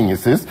not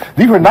geniuses.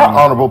 These were not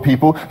honorable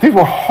people. These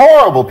were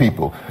horrible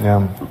people.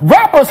 Yeah.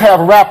 Rappers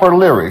have rapper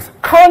lyrics.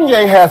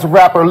 Kanye has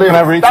rapper lyrics.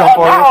 Can I read something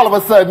for you? Now all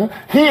of a sudden,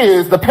 he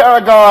is the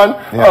paragon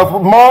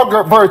of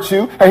moral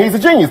virtue, and he's a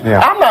genius. Yeah.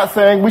 I'm not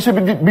saying we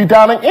should be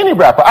downing any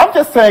rapper. I'm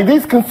just saying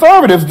these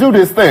conservatives do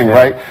this thing,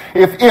 right?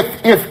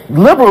 If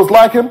liberals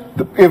like him,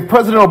 if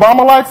President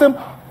Obama likes him,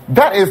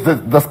 that is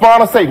the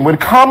spawn of Satan. When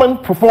Common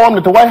performed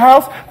at the White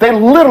House, they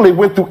literally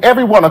went through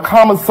every one of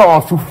Common's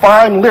songs to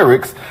find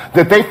lyrics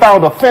that they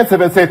found offensive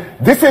and said,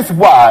 this is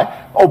why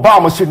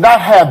Obama should not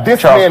have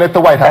this man at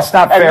the White House.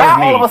 That's not fair. And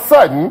now all of a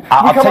sudden, we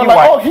come in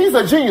like, oh, he's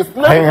a genius.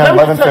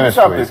 Let me tell you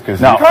something.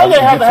 Kanye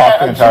hasn't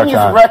had a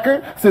genius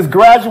record since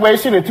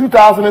graduation in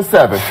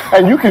 2007.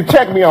 And you can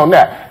check me on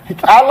that.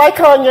 I like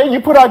Kanye.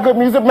 You put out good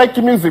music, make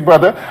your music,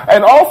 brother.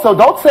 And also,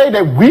 don't say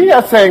that we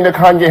are saying that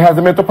Kanye has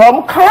a mental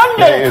problem.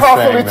 Kanye is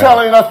constantly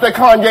telling us that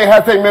Kanye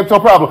has a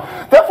mental problem.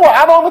 Therefore,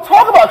 I don't even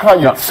talk about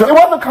Kanye. No, so it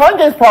wasn't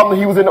Kanye's problem that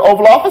he was in the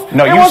Oval Office.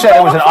 No, you said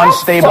it was an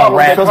unstable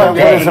rant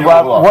today,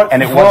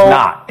 and it was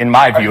not, in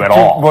my view, at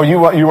all. Well, you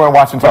weren't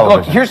watching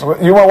television.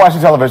 Look, you weren't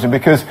watching television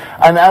because,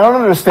 and I don't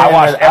understand.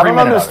 I don't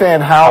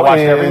understand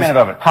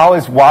how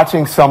is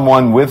watching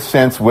someone with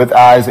sense, with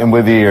eyes, and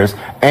with ears,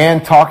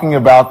 and talking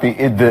about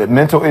the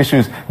mental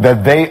issues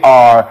that they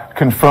are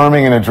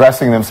confirming and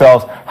addressing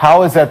themselves.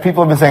 How is that?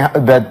 People have been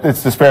saying that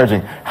it's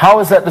disparaging. How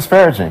is that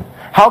disparaging?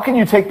 How can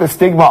you take the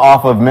stigma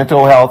off of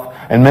mental health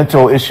and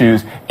mental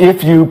issues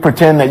if you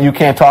pretend that you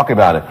can't talk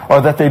about it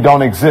or that they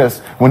don't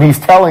exist when he's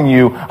telling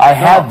you, I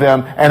have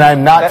them and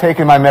I'm not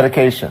taking my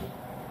medication?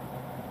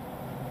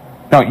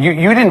 No,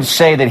 you didn't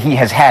say that he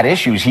has had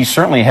issues. He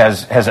certainly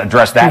has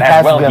addressed that he as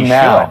has well. Them he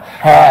now. should.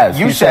 Has.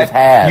 You he said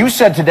has.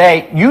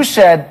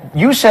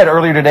 You said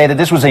earlier today that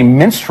this was a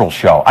minstrel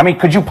show. I mean,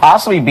 could you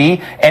possibly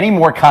be any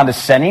more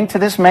condescending to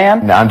this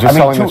man? No, I'm just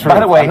telling the truth. By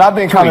the way, I'm not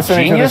being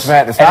condescending to this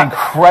man.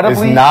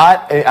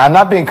 I'm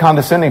not being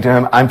condescending to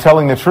him. I'm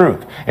telling the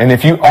truth. And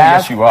if you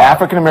ask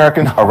African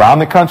Americans around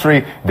the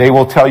country, they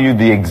will tell you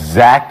the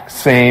exact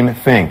same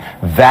thing.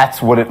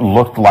 That's what it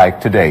looked like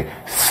today.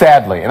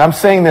 Sadly. And I'm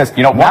saying this,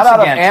 not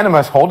out of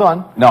animus, hold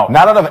on. No.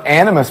 Not out of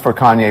animus for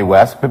Kanye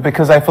West, but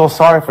because I feel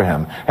sorry for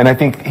him. And I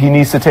think he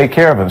needs to take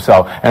care of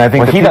himself. And I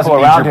think the people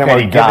around him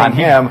are giving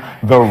him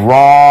the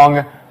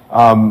wrong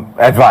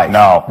advice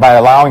by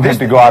allowing him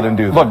to go out and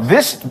do this. Look,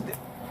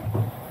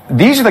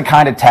 these are the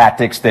kind of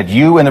tactics that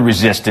you and the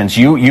resistance,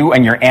 you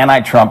and your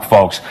anti-Trump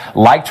folks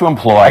like to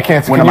employ. I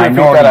can't. When can a you repeat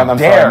minority that? I'm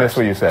sorry, I dares missed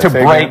what you said. to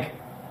break.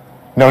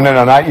 No,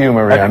 not you,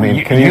 Maria. I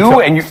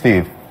mean,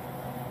 Steve.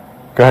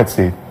 Go ahead,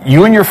 Steve.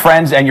 You and your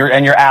friends and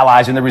your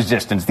allies in the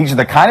resistance. These are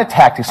the kind of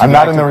tactics I'm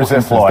not in the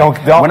resistance.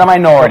 Don't, when a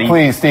minority.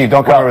 Please, Steve,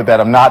 don't come with that.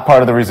 I'm not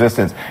part of the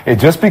resistance.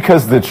 Just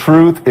because the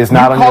truth is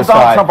not on your side. You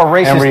call Donald Trump a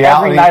racist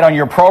every night on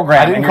your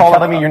program. I didn't call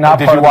him. You're not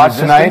did part you of the watch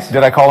resistance? tonight?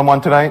 Did I call him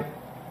one tonight?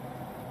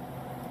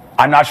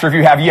 I'm not sure if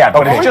you have yet,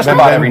 but it's just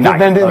about every night.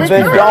 Then don't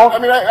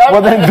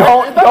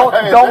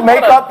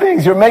make up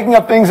things. You're making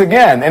up things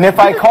again. And if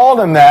I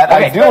called him that,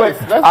 I do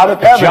it out of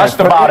evidence.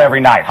 Just about every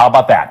night. How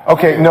about that?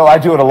 Okay, no, I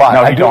do it a lot.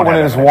 No, I do it when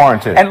it is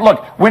warranted. And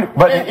look,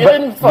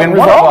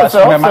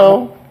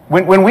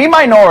 when we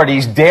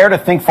minorities dare to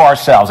think for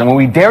ourselves and when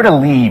we dare to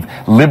leave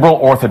liberal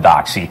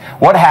orthodoxy,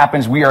 what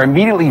happens? We are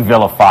immediately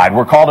vilified.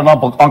 We're called an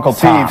Uncle Tom.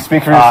 Steve,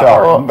 speak for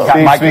yourself.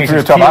 Speak for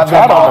yourself.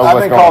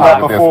 I've been called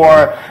that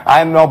before. I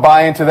have no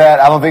buy into that.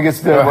 I don't think it's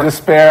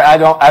despair. I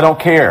don't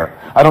care.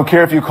 I don't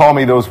care if you call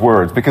me those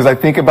words because I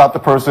think about the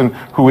person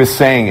who is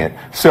saying it.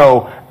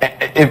 So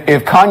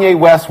if Kanye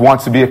West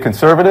wants to be a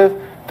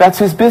conservative, that's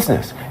his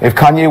business. If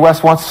Kanye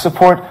West wants to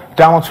support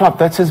Donald Trump,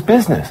 that's his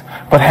business.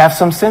 But have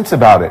some sense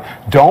about it.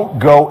 Don't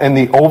go in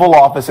the Oval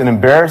Office and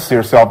embarrass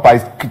yourself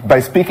by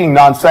speaking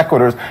non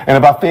sequiturs and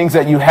about things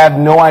that you have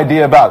no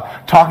idea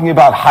about. Talking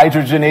about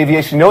hydrogen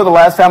aviation. You know the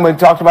last time we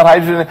talked about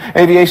hydrogen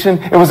aviation?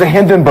 It was a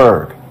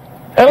Hindenburg.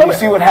 And you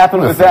see what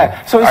happened with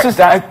that. So it's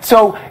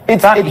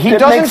he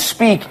doesn't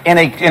speak in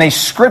a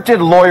scripted,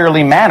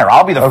 lawyerly manner.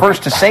 I'll be the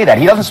first to say that.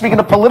 He doesn't speak in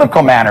a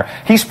political manner.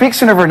 He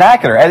speaks in a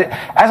vernacular.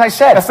 As I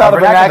said, that's not a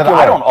vernacular.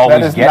 I don't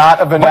always get. That is not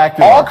a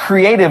vernacular. All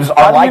creatives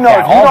are like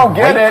that.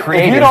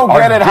 If you don't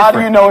get it, how do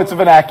you know it's a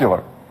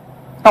vernacular?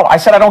 No, I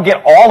said I don't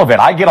get all of it.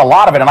 I get a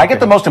lot of it. And I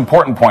get the most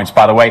important points,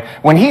 by the way.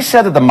 When he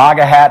said that the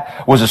MAGA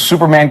hat was a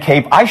Superman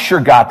cape, I sure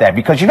got that.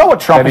 Because you know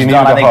what Trump has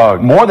done, I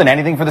think, more than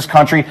anything for this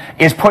country,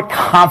 is put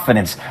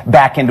confidence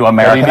back into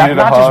America. That's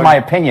not just my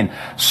opinion.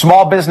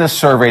 Small business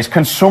surveys,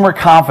 consumer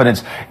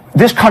confidence.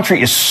 This country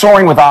is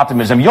soaring with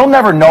optimism. You'll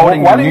never know it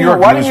in your New York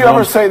newsrooms. Why didn't you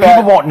ever say that?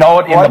 People won't know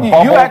it in the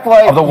bubble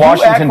of the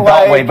Washington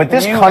Beltway. But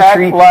this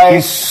country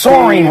is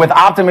soaring with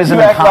optimism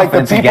and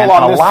confidence again. You act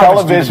like the people on this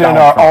television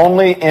are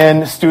only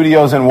in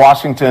studios in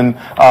Washington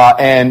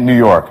and New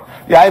York.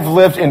 Yeah, I've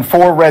lived in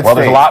 4 red states.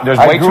 There's way too much of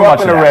that. I grew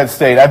up in a red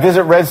state. I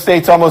visit red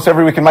states almost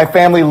every week, and my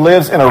family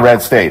lives in a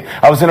red state.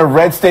 I was in a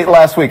red state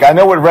last week. I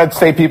know what red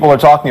state people are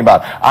talking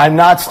about. I'm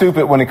not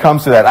stupid when it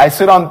comes to that. I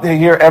sit on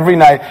here every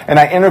night, and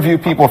I interview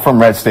people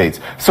from red states.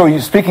 So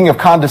speaking of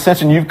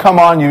condescension, you've come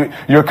on,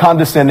 you're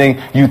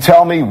condescending. You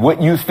tell me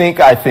what you think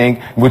I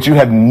think, which you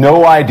have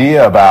no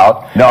idea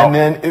about. No. And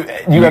then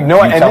you have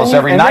no idea. You tell us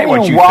every night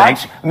what you think.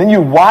 And then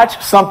you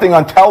watch something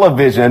on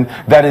television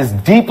that is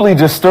deeply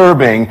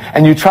disturbing,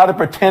 and you try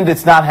to pretend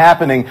it's not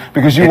happening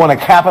because you want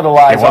to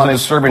capitalize on it. It wasn't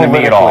disturbing to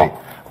me at all.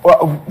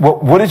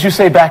 What did you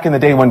say back in the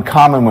day when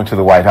Common went to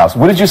the White House?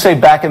 What did you say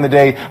back in the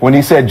day when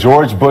he said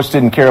George Bush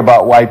didn't care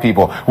about white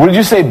people? What did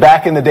you say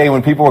back in the day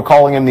when people were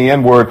calling him the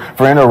N-word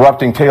for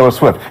interrupting Taylor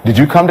Swift? Did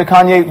you come to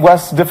Kanye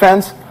West's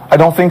defense? I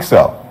don't think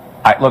so.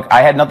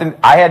 I had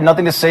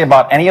nothing to say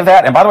about any of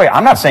that. And by the way,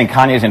 I'm not saying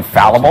Kanye's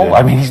infallible.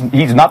 I mean,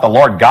 he's not the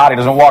Lord God. He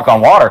doesn't walk on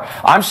water.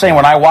 I'm saying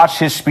when I watched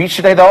his speech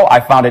today, though, I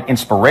found it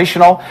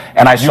inspirational,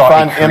 and I saw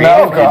a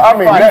creative.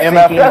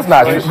 That's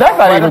not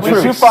even true.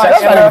 Did you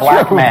find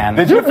black man?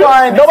 Did you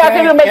find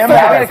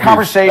having a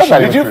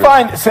conversation? Did you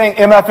find saying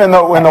MF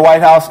in the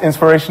White House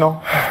inspirational?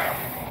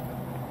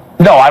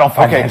 No, I don't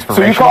find it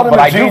inspirational. So you called him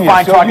a genius. I do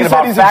find talking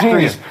about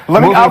factories.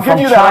 I'll give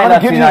you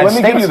that. Let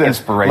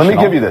me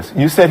give you this.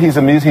 You said he's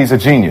a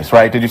genius,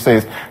 right? Did you say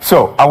this?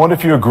 So I wonder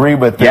if you agree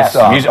with this.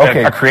 Yes, he's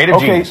a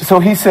creative genius. So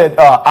he said,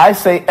 I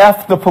say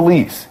F the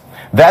police.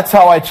 That's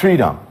how I treat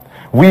them.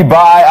 We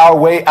buy our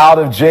way out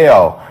of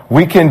jail.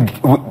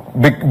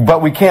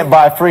 But we can't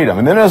buy freedom.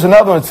 And then there's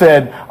another one that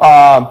said,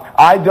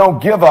 I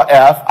don't give a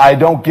F. I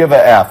don't give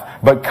a F.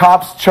 But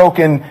cops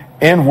choking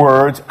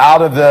N-words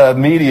out of the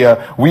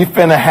media. We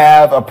finna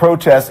have a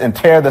protest and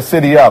tear the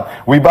city up.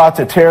 We about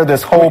to tear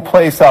this whole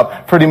place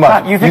up pretty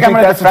much. You think I'm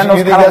going to defend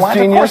those kind of lines?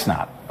 Of course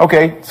not.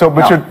 Okay, so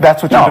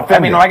that's what you're defending. I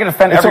mean, am I going to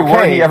defend every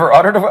word he ever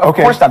uttered? Of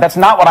course not. That's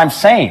not what I'm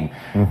saying.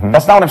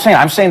 That's not what I'm saying.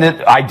 I'm saying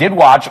that I did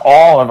watch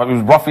all of it. It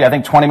was roughly, I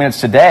think, 20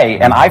 minutes today,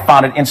 and I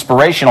found it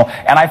inspirational.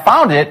 And I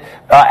found it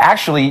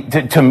actually,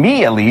 to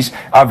me at least,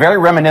 very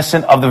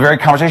reminiscent of the very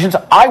conversations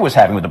I was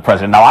having with the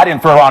president. Now, I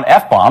didn't throw around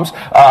F-bombs,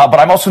 but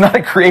I'm also not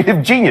a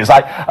creative genius.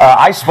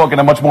 I spoke in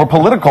a much more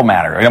political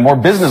manner, in a more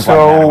business-like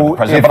manner with the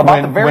president, but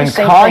about the very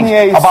same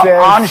things, about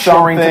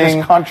onshoring to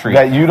this country,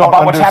 that you don't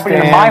about what's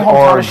happening in my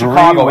hometown of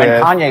Chicago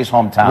and Kanye's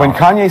hometown. When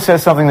Kanye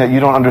says something that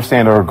you don't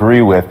understand or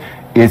agree with,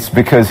 it's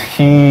because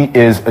he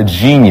is a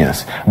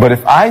genius. But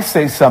if I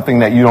say something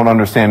that you don't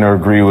understand or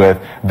agree with,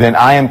 then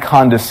I am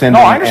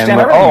condescending. No, I understand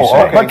everything you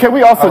say. Okay. But can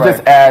we also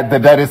just add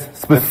that is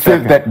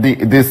specific, that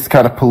this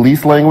kind of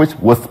police language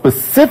was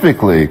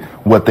specifically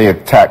what they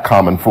attacked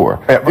Common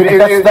for. That's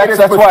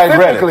why I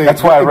read it.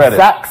 That's why I read it.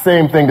 Exact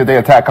same thing that they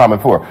attacked Common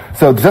for.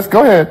 So just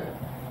go ahead.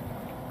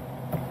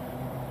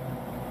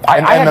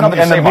 And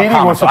the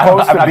meeting was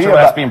supposed to be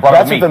about.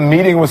 That's what the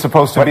meeting was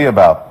supposed to be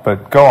about.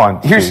 But go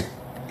on. Here's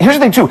the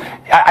thing too.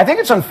 I think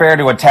it's unfair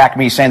to attack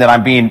me saying that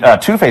I'm being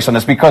two-faced on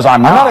this because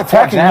I'm not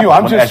attacking you.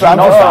 I'm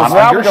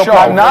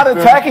not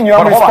attacking you.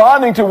 I'm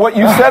responding to what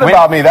you said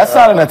about me. That's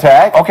not an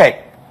attack.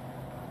 Okay.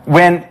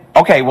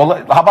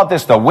 Well, how about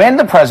this, though? When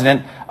the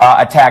president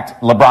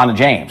attacked LeBron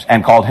James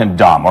and called him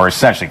dumb, or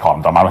essentially called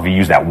him dumb, I don't know if he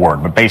used that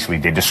word, but basically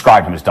they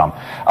described him as dumb.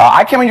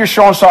 I came in your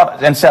show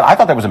and said, I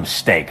thought that was a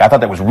mistake. I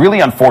thought that was really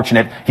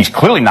unfortunate. He's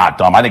clearly not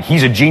dumb. I think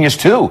he's a genius,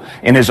 too,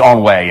 in his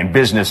own way, in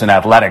business and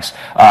athletics,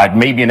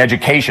 maybe in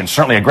education,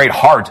 certainly a great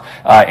heart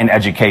in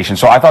education.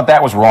 So I thought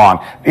that was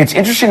wrong. It's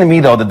interesting to me,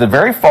 though, that the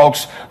very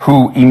folks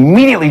who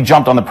immediately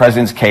jumped on the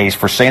president's case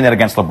for saying that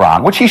against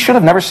LeBron, which he should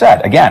have never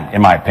said, again,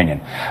 in my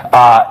opinion,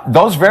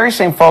 those very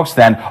same folks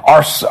then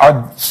are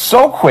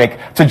so quick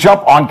to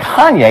jump on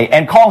Kanye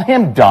and call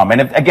him dumb.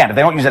 And if they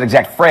don't use that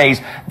exact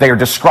phrase, they are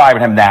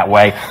describing him that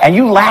way. And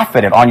you laugh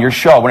at it on your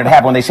show when it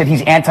happened, when they said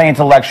he's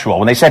anti-intellectual,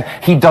 when they said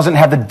he doesn't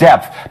have the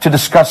depth to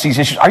discuss these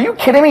issues. Are you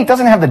kidding me? He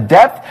doesn't have the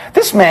depth?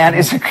 This man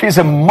is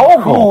a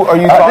mogul. Who are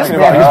you talking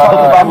about? You're talking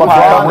about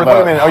LeBron. Wait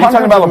a minute. Are you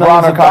talking about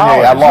LeBron or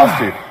Kanye? I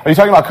lost you. Are you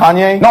talking about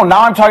Kanye? No,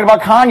 now I'm talking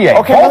about Kanye.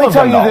 Okay, let me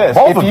tell you this.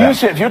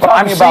 If you're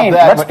talking about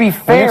that, let's be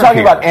fair. When you're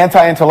talking about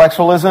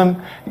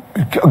anti-intellectualism,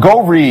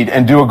 go read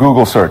and do a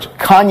Google search.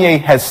 Kanye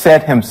has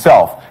said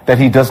himself that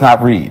he does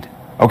not read.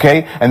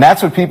 Okay? And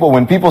that's what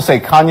when people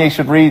say Kanye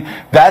should read,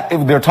 that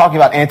they're talking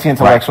about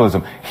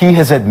anti-intellectualism. Right. He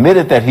has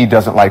admitted that he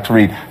doesn't like to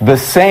read. The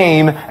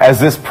same as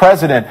this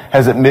president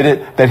has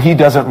admitted that he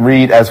doesn't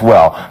read as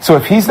well. So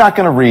if he's not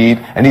going to read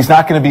and he's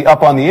not going to be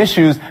up on the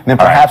issues, then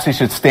perhaps he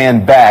should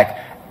stand back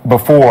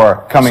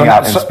before coming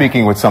out and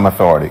speaking with some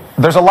authority.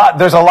 There's a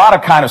lot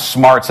of kind of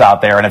smarts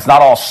out there, and it's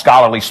not all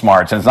scholarly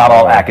smarts, and it's not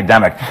all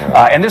academic.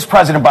 And this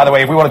president, by the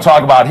way, if we want to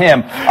talk about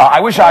him, I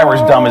wish I were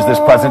as dumb as this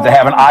president to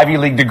have an Ivy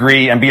League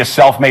degree and be a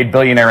self-made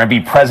billionaire and be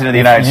president of the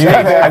United States.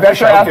 I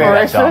wish I could be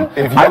that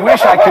dumb. I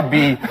wish I could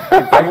be.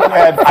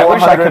 I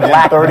wish I could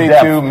lack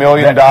 $432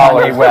 million.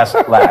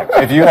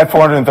 If you had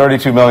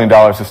 $432 million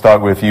to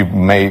start with, you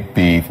may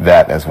be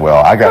that as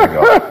well. I got to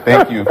go.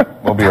 Thank you.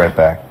 We'll be right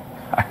back.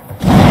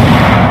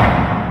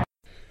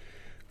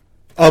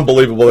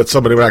 Unbelievable that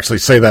somebody would actually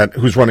say that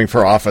who's running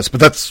for office, but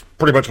that's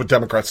pretty much what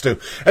Democrats do.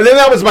 And then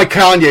that was my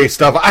Kanye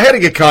stuff. I had to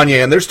get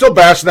Kanye in. They're still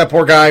bashing that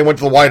poor guy. He went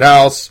to the White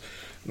House.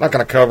 I'm not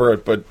going to cover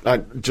it, but I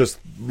just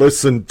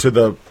listen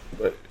to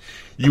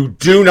you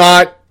do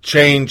not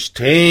change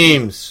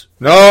teams.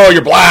 No,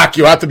 you're black.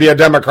 You have to be a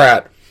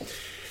Democrat.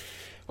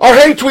 Our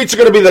hate tweets are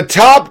going to be the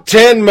top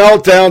 10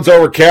 meltdowns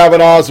over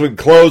Kavanaugh, so we can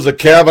close the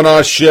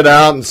Kavanaugh shit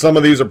out, and some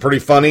of these are pretty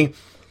funny.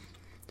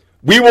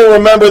 We will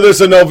remember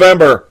this in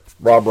November.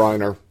 Rob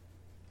Reiner.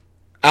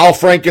 Al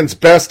Franken's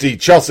bestie,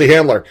 Chelsea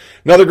Handler.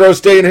 Another gross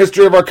day in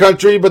history of our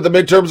country, but the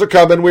midterms are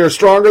coming. We are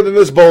stronger than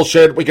this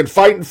bullshit. We can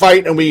fight and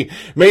fight, and we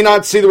may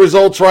not see the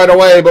results right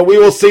away, but we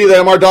will see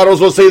them. Our daughters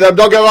will see them.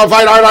 Don't give up,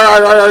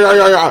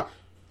 fight.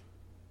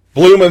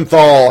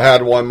 Blumenthal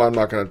had one. I'm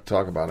not going to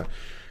talk about it.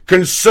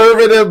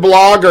 Conservative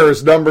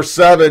bloggers, number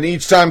 7.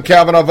 Each time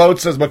Kavanaugh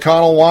votes as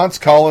McConnell wants,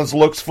 Collins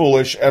looks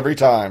foolish every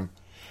time.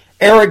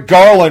 Eric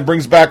Garland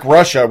brings back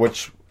Russia,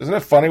 which... Isn't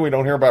it funny we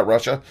don't hear about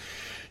Russia?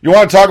 You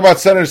want to talk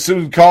about Senator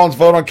Susan Collins'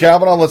 vote on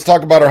Kavanaugh? Let's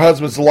talk about her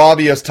husband's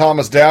lobbyist,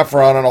 Thomas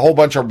Daffron, and a whole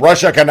bunch of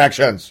Russia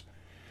connections.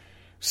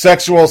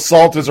 Sexual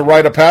assault is a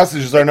rite of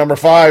passage is our number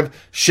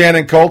 5,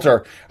 Shannon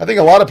Coulter. I think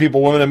a lot of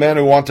people, women and men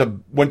who went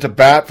to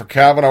bat for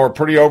Kavanaugh are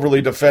pretty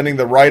overly defending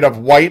the right of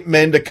white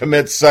men to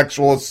commit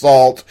sexual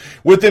assault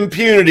with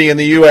impunity in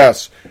the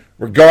U.S.,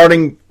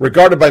 regarded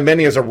by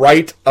many as a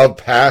rite of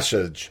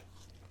passage.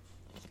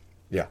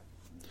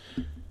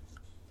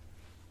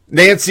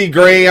 Nancy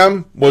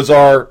Graham was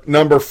our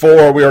number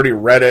 4. We already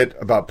read it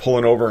about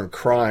pulling over and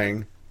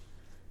crying.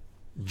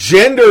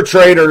 Gender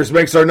traitors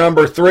makes our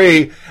number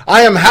 3.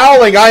 I am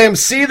howling. I am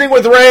seething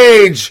with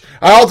rage.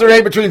 I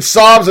alternate between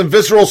sobs and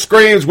visceral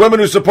screams. Women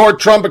who support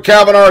Trump and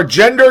Kavanaugh are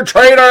gender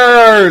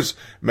traitors.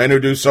 Men who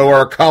do so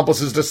are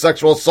accomplices to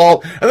sexual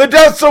assault and the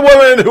deaths of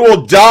women who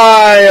will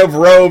die if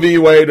Roe v.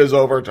 Wade is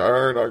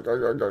overturned.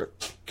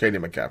 Katie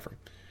McCaffrey.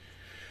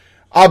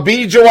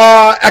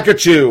 Abijawa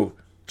Akachu.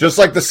 Just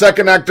like the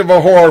second act of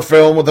a horror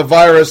film with a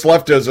virus,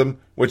 leftism,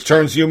 which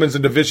turns humans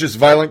into vicious,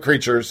 violent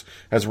creatures,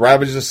 has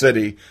ravaged the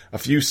city. A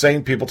few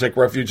sane people take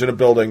refuge in a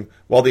building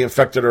while the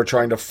infected are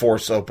trying to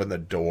force open the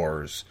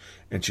doors.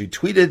 And she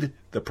tweeted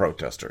the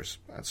protesters.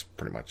 That's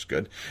pretty much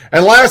good.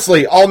 And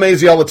lastly, all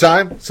Mazie all the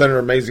time,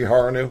 Senator Mazie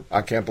Haranu.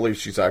 I can't believe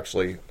she's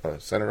actually a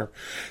senator.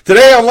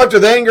 Today, I'm left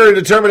with anger and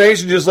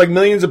determination, just like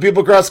millions of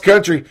people across the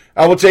country.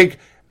 I will take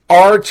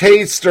our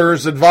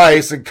taster's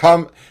advice and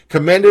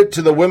commend it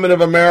to the women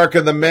of America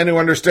and the men who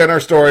understand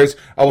our stories.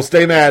 I will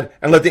stay mad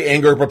and let the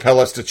anger propel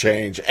us to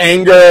change.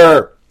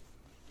 Anger!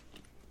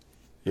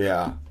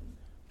 Yeah.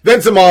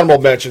 Then some honorable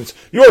mentions.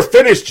 You are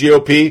finished,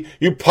 GOP.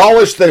 You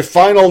polished the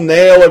final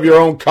nail of your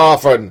own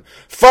coffin.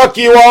 Fuck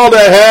you all to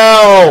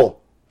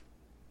hell!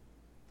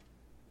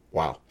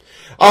 Wow.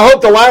 I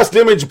hope the last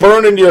image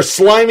burned into your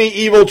slimy,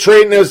 evil,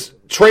 traitorous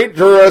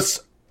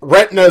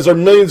retinas are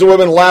millions of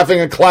women laughing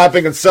and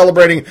clapping and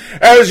celebrating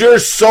as your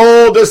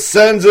soul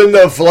descends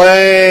into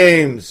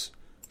flames.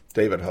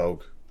 David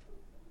Hogue.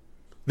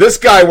 This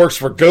guy works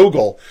for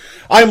Google.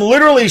 I'm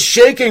literally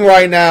shaking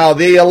right now.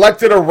 They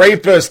elected a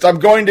rapist. I'm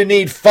going to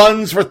need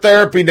funds for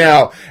therapy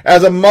now.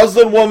 As a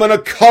Muslim woman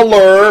of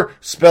color,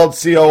 spelled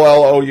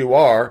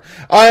C-O-L-O-U-R,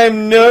 I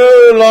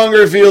no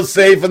longer feel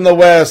safe in the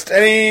West.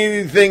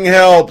 Anything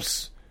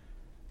helps.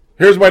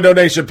 Here's my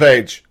donation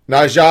page.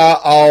 Najah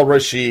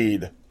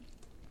Al-Rashid.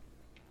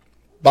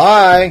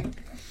 Bye.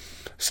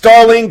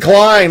 Starlene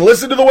Klein.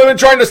 Listen to the women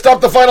trying to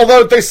stop the final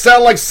vote. They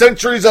sound like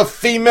centuries of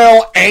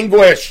female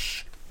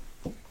anguish.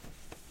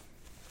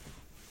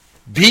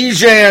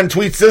 Bijan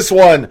tweets this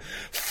one.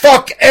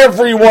 Fuck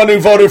everyone who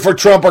voted for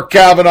Trump or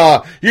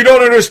Kavanaugh. You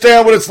don't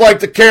understand what it's like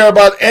to care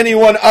about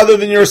anyone other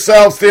than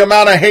yourselves. The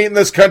amount of hate in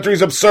this country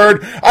is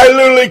absurd. I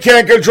literally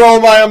can't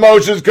control my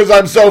emotions because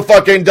I'm so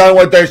fucking done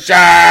with this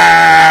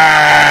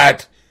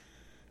shit.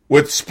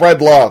 With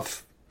spread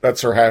love.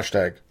 That's her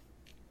hashtag.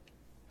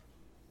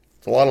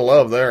 It's a lot of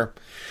love there.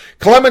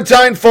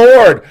 Clementine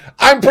Ford.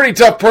 I'm a pretty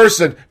tough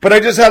person, but I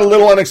just had a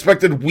little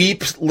unexpected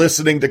weep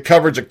listening to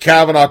coverage of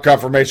Kavanaugh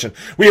confirmation.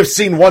 We have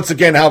seen once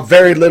again how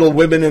very little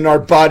women in our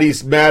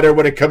bodies matter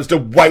when it comes to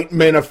white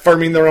men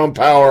affirming their own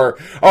power.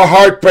 A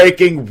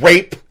heartbreaking,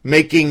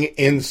 rape-making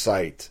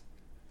insight.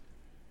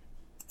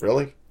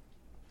 Really?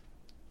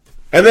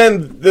 And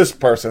then this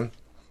person.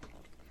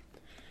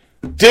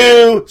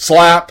 Do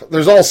slap.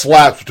 There's all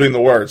slaps between the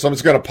words, so I'm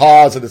just going to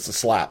pause and it's a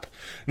slap.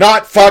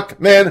 Not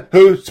fuck men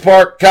who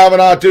support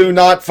Kavanaugh. Do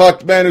not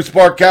fuck men who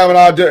support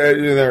Kavanaugh. Do.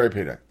 They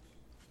repeat it.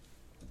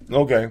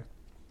 Okay.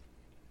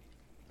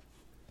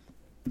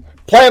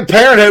 Planned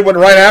Parenthood went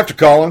right after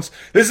Collins.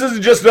 This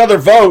isn't just another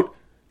vote.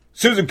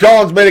 Susan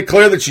Collins made it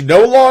clear that she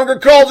no longer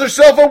calls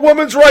herself a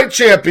women's rights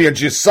champion.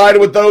 She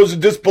sided with those who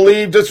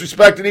disbelieve,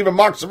 disrespect, and even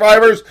mock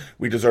survivors.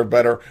 We deserve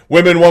better.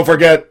 Women won't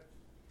forget.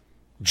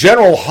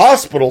 General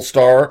Hospital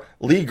star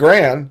Lee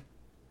Grant.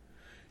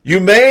 You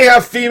may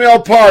have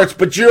female parts,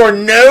 but you are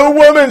no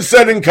woman,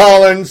 said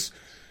Collins.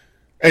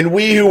 And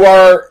we who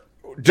are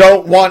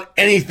don't want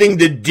anything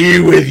to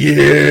do with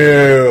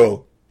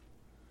you.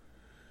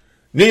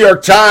 New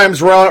York Times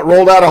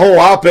rolled out a whole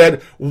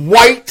op-ed.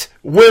 White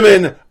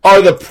women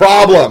are the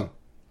problem.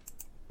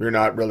 You're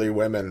not really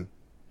women.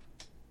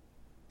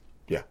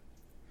 Yeah.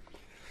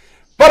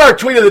 But our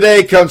tweet of the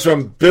day comes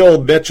from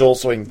Bill Mitchell,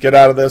 so we can get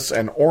out of this,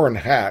 and Orrin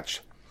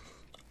Hatch.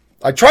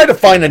 I tried to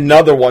find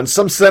another one.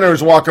 Some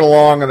senator's walking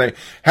along and they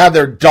have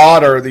their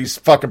daughter, these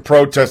fucking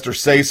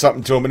protesters, say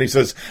something to him. And he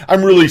says,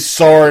 I'm really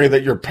sorry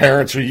that your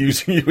parents are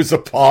using you as a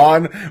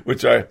pawn,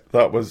 which I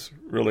thought was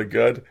really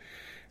good.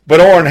 But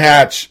Orrin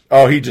Hatch,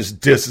 he just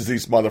disses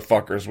these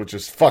motherfuckers, which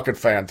is fucking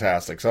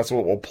fantastic. So that's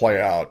what will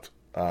play out.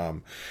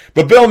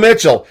 But Bill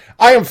Mitchell,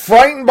 I am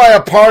frightened by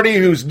a party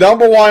whose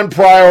number one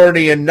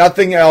priority and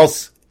nothing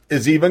else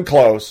is even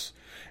close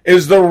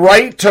is the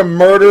right to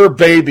murder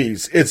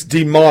babies. It's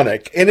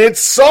demonic. And it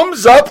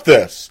sums up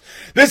this.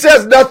 This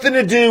has nothing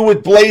to do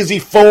with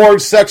Blasey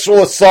Ford,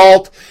 sexual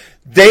assault.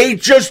 They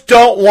just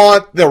don't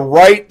want the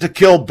right to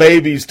kill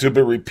babies to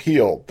be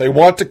repealed. They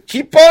want to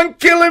keep on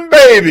killing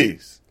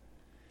babies.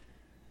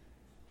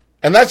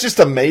 And that's just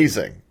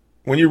amazing.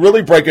 When you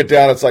really break it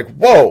down, it's like,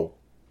 whoa,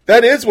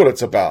 that is what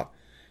it's about.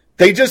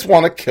 They just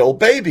want to kill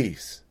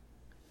babies.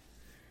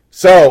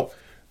 So,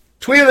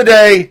 tweet of the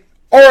day,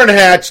 Orrin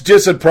Hatch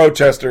dissing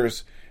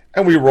protesters,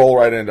 and we roll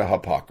right into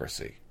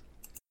hypocrisy.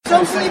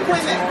 Don't sleep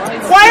with it.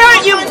 Why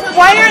aren't you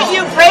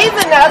brave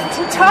enough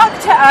to talk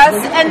to us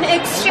and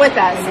exchange with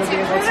us?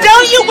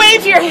 Don't you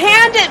wave your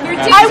hand at me?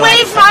 I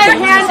wave my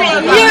hand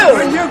at you.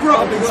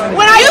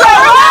 When I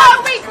grow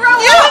up,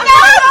 how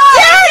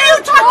dare you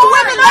talk to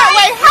women that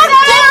way? How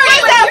dare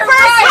you that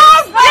first?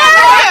 How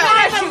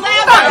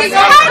dare you?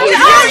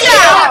 How dare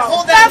you?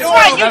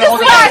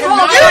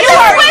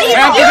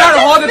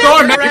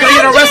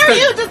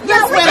 you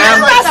dismiss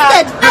women like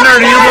that? Senator,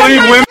 do you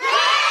believe women?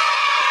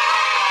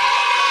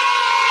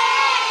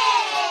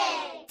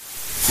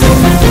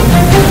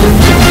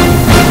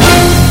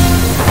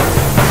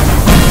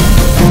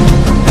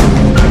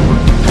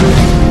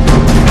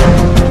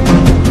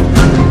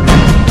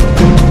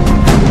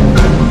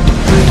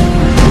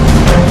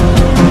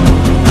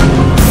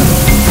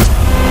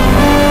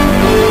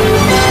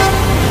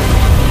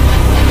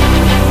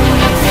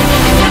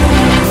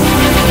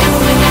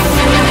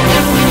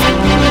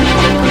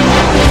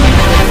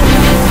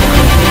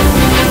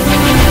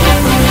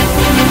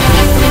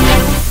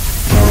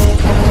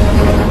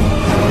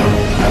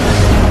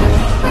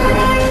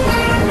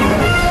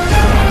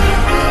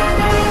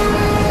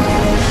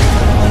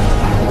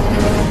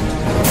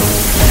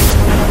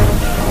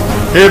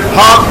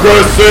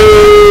 Hypocrisy!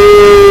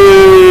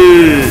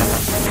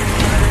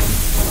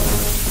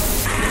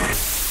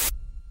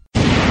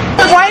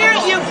 Why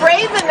aren't you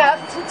brave enough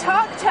to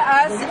talk to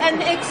us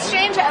and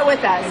exchange it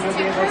with us?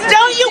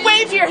 Don't you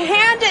wave your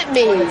hand at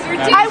me.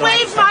 I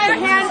wave my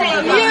hand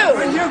at you.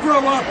 When you grow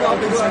up,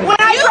 Robinson. When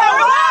I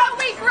grow up,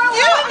 we grow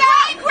up.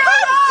 How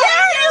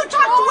dare you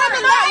talk to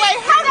women that way?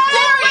 How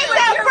dare you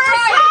that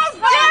first?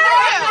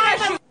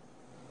 How dare you?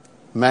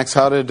 Max,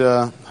 how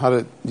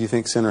did you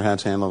think Senator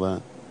Hatch handle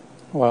that?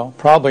 Well,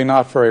 probably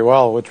not very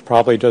well, which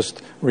probably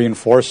just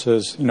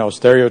reinforces,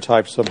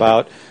 stereotypes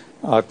about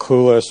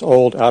clueless,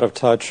 old,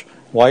 out-of-touch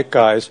white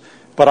guys.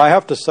 But I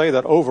have to say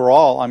that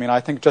overall, I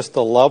think just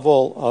the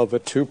level of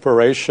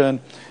vituperation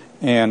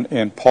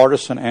and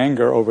partisan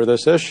anger over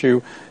this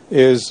issue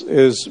is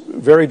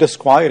very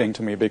disquieting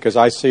to me, because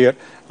I see it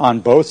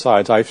on both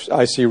sides.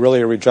 I see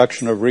really a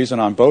rejection of reason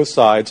on both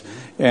sides,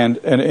 and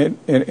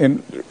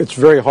it's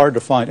very hard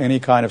to find any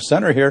kind of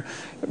center here.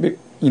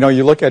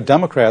 You look at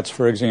Democrats,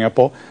 for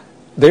example,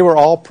 they were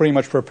all pretty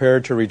much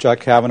prepared to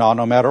reject Kavanaugh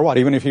no matter what.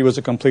 Even if he was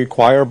a complete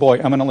choir boy,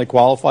 eminently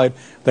qualified,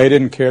 they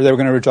didn't care. They were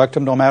going to reject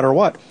him no matter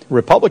what.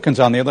 Republicans,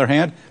 on the other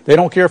hand, they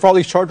don't care if all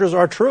these charges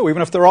are true.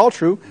 Even if they're all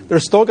true,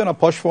 they're still going to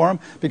push for him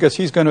because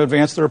he's going to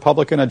advance the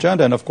Republican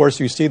agenda. And, of course,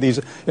 you see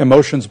these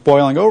emotions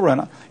boiling over.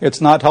 And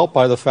it's not helped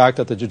by the fact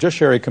that the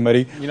Judiciary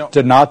Committee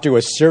did not do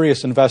a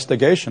serious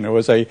investigation. It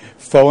was a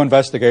faux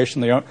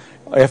investigation. The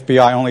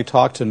FBI only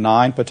talked to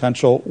 9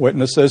 potential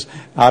witnesses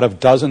out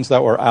of dozens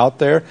that were out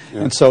there.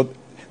 Yeah. And so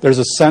there's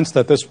a sense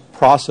that this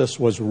process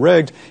was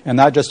rigged, and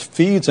that just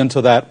feeds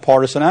into that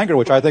partisan anger,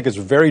 which I think is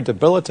very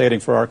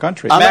debilitating for our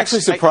country. I'm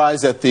actually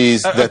surprised that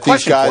these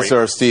guys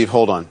are, Steve,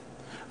 hold on.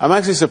 I'm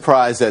actually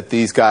surprised that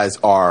these guys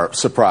are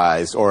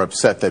surprised or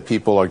upset that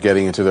people are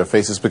getting into their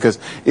faces, because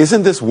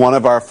isn't this one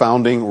of our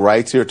founding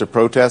rights here to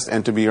protest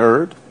and to be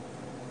heard?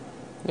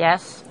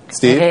 Yes,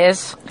 Steve? It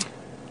is.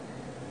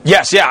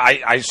 Yes, yeah,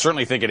 I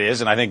certainly think it is,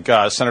 and I think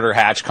Senator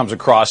Hatch comes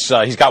across,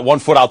 he's got one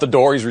foot out the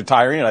door, he's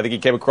retiring, and I think he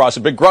came across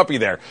a bit grumpy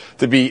there,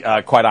 to be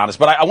quite honest.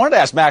 But I wanted to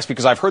ask Max,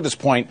 because I've heard this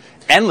point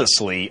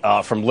endlessly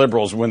from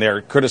liberals when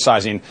they're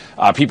criticizing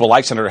people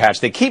like Senator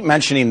Hatch. They keep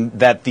mentioning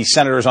that the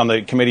senators on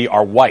the committee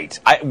are white.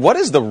 What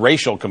does the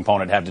racial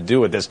component have to do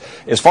with this?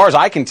 As far as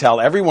I can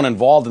tell, everyone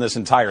involved in this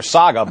entire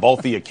saga,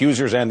 both the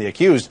accusers and the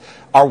accused,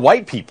 are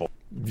white people.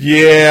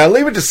 Yeah,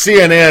 leave it to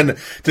CNN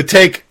to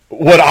take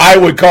what I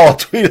would call a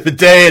tweet of the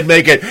day and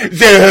make it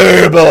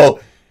terrible.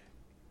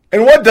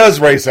 And what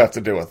does race have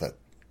to do with it?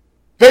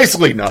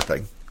 Basically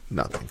nothing.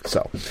 Nothing.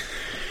 So,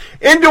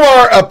 into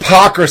our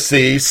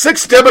hypocrisy.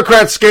 6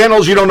 Democrat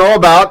scandals you don't know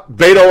about.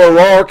 Beto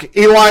O'Rourke,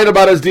 he lied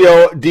about his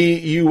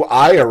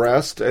DUI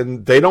arrest,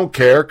 and they don't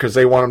care because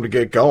they want him to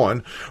get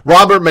going.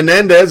 Robert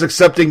Menendez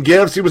accepting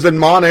gifts. He was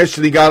admonished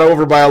and he got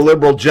over by a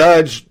liberal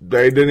judge.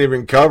 They didn't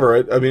even cover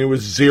it. I mean, it was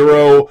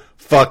 0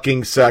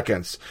 fucking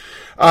seconds.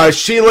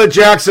 Sheila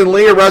Jackson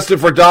Lee arrested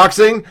for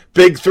doxing.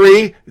 Big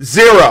 3,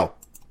 0.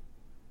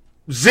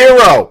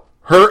 0.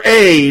 Her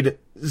aide,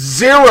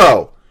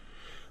 0.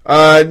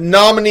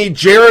 Nominee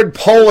Jared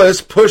Polis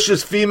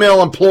pushes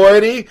female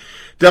employee.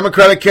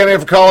 Democratic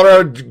candidate for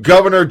Colorado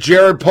Governor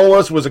Jared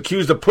Polis was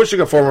accused of pushing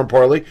a former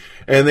employee,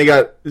 and they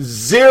got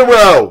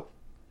 0.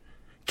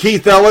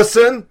 Keith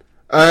Ellison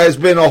has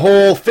been a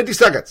whole 50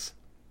 seconds.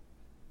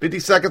 50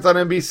 seconds on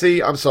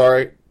NBC. I'm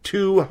sorry.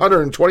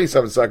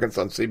 227 seconds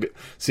on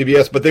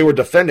CBS, but they were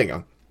defending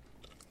him.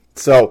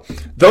 So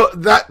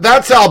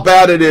that's how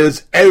bad it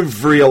is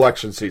every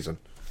election season.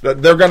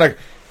 They're going to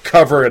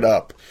cover it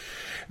up.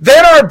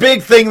 Then our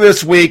big thing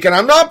this week, and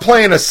I'm not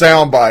playing a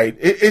soundbite,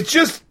 it's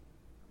just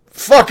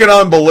fucking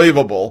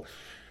unbelievable.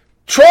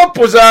 Trump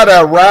was at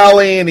a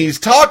rally, and he's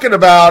talking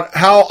about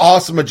how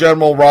awesome a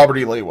general Robert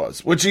E. Lee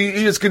was, which he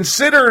is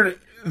considered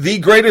the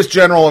greatest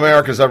general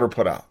America's ever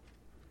put out,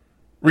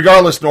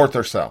 regardless north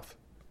or south.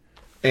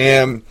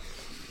 And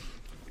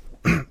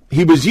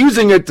he was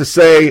using it to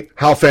say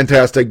how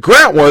fantastic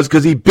Grant was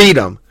because he beat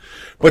him.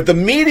 But the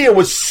media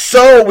was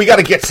so, we got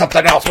to get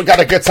something else. We got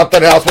to get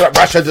something else.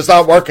 Russia's is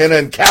not working,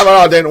 and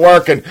Kavanaugh didn't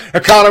work, and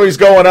economy's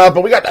going up,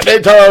 and we got the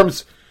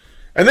midterms.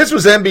 And this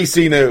was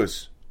NBC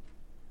News.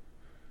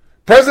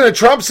 President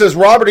Trump says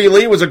Robert E.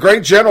 Lee was a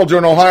great general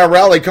during an Ohio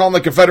rally, calling the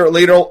Confederate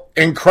leader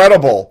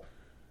incredible.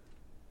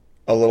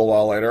 a little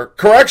while later.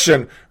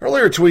 Correction,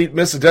 earlier tweet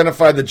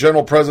misidentified the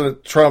general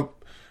President Trump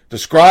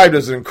described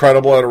as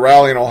incredible at a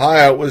rally in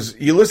Ohio. It was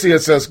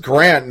Ulysses S.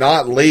 Grant,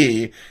 not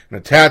Lee. An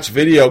attached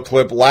video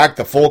clip lacked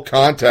the full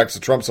context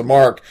of Trump's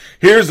remark.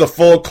 Here's the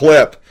full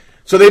clip.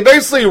 So they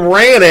basically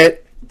ran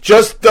it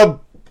just to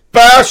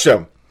bash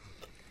him.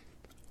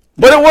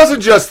 But it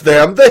wasn't just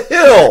them. The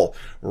Hill.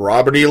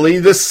 Robert E. Lee,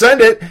 the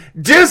Senate,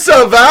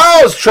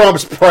 disavows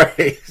Trump's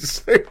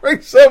praise. They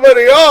bring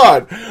somebody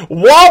on.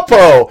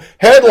 WAPO,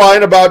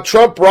 headline about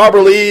Trump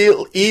Robert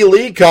E.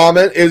 Lee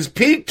comment is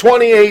peak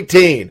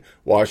 2018.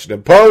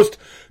 Washington Post,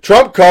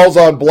 Trump calls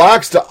on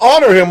blacks to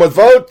honor him with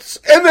votes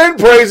and then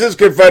praises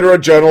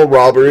Confederate General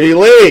Robert E.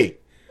 Lee.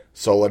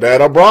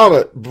 Soledad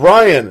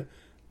O'Brien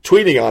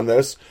tweeting on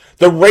this.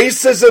 The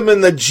racism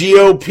in the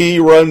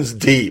GOP runs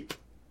deep.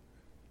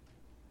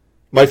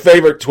 My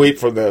favorite tweet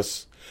from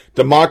this.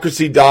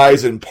 Democracy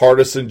dies in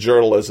partisan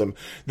journalism.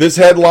 This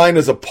headline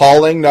is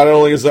appalling. Not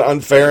only is it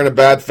unfair and in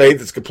bad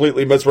faith, it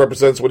completely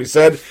misrepresents what he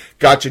said.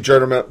 Gotcha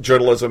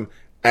journalism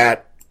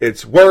at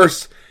its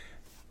worst.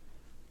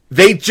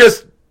 They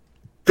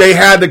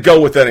had to go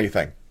with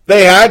anything.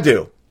 They had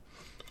to.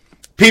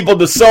 People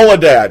to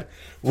Soledad.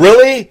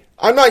 Really?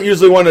 I'm not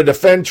usually one to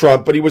defend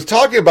Trump, but he was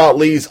talking about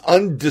Lee's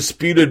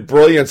undisputed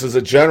brilliance as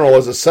a general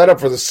as a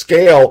setup for the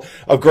scale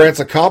of Grant's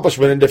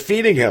accomplishment in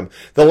defeating him.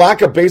 The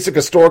lack of basic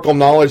historical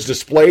knowledge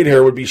displayed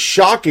here would be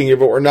shocking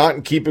if it were not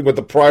in keeping with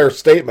the prior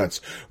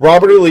statements.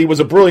 Robert E. Lee was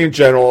a brilliant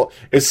general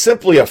is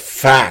simply a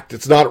fact.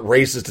 It's not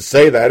racist to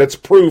say that. It's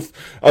proof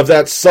of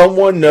that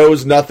someone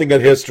knows nothing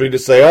of history to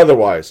say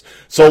otherwise.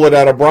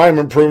 Soledad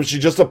O'Brien proves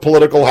she's just a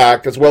political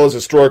hack as well as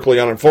historically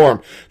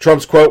uninformed.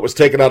 Trump's quote was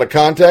taken out of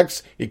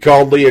context. He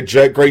called Lee a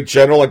great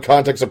general in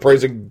context of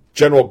praising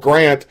General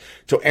Grant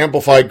to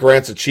amplify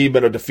Grant's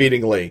achievement of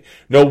defeating Lee.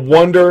 No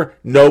wonder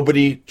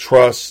nobody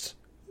trusts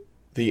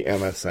the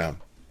MSM.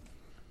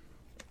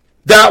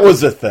 That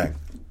was the thing.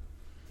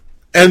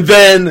 And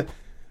then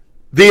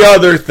the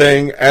other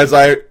thing, as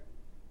I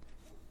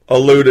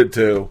alluded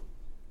to,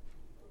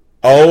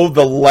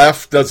 the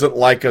left doesn't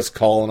like us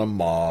calling them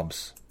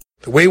mobs.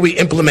 The way we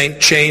implement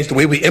change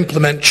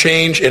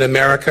in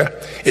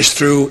America is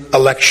through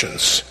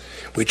elections.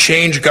 We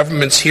change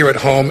governments here at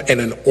home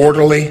in an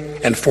orderly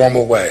and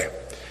formal way.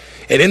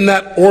 And in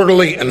that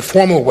orderly and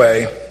formal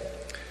way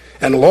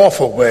and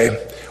lawful way,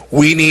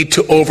 we need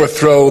to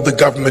overthrow the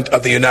government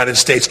of the United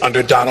States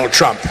under Donald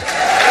Trump.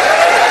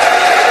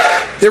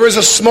 There is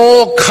a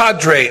small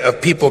cadre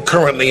of people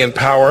currently in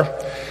power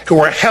who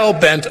are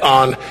hell-bent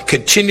on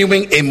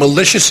continuing a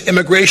malicious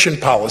immigration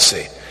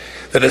policy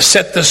that has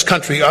set this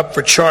country up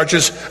for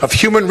charges of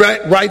human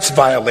rights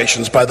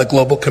violations by the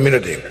global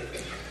community.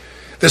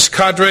 This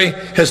cadre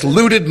has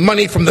looted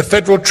money from the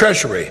federal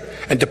treasury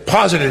and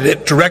deposited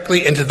it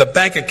directly into the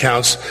bank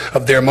accounts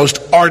of their most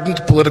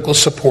ardent political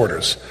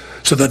supporters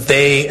so that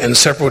they and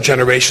several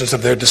generations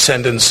of their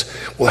descendants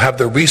will have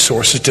the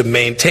resources to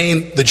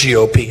maintain the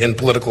GOP in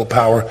political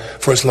power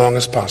for as long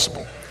as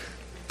possible.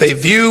 They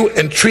view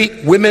and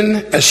treat women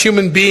as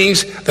human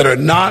beings that are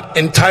not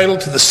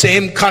entitled to the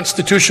same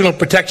constitutional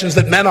protections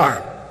that men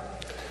are.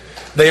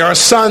 They are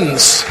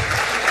sons.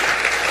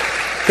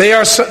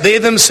 They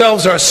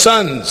themselves are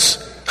sons,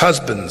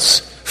 husbands,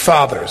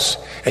 fathers.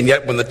 And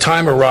yet when the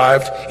time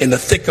arrived in the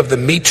thick of the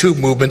Me Too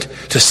movement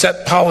to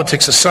set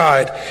politics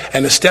aside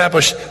and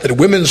establish that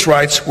women's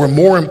rights were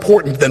more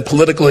important than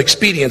political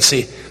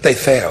expediency, they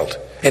failed.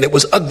 And it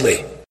was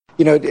ugly.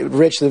 You know,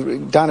 Rich,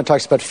 Donna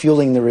talks about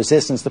fueling the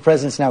resistance. The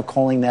president's now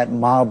calling that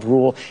mob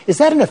rule. Is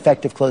that an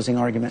effective closing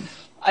argument?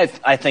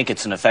 I think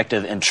it's an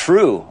effective and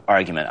true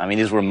argument. I mean,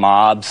 these were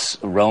mobs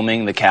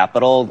roaming the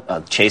Capitol,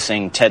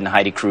 chasing Ted and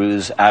Heidi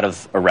Cruz out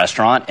of a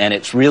restaurant, and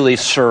it's really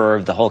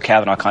served the whole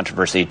Kavanaugh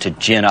controversy to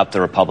gin up the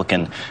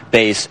Republican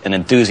base and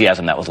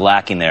enthusiasm that was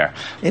lacking there.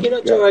 You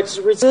know, George,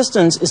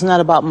 resistance is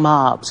not about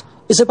mobs.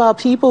 It's about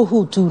people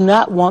who do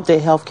not want their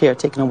health care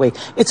taken away.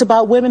 It's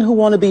about women who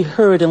want to be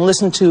heard and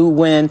listened to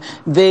when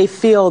they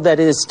feel that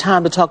it is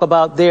time to talk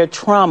about their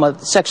trauma,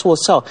 sexual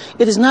assault.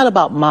 It is not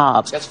about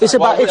mobs. It's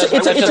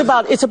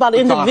about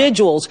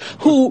individuals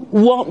who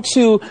want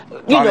to,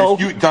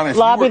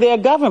 lobby their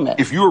government.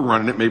 If you were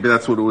running it, maybe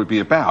that's what it would be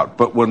about.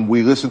 But when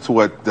we listen to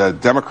what the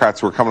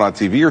Democrats who are coming on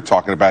TV are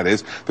talking about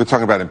they're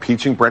talking about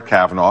impeaching Brett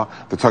Kavanaugh.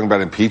 They're talking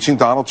about impeaching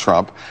Donald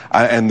Trump.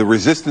 And the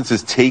resistance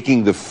is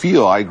taking the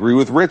feel, I agree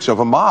with Rich,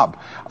 of a mob.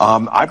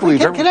 I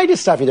believe. Can I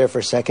just stop you there for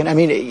a second? I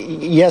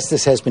mean, yes,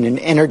 this has been an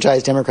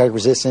energized Democratic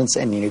resistance,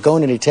 and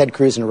going into Ted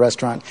Cruz in a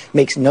restaurant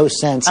makes no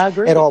sense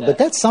at all. But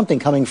that's something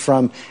coming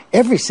from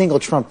every single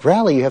Trump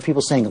rally. You have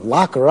people saying,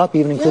 "Lock her up,"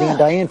 even including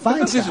Dianne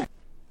Feinstein.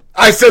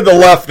 I said the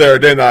left there,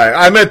 didn't I?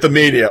 I meant the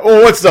media.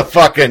 Oh, what's the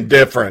fucking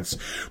difference?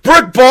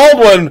 Brooke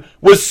Baldwin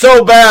was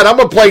so bad. I'm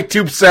gonna play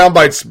 2 sound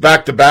bites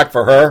back to back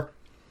for her,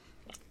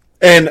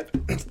 and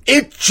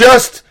it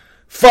just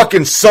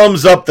fucking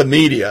sums up the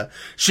media.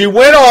 She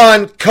went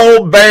on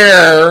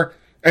Colbert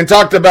and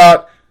talked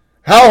about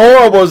how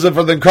horrible is it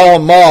for them to call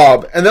him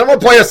mob. And then I'm going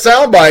to play a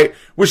soundbite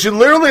where she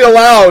literally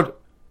allowed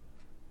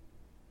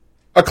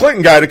a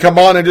Clinton guy to come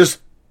on and just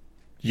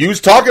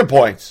use talking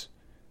points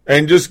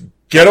and just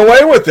get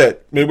away with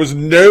it. It was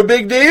no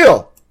big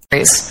deal.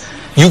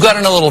 You got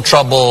in a little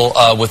trouble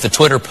with the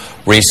Twitter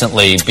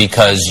recently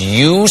because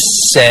you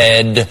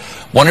said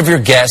one of your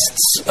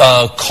guests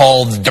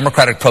called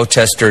Democratic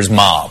protesters a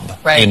mob.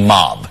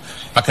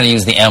 I'm not going to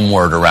use the M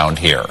word around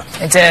here.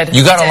 I did.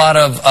 You got a lot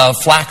of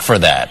flack for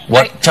that.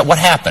 What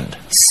happened?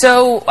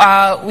 So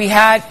we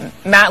had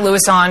Matt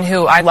Lewis on,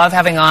 who I love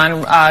having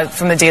on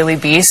from the Daily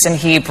Beast, and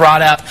he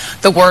brought up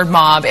the word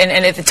mob. And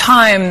at the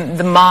time,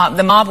 the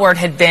mob word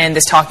had been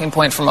this talking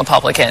point from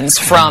Republicans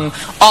from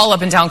all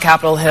up and down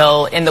Capitol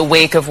Hill in the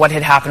wake of what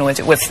had happened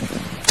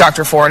with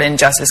Dr. Ford and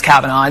Justice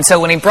Kavanaugh. And so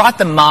when he brought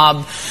the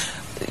mob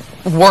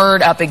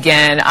word up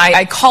again,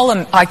 I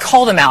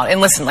called him out.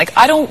 And listen,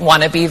 I don't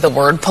want to be the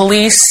word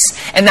police,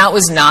 and that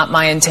was not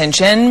my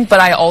intention, but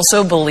I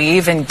also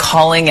believe in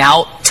calling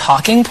out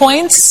talking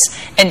points,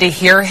 and to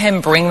hear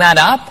him bring that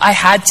up, I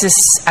had to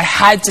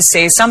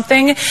say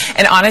something.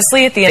 And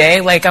honestly, at the end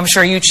of the day, I'm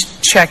sure you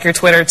check your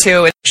Twitter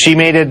too. She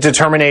made a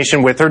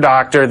determination with her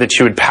doctor that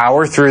she would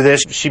power through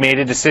this. She made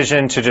a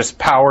decision to just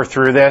power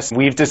through this.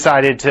 We've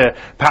decided to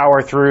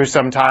power through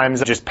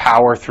sometimes, just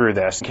power through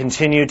this.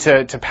 Continue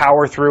to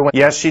power through.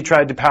 Yes, she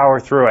tried to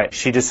power through it.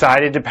 She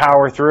decided to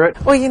power through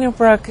it. Well,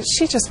 Brooke,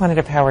 she just wanted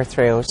to power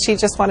through. She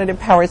just wanted to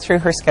power through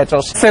her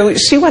schedule. So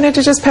she wanted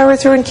to just power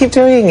through and keep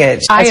doing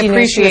it. I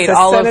appreciate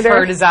all of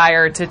her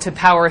desire to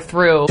power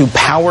through. To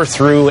power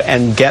through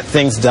and get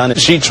things done.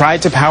 She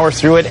tried to power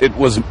through it. It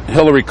was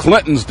Hillary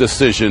Clinton's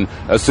decision,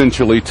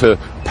 essentially, to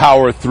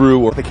power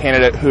through. The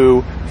candidate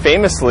who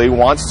famously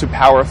wants to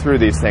power through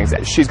these things.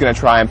 She's going to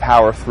try and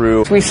power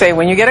through. We say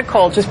when you get a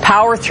cold, just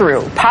power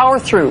through. Power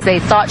through.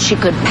 They thought she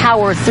could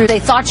power through. They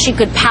thought she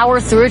could power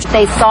through it.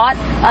 They thought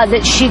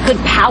that she could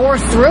power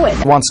through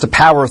it. Wants to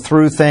power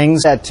through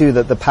things. That too,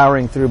 the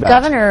powering through.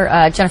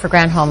 Governor Jennifer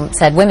Granholm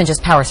said women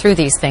just power through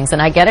these things,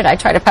 and I get it. I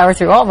try to power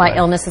through all my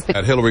illnesses.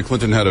 Hillary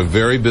Clinton had a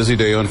very busy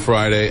day on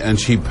Friday, and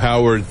she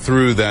powered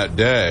through that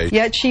day.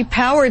 Yet she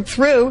powered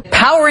through.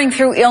 Powering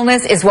through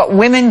illness is what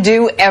women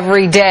do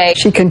every day.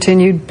 She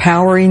continued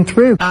powering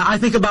through. I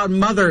think about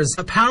mothers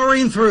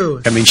powering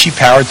through. I mean, she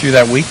powered through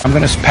that week. I'm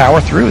going to power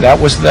through. That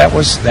was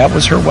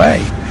her way.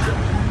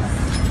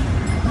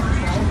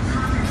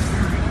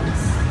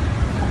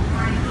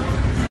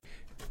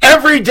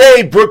 Every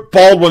day, Brooke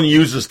Baldwin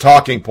uses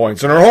talking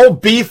points, and her whole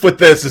beef with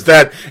this is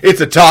that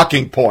it's a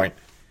talking point.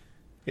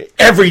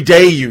 Every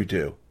day you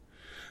do.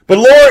 But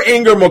Laura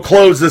Ingraham will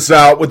close this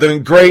out with a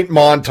great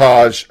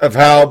montage of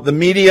how the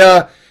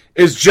media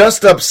is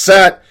just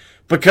upset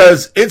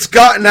because it's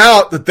gotten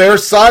out that their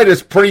side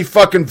is pretty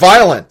fucking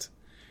violent.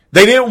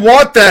 They didn't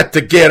want that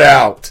to get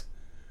out.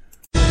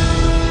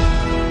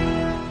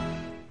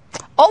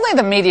 Only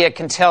the media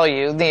can tell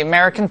you, the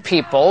American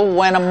people,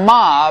 when a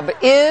mob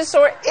is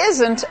or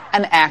isn't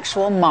an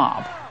actual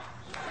mob.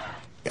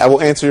 I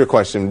will answer your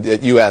question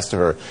that you asked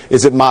her.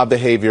 Is it mob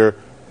behavior?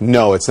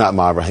 No, it's not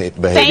mob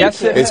behavior.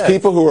 Thank you. It's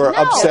people who are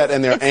upset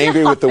and they're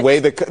angry with the way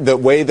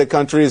the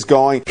country is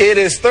going. It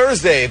is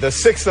Thursday, the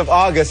 6th of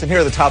August, and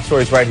here are the top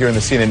stories right here in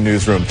the CNN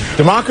newsroom.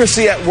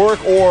 Democracy at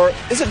work, or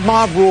is it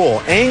mob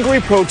rule? Angry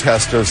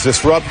protesters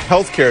disrupt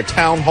healthcare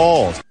town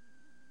halls.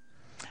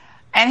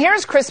 And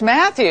here's Chris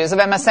Matthews of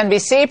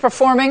MSNBC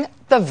performing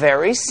the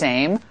very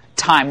same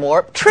time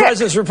warp trick. The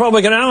president's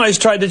Republican allies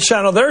tried to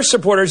channel their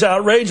supporters'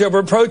 outrage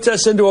over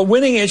protests into a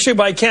winning issue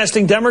by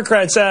casting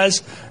Democrats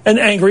as an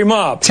angry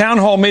mob. Town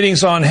hall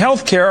meetings on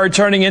health care are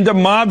turning into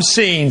mob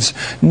scenes.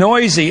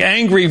 Noisy,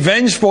 angry,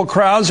 vengeful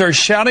crowds are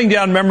shouting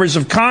down members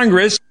of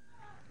Congress.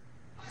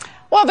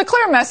 Well, the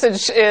clear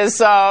message is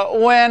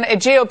when a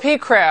GOP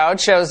crowd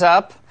shows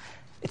up,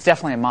 it's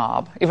definitely a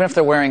mob, even if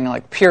they're wearing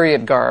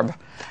period garb.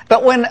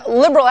 But when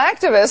liberal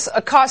activists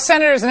accost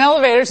senators in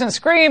elevators and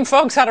scream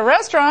folks out of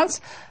restaurants,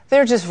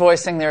 they're just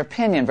voicing their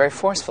opinion very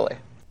forcefully.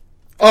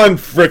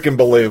 Unfrickin'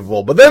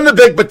 believable. But then the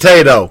big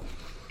potato.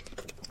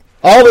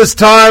 All this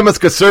time, as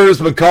conservatives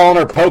have been calling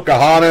her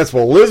Pocahontas,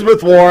 well,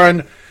 Elizabeth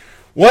Warren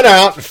went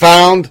out and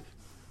found,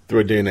 through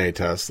a DNA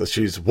test, that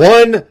she's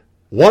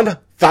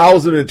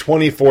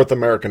 1,024th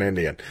American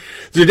Indian.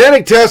 The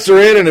genetic tests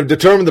are in and have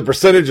determined the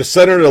percentage of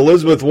Senator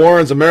Elizabeth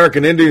Warren's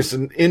American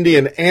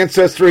Indian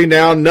ancestry.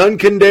 Now, none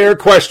can dare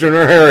question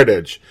her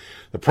heritage.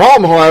 The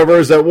problem, however,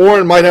 is that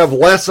Warren might have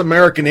less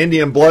American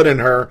Indian blood in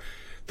her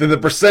than the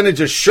percentage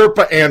of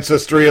Sherpa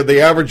ancestry of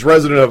the average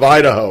resident of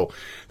Idaho.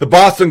 The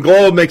Boston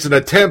Globe makes an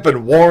attempt,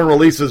 and Warren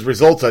releases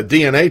results of a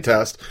DNA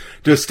test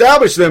to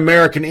establish the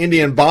American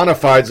Indian bona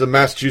fides of a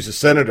Massachusetts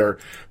senator.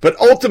 But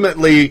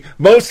ultimately,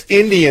 most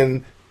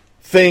Indian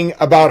thing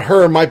about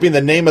her might be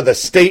the name of the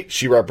state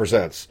she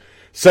represents.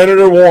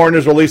 Senator Warren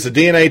has released a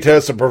DNA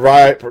test to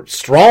provide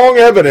strong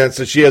evidence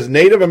that she has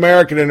Native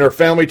American in her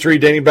family tree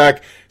dating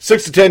back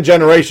 6 to 10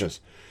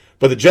 generations.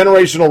 But the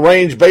generational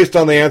range based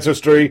on the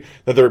ancestry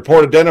that the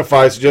report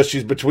identifies suggests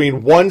she's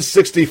between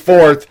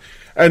 164th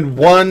and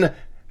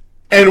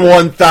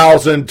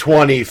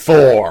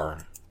 1024.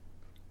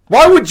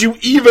 Why would you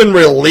even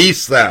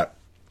release that?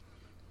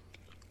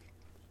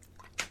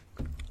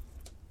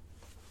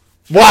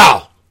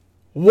 Wow.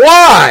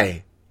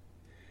 Why?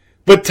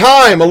 But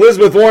time,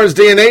 Elizabeth Warren's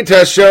DNA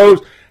test shows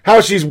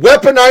how she's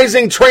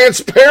weaponizing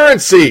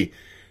transparency.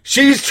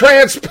 She's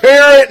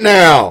transparent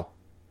now.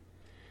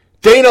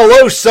 Dana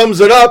Loesch sums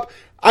it up.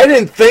 I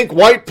didn't think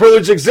white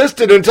privilege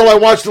existed until I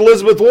watched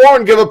Elizabeth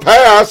Warren give a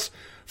pass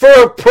for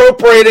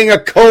appropriating a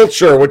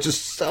culture, which is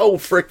so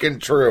freaking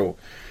true.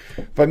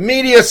 But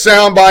media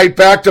soundbite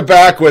back to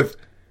back with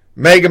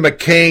Meghan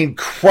McCain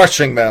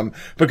crushing them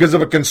because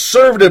if a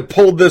conservative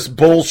pulled this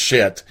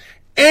bullshit,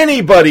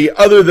 anybody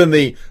other than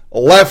the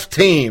left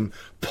team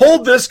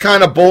pulled this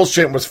kind of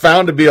bullshit and was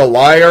found to be a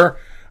liar,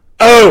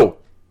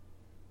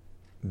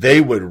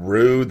 they would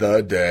rue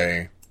the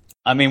day.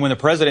 I mean, when the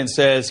president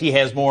says he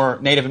has more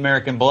Native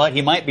American blood,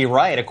 he might be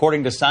right.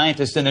 According to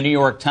scientists in the New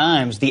York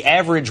Times, the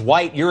average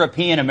white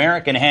European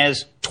American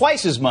has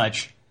twice as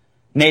much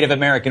Native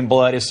American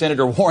blood as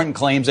Senator Warren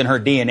claims in her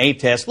DNA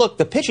test. Look,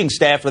 the pitching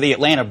staff for the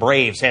Atlanta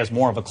Braves has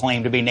more of a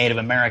claim to be Native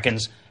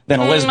Americans than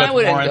Elizabeth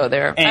Warren.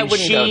 I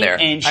wouldn't go there.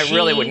 I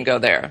really wouldn't go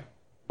there.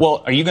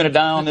 Well, are you going to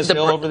die on this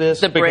hill over this?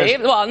 The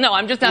Braves? Well, no,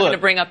 I'm just not going to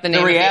bring up the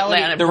name of the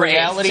Atlanta Braves. The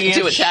reality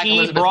is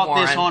she brought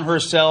this on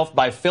herself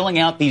by filling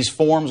out these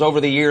forms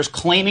over the years,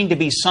 claiming to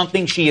be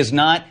something she is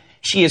not.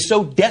 She is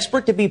so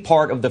desperate to be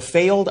part of the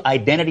failed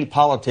identity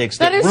politics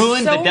that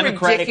ruined the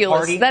Democratic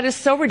Party. That is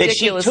so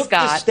ridiculous, that she took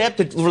Scott. the step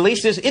to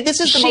release this. This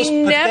is the most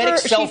pathetic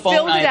cell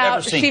phone I've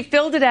ever seen. She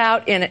filled it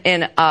out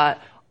in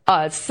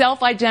a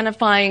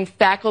self-identifying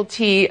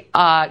faculty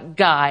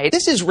guide.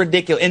 This is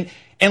ridiculous.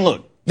 And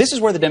look, this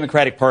is where the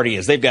Democratic Party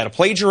is. They've got a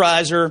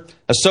plagiarizer,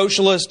 a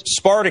socialist,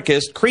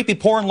 Spartacist, creepy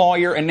porn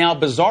lawyer, and now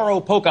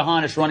bizarro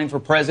Pocahontas running for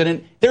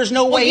president. There's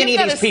no way any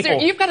of these people.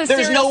 You've got a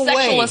serial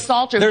sexual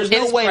assaulter who is president.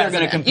 There's no way they're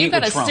going to compete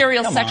with Trump. You've got a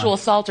serial sexual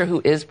assaulter who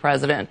is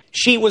president.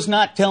 She was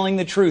not telling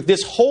the truth.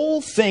 This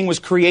whole thing was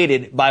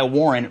created by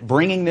Warren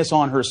bringing this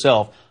on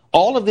herself.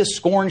 All of this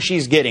scorn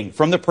she's getting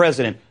from the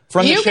president,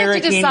 from the Cherokee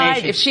Nation. You get to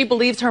decide if she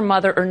believes her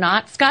mother or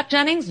not, Scott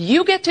Jennings.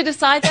 You get to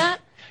decide that.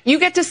 You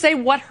get to say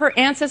what her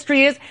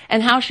ancestry is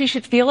and how she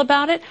should feel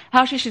about it,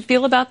 how she should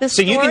feel about this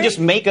story. So you can just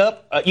make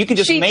up, a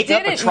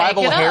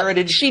tribal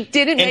heritage. She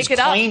didn't make it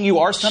up. And claim you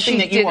are something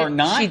that you are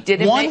not. She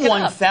didn't make it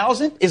up.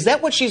 1/1000? Is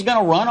that what she's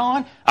going to run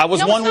on? I was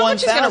 1/1000. No, it's not what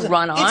she's going to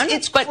run on.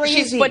 It's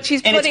crazy. But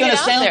she's and putting it out there. And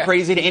it's going to sound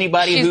crazy to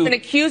anybody who she's been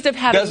accused of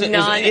having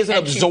none, isn't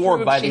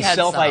absorbed by these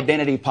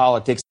self-identity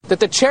politics. That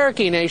the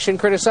Cherokee Nation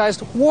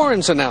criticized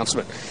Warren's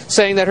announcement,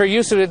 saying that her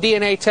use of the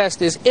DNA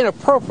test is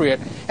inappropriate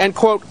and,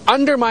 quote,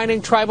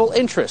 undermining tribal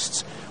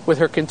interests with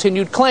her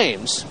continued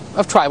claims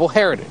of tribal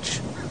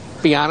heritage.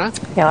 Bianna?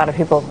 Yeah, a lot of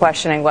people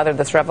questioning whether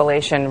this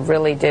revelation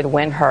really did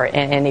win her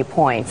in any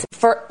points.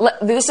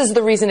 This is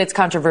the reason it's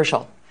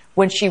controversial.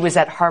 When she was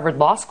at Harvard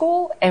Law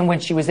School and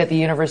when she was at the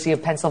University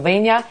of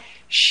Pennsylvania,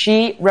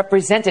 she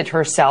represented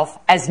herself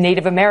as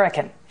Native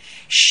American.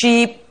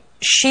 She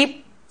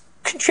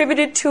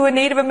contributed to a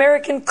Native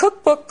American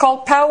cookbook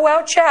called Pow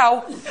Wow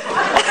Chow,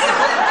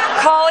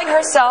 calling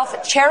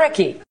herself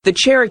Cherokee. The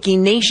Cherokee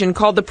Nation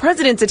called the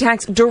president's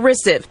attacks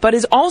derisive, but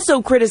is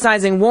also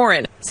criticizing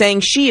Warren, saying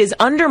she is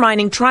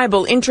undermining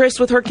tribal interests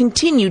with her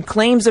continued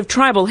claims of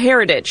tribal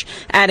heritage,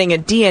 adding a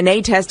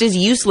DNA test is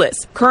useless.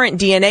 Current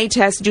DNA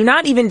tests do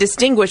not even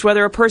distinguish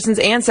whether a person's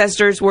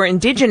ancestors were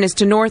indigenous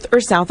to North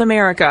or South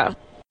America.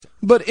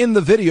 But in the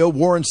video,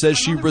 Warren says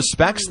she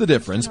respects the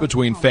difference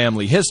between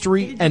family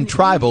history and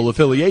tribal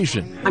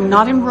affiliation. I'm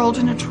not enrolled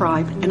in a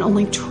tribe, and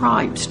only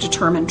tribes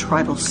determine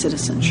tribal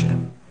citizenship.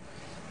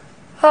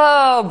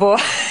 Oh, boy.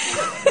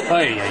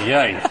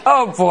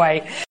 Oh,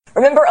 boy.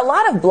 Remember, a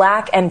lot of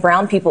black and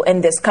brown people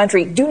in this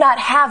country do not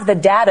have the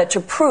data to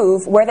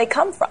prove where they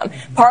come from.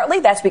 Partly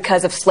that's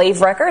because of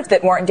slave records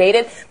that weren't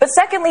dated, but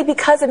secondly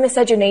because of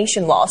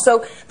miscegenation law.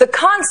 So the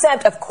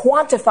concept of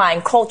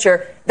quantifying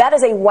culture, that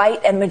is a white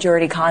and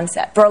majority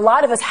concept. For a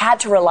lot of us had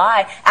to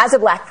rely, as a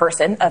black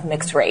person of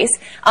mixed race,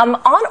 on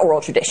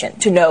oral tradition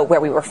to know where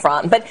we were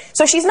from. But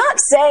so she's not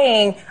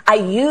saying I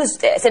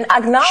used this and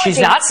acknowledging. She's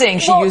not saying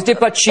she used it,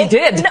 but she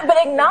did. No, but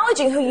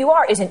acknowledging who you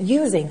are isn't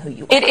using who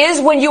you are. It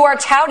is when you are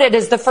touted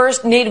as the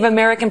first Native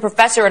American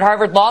professor at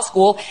Harvard Law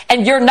School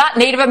and you're not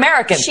Native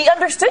American. She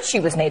understood she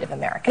was Native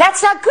American.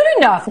 That's not good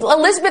enough.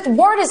 Elizabeth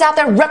Warren is out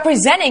there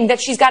representing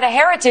that she's got a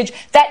heritage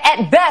that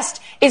at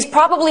best is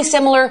probably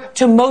similar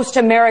to most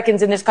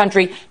Americans in this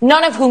country,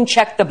 none of whom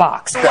check the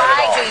box.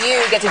 Why do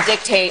you get to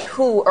dictate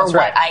who or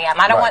what I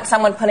am? I don't want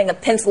someone putting a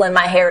pencil in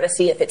my hair to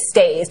see if it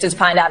stays, to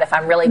find out if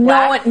I'm really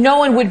black. No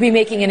one would be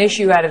making an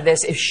issue out of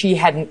this if she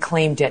hadn't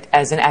claimed it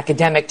as an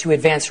academic to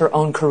advance her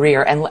own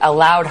career and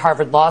allowed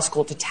Harvard Law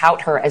School to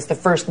tout her as the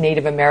first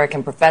Native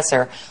American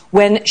professor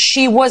when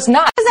she was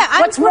not.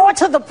 What's more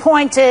to the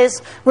point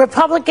is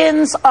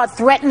Republicans are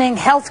threatening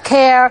health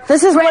care.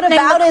 This is what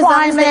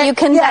aboutism that you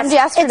condemned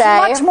yesterday.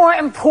 It's much more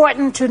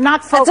important to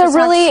not focus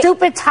on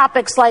stupid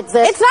topics like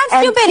this. It's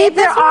not stupid. Keep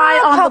your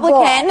eye on the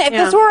ball. If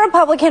this were a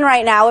Republican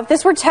right now, if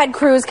this were Ted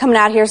Cruz coming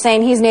out here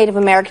saying he's Native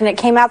American, it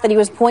came out that he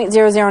was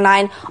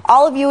 0.009,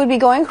 all of you would be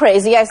going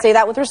crazy. I say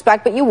that with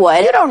respect, but you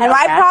would. You don't know and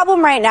my that.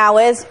 problem right now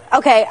is,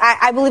 okay,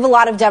 I believe a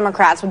lot of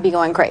Democrats would be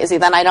going crazy. crazy.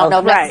 Then I don't know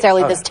if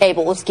necessarily this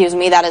table will excuse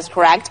me. That is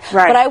correct.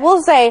 Right. But I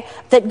will say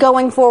that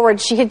going forward,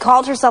 she had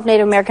called herself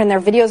Native American. There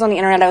are videos on the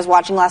internet I was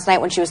watching last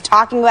night when she was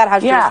talking about how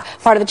she was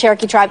part of the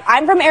Cherokee tribe.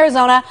 I'm from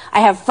Arizona.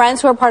 I have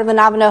friends who are part of the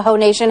Navajo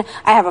Nation.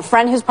 I have a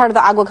friend who's part of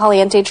the Agua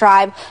Caliente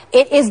tribe.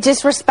 It is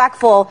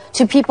disrespectful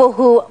to people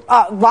who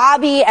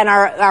lobby and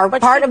are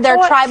part of their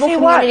tribal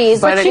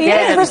communities. But she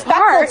is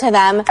disrespectful to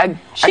them. I'm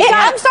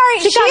sorry.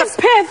 She got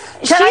a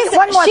pith.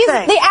 One more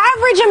thing. The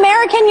average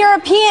American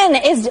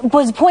European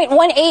was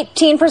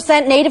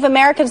 0.118% Native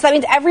American. So that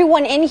means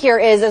everyone in here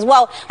is as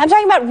well. I'm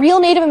talking about real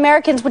Native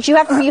Americans, which you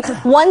have to be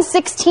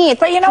 1/16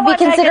 to be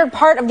considered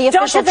part of the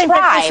official tribe. Don't you think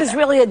that this is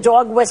really a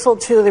dog whistle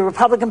to the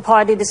Republican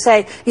Party to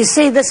say, you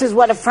see, this is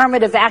what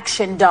affirmative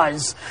action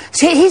does?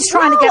 See, he's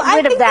trying to get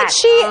rid of that.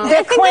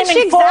 I think that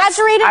she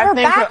exaggerated her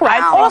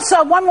background.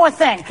 Also, one more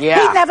thing. He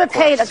never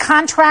paid a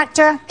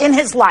contractor in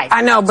his life.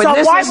 I know, but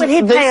so why would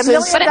he pay $1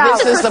 million?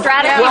 This is the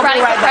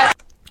strategy.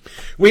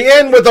 We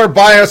end with our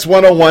Bias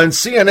 101,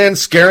 CNN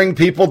scaring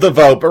people to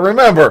vote. But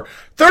remember,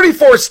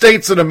 34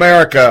 states in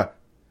America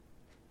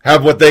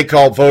have what they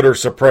call voter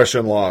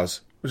suppression laws,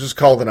 which is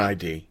called an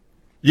ID.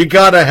 You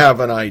gotta have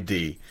an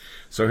ID.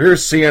 So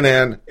here's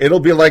CNN.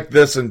 It'll be like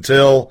this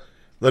until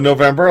the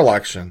November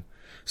election,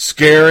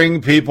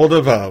 scaring people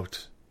to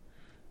vote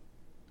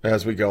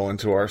as we go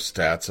into our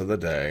stats of the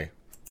day.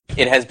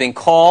 It has been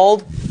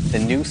called the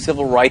new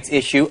civil rights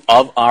issue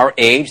of our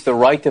age, the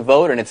right to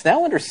vote, and it's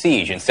now under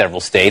siege in several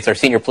states. Our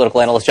senior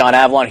political analyst, John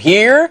Avalon,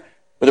 here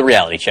with a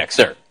reality check,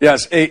 sir.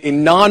 Yes, a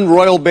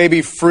non-royal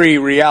baby-free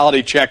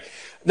reality check.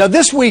 Now,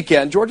 this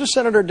weekend, Georgia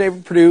Senator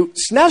David Perdue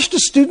snatched a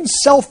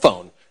student's cell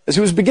phone as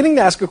he was beginning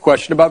to ask a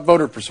question about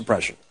voter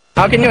suppression.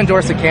 How can you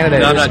endorse a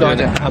candidate? No, I'm not doing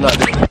it. I'm not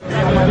doing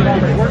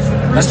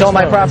it. You stole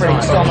my property.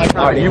 You stole my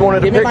property. You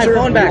wanted a picture? Give me my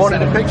phone back, you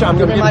wanted a picture? I'm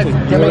going to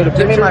give it to you.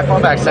 Give me my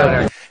phone back,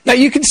 Senator. Now,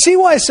 you can see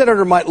why a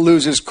senator might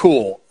lose his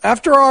cool.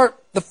 After all,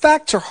 the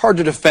facts are hard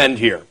to defend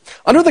here.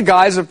 Under the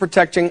guise of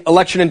protecting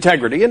election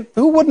integrity, and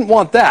who wouldn't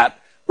want that,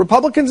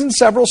 Republicans in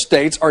several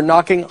states are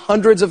knocking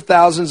hundreds of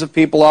thousands of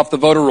people off the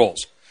voter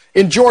rolls.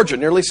 In Georgia,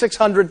 nearly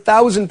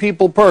 600,000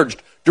 people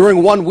purged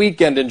during one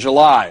weekend in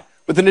July,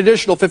 with an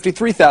additional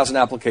 53,000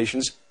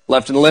 applications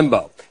left in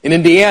limbo. In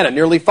Indiana,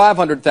 nearly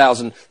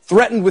 500,000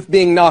 threatened with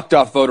being knocked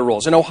off voter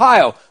rolls. In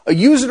Ohio, a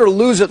use it or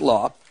lose it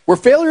law where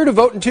failure to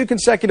vote in 2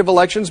 consecutive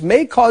elections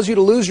may cause you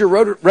to lose your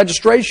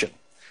registration.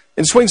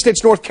 In swing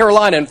states North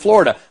Carolina and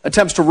Florida,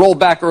 attempts to roll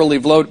back early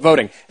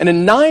voting. And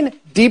in 9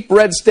 deep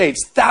red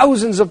states,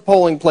 thousands of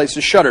polling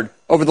places shuttered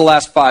over the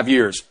last 5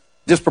 years,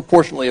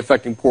 disproportionately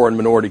affecting poor and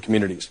minority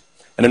communities.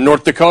 And in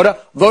North Dakota,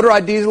 voter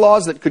ID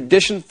laws that could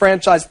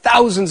disenfranchise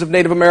thousands of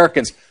Native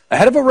Americans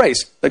ahead of a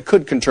race that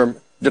could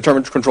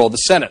determine control of the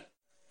Senate.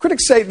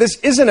 Critics say this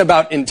isn't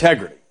about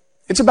integrity.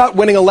 It's about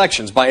winning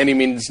elections by any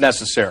means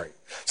necessary.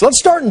 So let's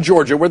start in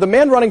Georgia, where the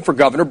man running for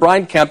governor,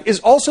 Brian Kemp, is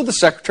also the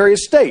Secretary of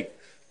State,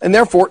 and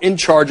therefore in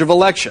charge of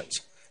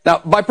elections.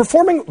 Now, by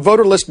performing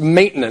voter list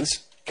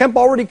maintenance, Kemp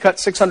already cut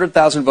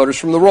 600,000 voters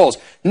from the rolls.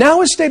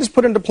 Now his state has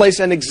put into place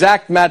an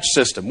exact match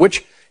system,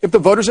 which, if the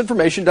voter's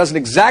information doesn't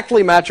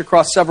exactly match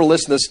across several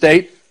lists in the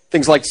state,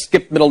 things like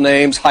skipped middle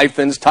names,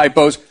 hyphens,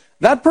 typos,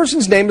 that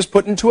person's name is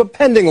put into a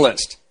pending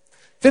list.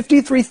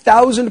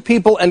 53,000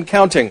 people and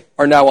counting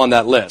are now on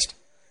that list.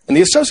 And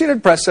the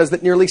Associated Press says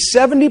that nearly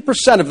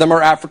 70% of them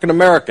are African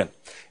American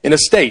in a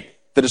state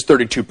that is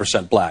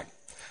 32% black.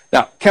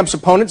 Now, Kemp's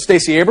opponent,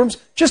 Stacey Abrams,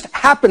 just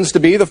happens to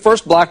be the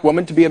first black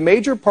woman to be a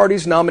major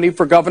party's nominee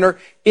for governor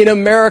in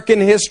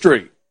American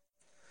history.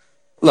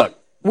 Look,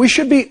 we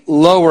should be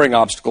lowering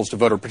obstacles to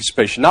voter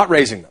participation, not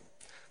raising them.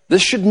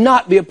 This should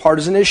not be a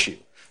partisan issue.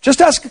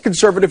 Just ask a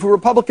conservative who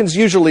Republicans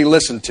usually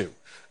listen to.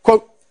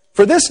 Quote,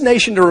 for this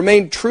nation to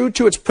remain true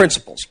to its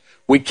principles,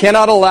 we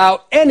cannot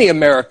allow any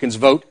American's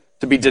vote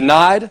to be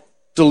denied,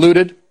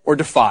 diluted, or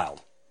defiled.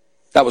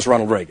 That was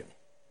Ronald Reagan.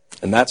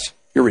 And that's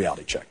your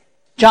reality check.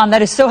 John,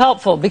 that is so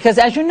helpful because,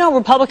 as you know,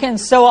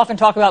 Republicans so often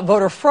talk about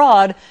voter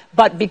fraud,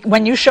 but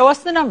when you show us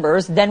the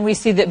numbers, then we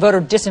see that voter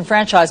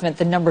disenfranchisement,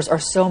 the numbers are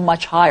so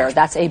much higher.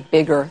 That's a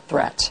bigger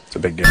threat. It's a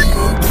big deal.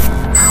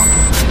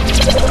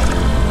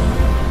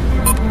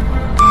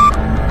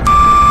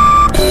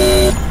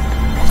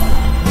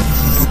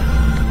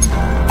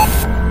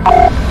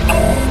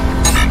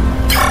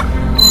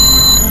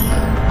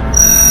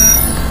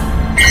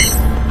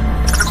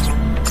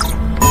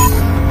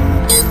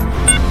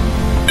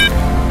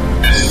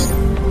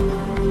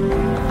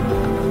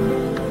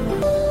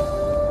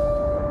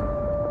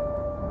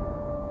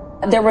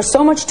 There was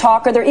so much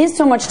talk, or there is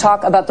so much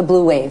talk about the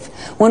blue wave.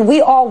 When we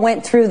all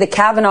went through the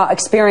Kavanaugh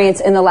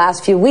experience in the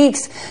last few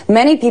weeks,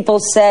 many people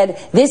said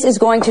this is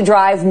going to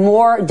drive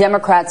more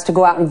Democrats to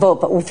go out and vote.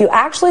 But if you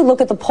actually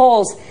look at the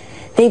polls,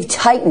 they've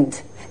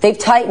tightened. They've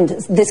tightened.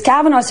 This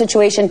Kavanaugh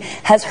situation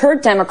has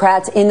hurt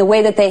Democrats in the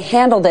way that they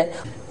handled it.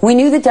 We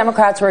knew that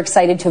Democrats were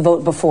excited to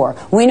vote before.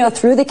 We know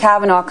through the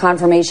Kavanaugh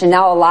confirmation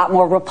now a lot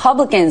more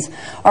Republicans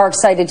are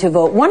excited to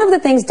vote. One of the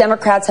things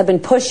Democrats have been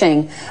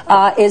pushing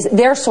is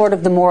they're sort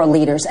of the moral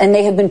leaders, and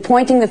they have been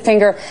pointing the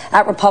finger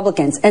at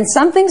Republicans. And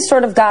something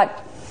sort of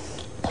got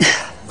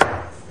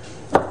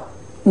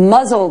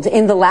muzzled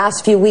in the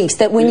last few weeks,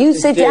 that when you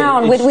sit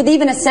down with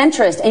even a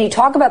centrist and you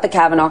talk about the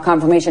Kavanaugh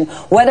confirmation,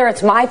 whether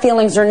it's my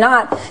feelings or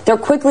not, they're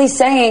quickly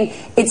saying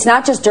it's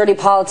not just dirty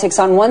politics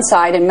on one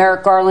side and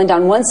Merrick Garland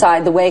on one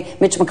side, the way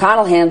Mitch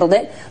McConnell handled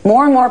it.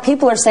 More and more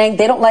people are saying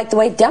they don't like the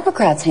way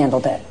Democrats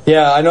handled it.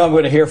 Yeah, I know I'm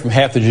going to hear from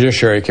half the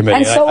Judiciary Committee.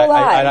 And so will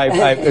I.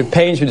 It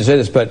pains me to say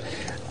this, but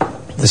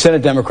the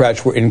Senate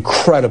Democrats were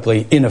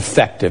incredibly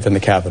ineffective in the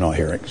Kavanaugh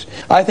hearings.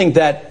 I think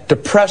that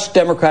depressed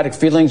Democratic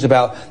feelings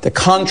about the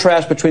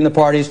contrast between the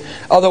parties.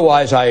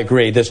 Otherwise, I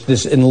agree. This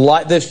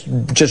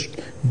just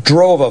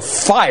drove a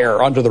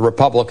fire under the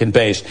Republican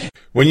base.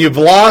 When you've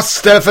lost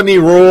Stephanie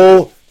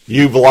Ruhle,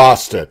 you've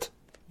lost it.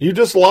 You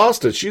just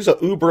lost it. She's a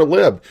uber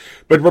lib.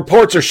 But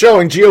reports are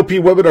showing GOP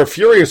women are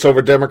furious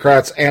over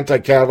Democrats'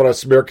 anti-Kavanaugh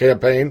smear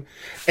campaign,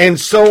 and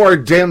so are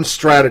Dem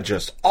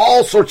strategists.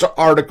 All sorts of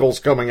articles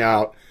coming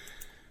out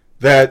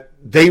that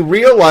they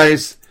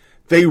realize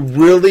they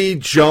really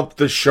jumped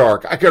the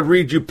shark. I could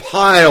read you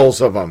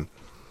piles of them.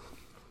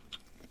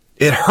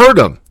 It hurt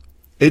them.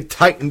 It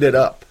tightened it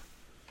up.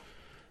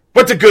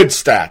 But the good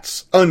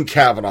stats,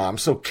 un-Kavanaugh. I'm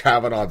so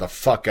Kavanaugh the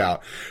fuck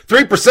out.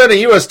 3% of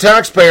U.S.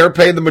 taxpayer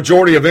paid the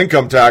majority of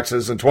income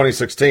taxes in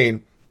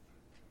 2016.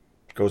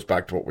 Goes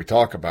back to what we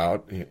talk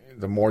about.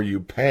 The more you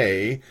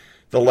pay,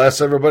 the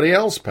less everybody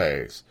else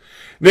pays.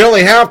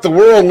 Nearly half the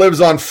world lives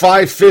on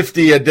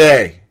 $5.50 a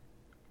day,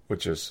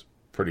 which is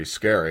pretty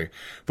scary.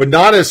 But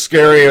not as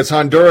scary as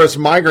Honduras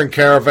migrant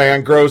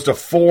caravan grows to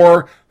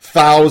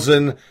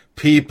 4,000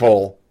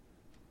 people,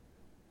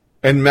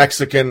 and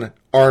Mexican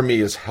army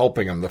is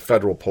helping them, the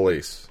federal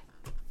police.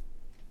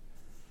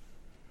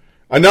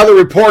 Another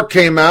report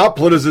came out.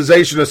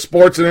 Politicization of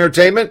sports and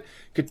entertainment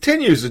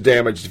continues to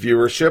damage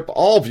viewership.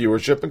 All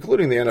viewership,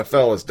 including the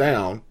NFL, is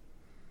down.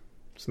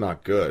 It's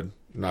not good.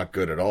 Not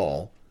good at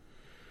all.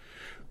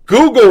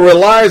 Google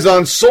relies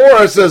on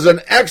Soros as an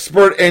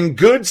expert in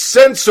good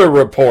censor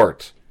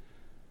report.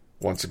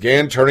 Once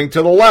again, turning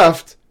to the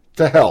left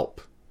to help.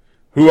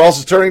 Who else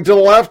is turning to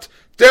the left?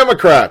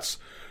 Democrats.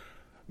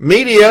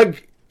 Media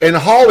in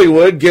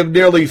Hollywood give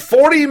nearly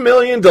 $40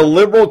 million to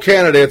liberal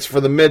candidates for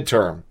the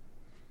midterm.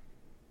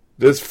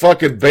 This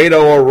fucking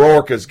Beto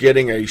O'Rourke is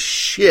getting a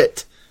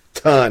shit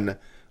ton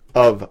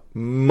of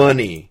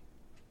money.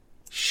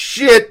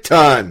 Shit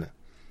ton.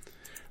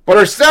 But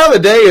our stat of the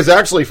day is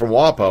actually from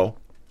WAPO.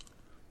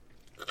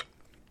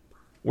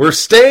 We're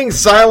staying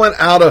silent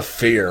out of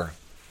fear.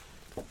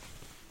 I'm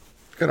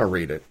going to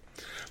read it.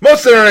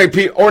 Most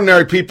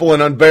ordinary people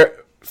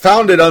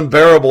found it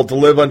unbearable to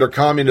live under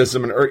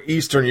communism in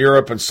Eastern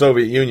Europe and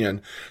Soviet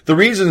Union. The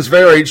reasons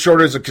varied: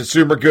 shortage of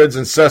consumer goods,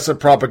 incessant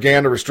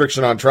propaganda,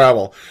 restriction on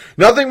travel.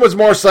 Nothing was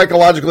more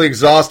psychologically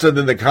exhausted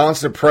than the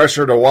constant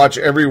pressure to watch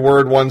every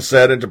word one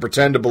said and to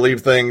pretend to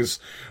believe things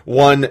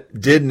one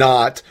did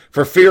not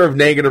for fear of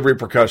negative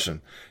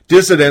repercussion.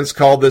 Dissidents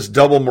called this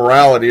double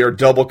morality or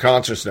double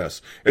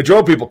consciousness. It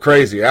drove people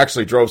crazy. It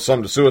actually drove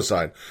some to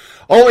suicide.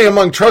 Only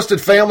among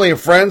trusted family and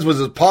friends was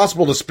it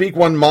possible to speak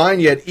one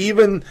mind, yet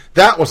even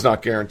that was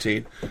not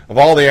guaranteed. Of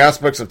all the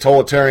aspects of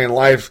totalitarian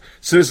life,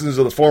 citizens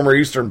of the former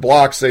Eastern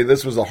Bloc say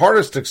this was the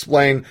hardest to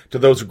explain to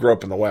those who grew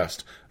up in the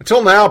West.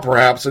 Until now,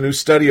 perhaps, a new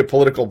study of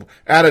political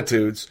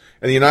attitudes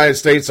in the United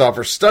States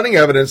offers stunning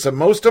evidence that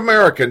most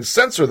Americans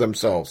censor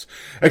themselves,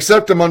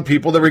 except among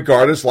people they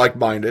regard as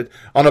like-minded,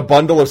 on a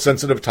bundle of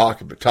sensitive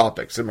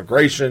topics: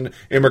 immigration,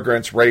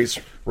 immigrants, race,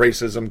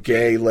 racism,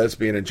 gay,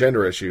 lesbian, and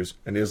gender issues,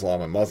 and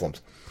Islam and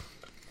Muslims.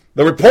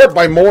 The report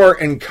by More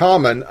in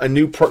Common, a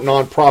new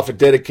nonprofit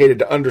dedicated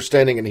to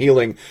understanding and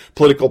healing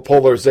political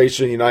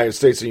polarization in the United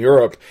States and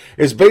Europe,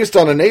 is based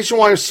on a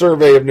nationwide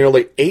survey of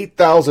nearly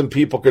 8,000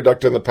 people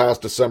conducted in the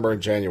past December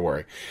and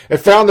January. It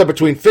found that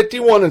between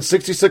 51 and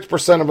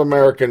 66% of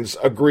Americans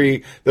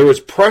agree there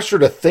is pressure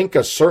to think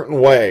a certain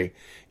way.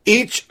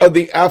 Each of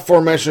the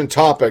aforementioned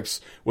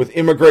topics, with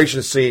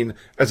immigration seen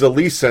as the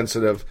least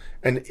sensitive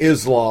and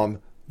Islam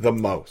the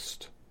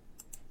most.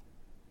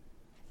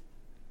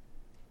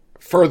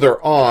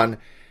 Further on,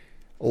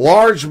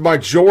 large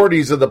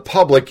majorities of the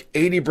public,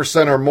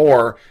 80% or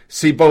more,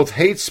 see both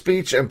hate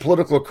speech and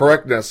political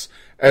correctness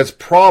as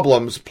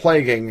problems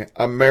plaguing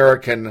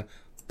American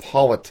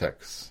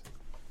politics.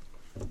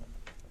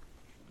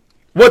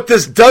 What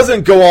this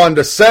doesn't go on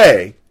to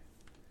say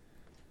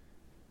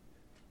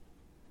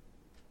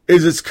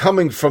is it's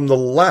coming from the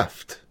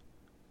left.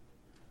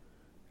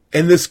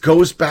 And this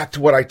goes back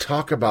to what I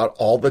talk about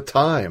all the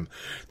time.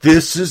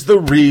 This is the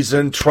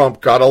reason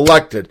Trump got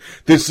elected.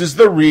 This is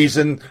the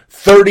reason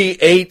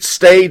 38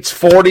 states,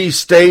 40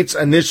 states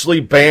initially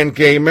banned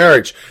gay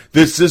marriage.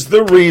 This is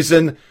the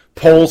reason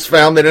polls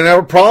found they didn't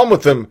have a problem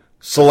with them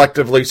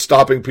selectively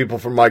stopping people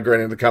from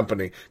migrating to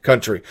the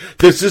country.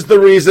 This is the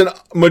reason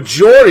a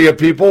majority of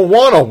people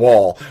want a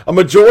wall. A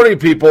majority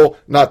of people,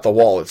 not the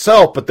wall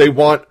itself, but they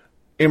want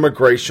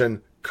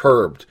immigration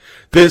curbed.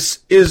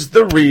 This is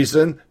the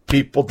reason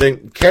people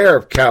didn't care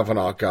if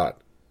Kavanaugh got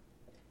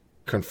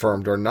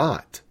confirmed or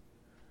not.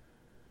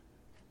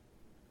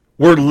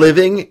 We're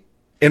living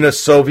in a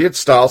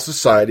Soviet-style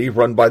society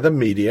run by the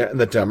media and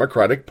the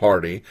Democratic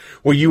Party,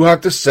 where you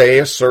have to say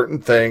a certain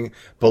thing,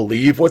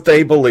 believe what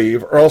they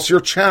believe, or else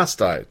you're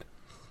chastised.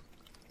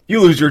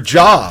 You lose your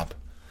job.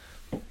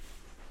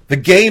 The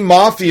gay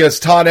mafia has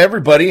taught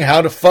everybody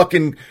how to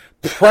fucking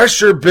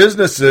pressure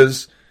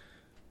businesses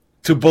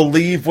to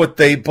believe what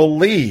they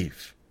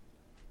believe.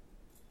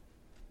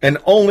 And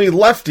only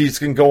lefties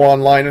can go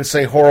online and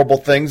say horrible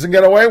things and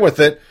get away with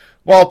it,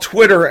 while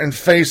Twitter and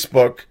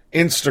Facebook,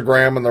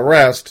 Instagram, and the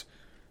rest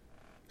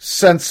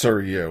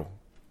censor you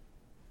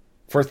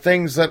for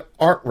things that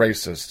aren't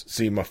racist,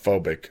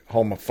 xenophobic,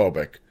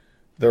 homophobic.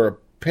 They're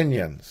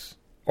opinions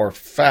or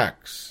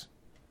facts.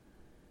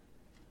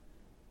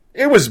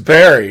 It was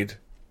buried,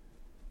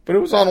 but it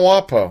was on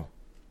WAPO.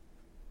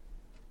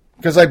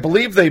 Because I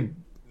believe they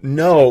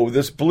know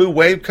this blue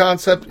wave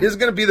concept isn't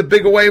going to be the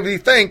big wave you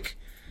think.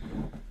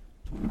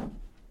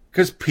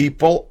 Because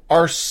people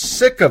are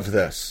sick of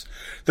this.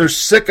 They're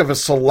sick of a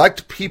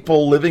select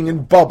people living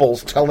in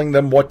bubbles telling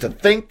them what to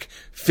think,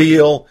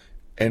 feel,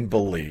 and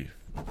believe.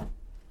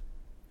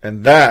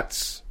 And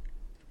that's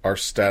our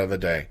stat of the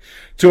day.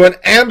 To an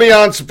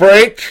ambiance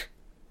break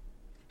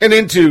and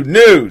into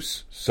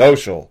news,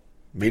 social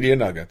media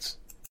nuggets.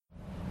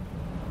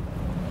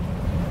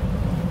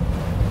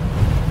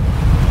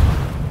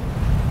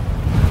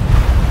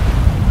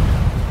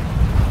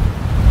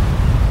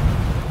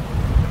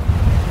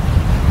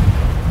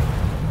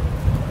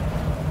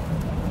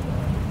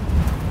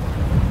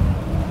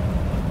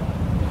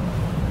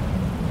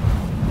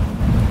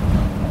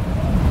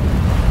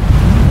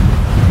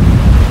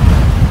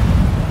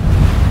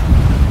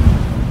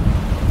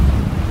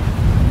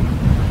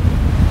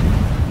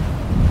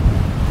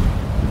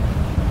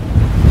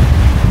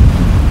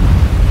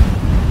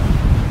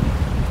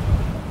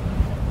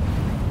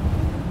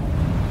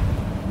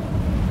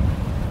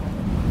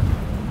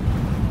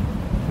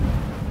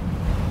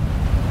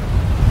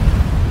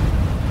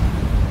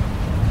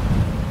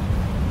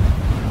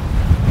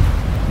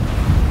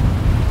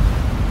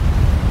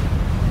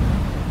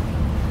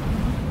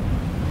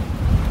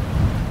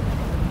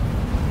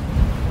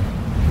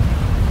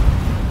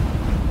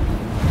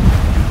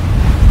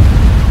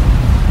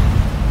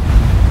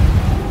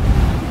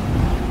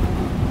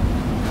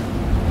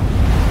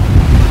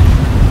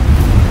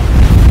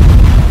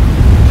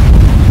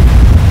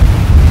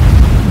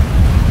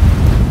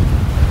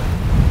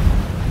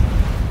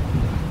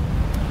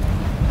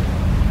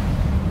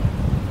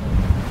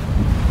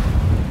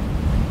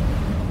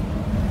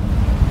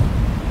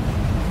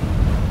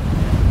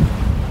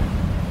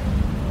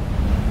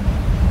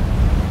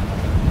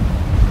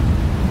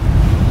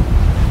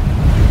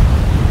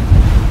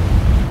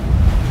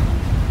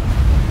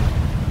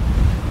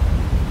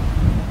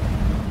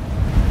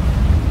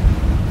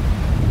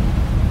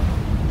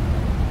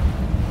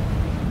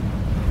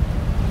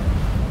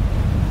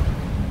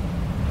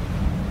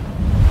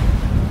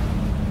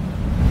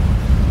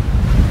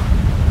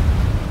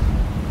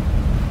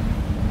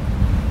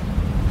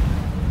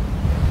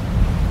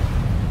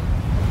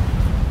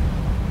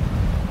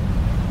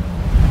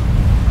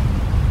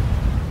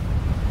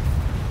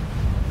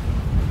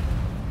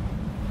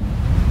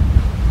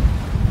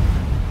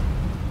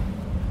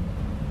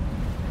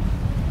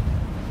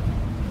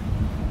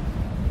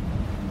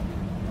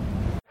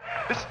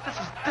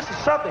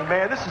 Something,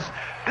 man.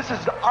 This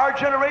is our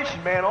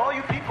generation, man. All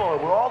you people,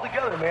 we're all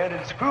together, man.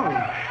 It's groovy.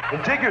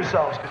 And dig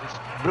yourselves, because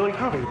it's really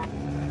groovy.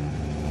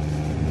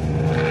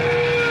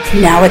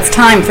 Now it's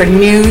time for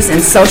news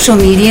and social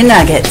media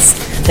nuggets.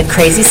 The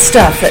crazy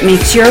stuff that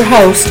makes your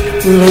host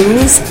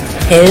lose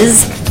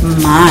his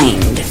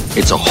mind.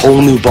 It's a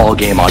whole new ball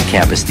game on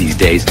campus these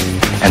days,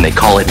 and they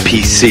call it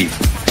PC.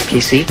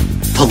 PC?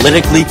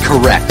 Politically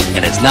correct.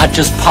 And it's not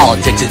just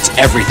politics, it's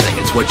everything.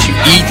 It's what you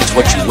eat, it's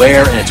what you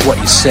wear, and it's what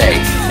you say.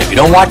 And if you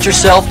don't watch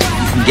yourself,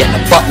 you can get in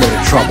a buttload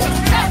of trouble.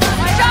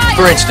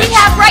 For instance, we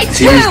have rights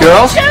see these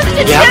girls?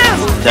 Yeah.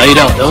 No, you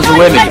don't. Those are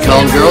women. You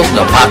call them girls, and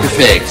they'll pop your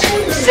figs.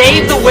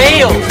 Save the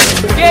whales.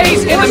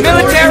 Gays in the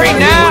military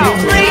now.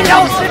 Free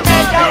Nelson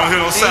Mandela.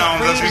 Hear no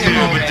sound as we hear,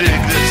 but dig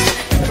this.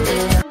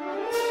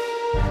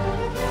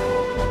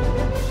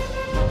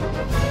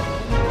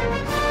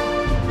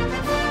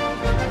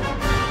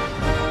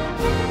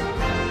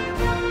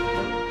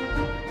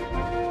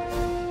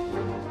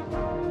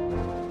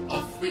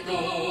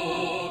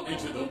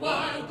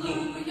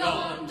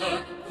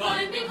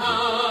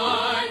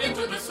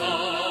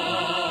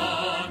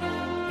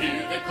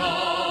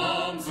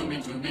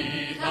 Rangers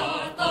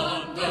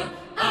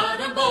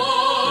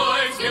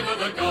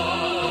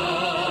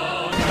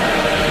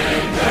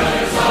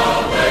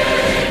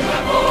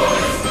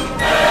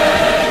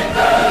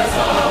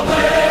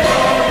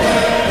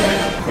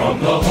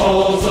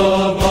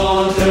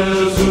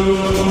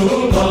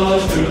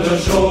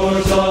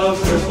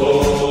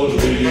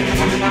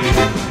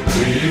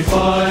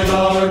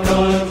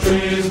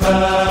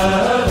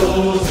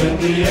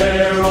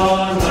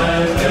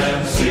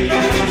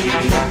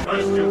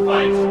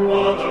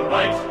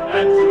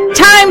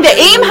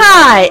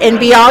high and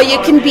be all you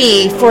can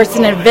be, for it's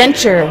an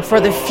adventure for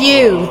the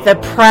few, the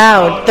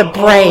proud, the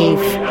brave.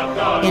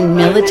 In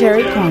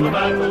Military Corner.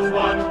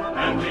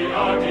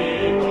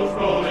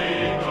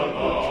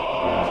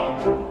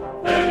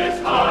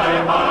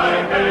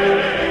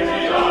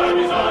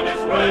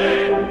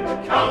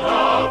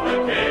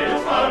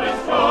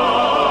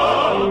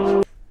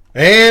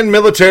 And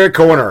Military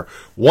Corner,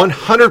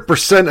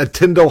 100% of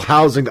Tyndall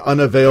housing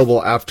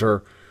unavailable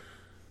after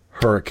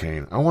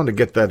hurricane. I wanted to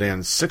get that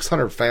in.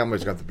 600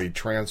 families got to be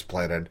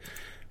transplanted.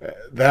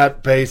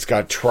 That base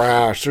got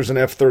trashed. There's an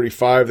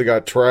F-35 that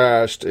got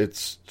trashed.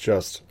 It's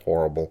just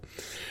horrible.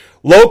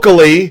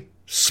 Locally,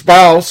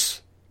 spouse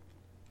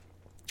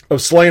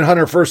of slain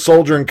 101st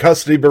soldier in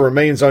custody but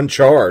remains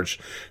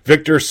uncharged.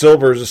 Victor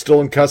Silvers is still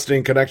in custody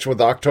in connection with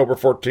the October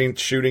 14th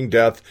shooting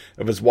death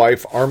of his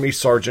wife, Army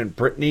Sergeant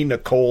Brittany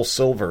Nicole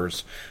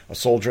Silvers, a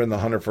soldier in the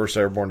 101st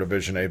Airborne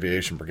Division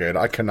Aviation Brigade.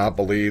 I cannot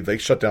believe they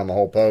shut down the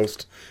whole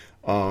post.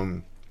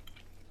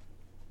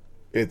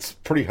 It's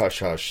pretty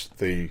hush-hush.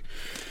 The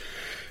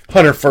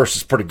 101st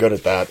is pretty good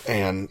at that,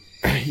 and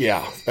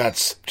yeah,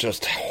 that's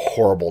just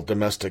horrible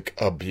domestic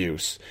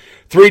abuse.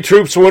 3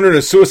 troops wounded in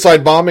a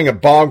suicide bombing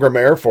at Bagram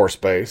Air Force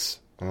Base.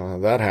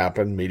 That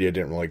happened. Media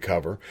didn't really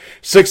cover.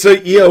 6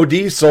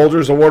 EOD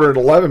soldiers awarded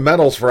 11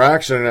 medals for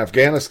action in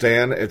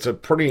Afghanistan. It's a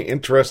pretty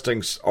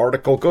interesting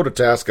article. Go to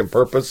Task and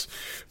Purpose.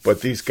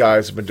 But these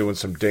guys have been doing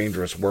some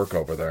dangerous work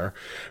over there.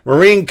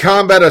 Marine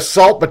Combat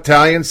Assault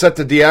Battalion set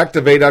to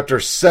deactivate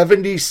after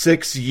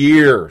 76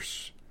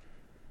 years.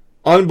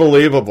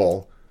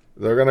 Unbelievable.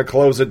 They're going to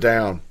close it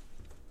down.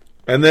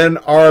 And then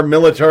our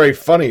military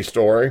funny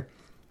story.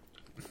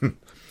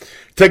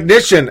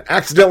 Technician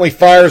accidentally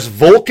fires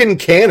Vulcan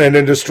cannon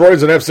and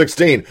destroys an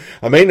F-16.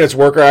 A maintenance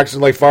worker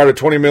accidentally fired a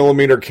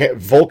 20mm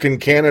Vulcan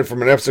cannon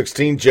from an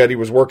F-16 jet he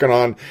was working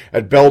on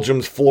at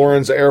Belgium's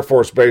Florence Air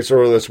Force Base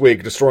earlier this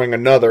week, destroying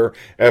another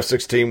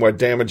F-16 while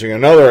damaging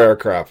another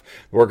aircraft.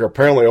 The worker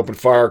apparently opened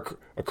fire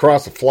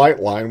across the flight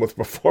line with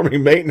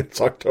performing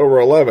maintenance October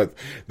 11th.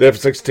 The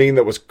F-16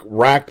 that was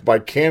racked by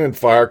cannon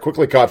fire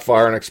quickly caught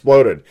fire and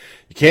exploded.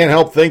 You can't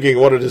help thinking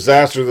what a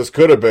disaster this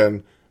could have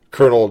been,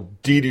 Colonel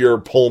Didier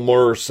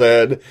Pulmer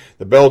said.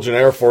 The Belgian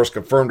Air Force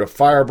confirmed a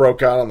fire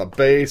broke out on the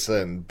base,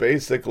 and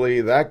basically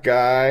that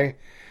guy,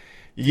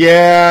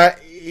 yeah,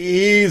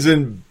 he's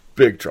in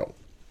big trouble.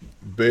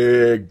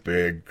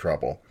 Big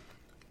trouble.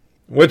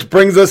 Which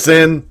brings us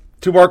in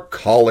to our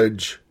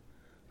college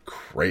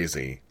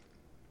crazy.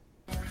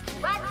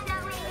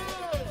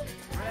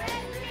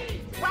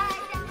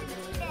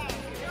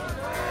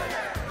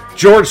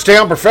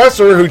 Georgetown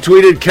professor who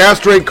tweeted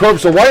castrate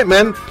corpse of white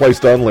men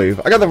placed on leave.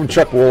 I got that from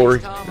Chuck Woolery.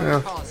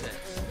 Yeah.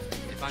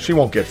 She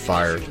won't get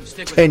fired.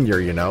 Tenure,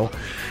 you know.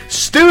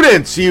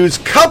 Students use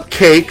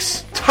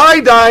cupcakes,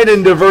 tie-dyed,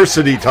 and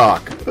diversity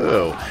talk.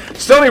 Oh.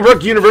 Stony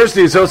Brook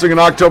University is hosting an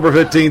October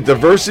 15th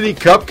diversity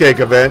cupcake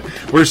event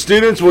where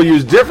students will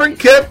use different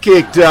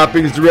cupcake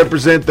toppings to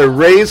represent their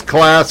race,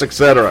 class,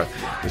 etc.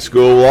 The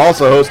school will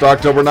also host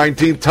October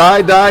 19th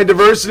tie-dye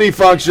diversity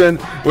function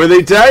where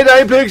they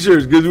tie-dye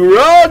pictures because we're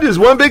all just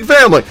one big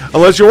family.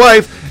 Unless you're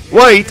white,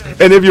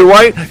 and if you're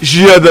white,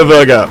 shut the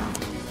fuck up.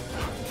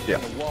 Yeah.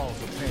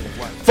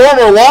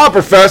 Former law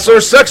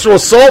professor, sexual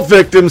assault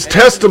victim's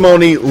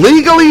testimony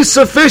legally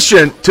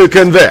sufficient to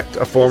convict.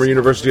 A former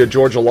University of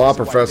Georgia law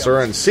professor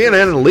and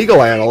CNN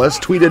legal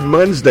analyst tweeted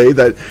Wednesday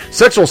that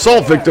sexual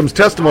assault victim's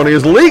testimony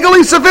is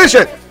legally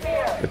sufficient.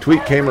 The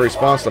tweet came in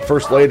response to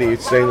First Lady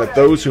saying that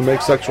those who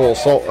make sexual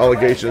assault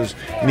allegations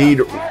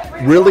need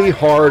really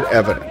hard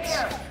evidence.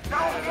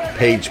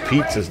 Paige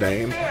Pete's his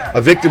name. A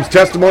victim's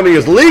testimony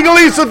is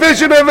legally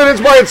sufficient evidence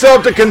by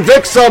itself to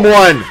convict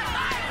someone.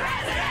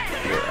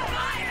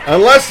 Yeah.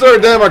 Unless they're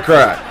a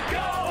Democrat.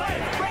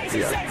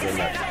 Yeah, then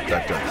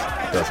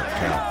that doesn't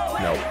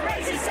count.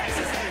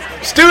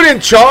 No.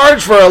 Student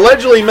charged for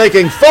allegedly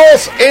making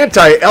false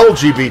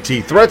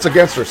anti-LGBT threats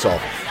against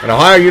herself. An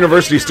Ohio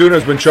University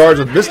student has been charged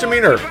with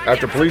misdemeanor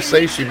after police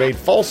say she made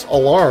false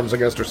alarms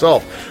against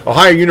herself.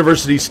 Ohio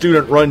University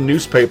student-run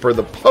newspaper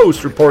The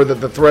Post reported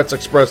that the threats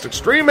expressed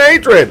extreme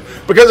hatred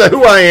because of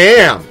who I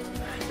am.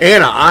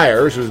 Anna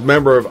Ayers, who's a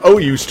member of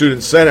OU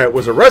Student Senate,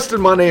 was arrested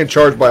Monday and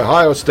charged by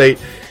Ohio State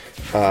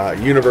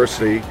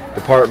University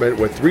Department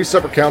with 3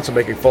 separate counts of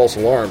making false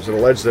alarms. It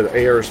alleged that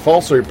Ayers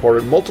falsely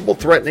reported multiple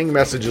threatening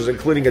messages,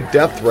 including a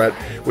death threat,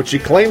 which she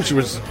claimed she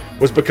was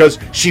because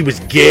she was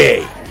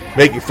gay.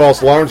 Making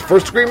false alarms,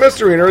 first-degree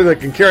misdemeanor that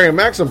can carry a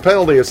maximum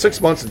penalty of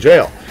 6 months in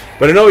jail.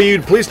 But an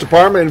OU police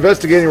department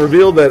investigating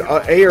revealed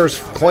that Ayers'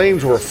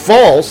 claims were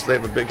false. They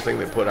have a big thing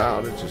they put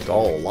out. It's just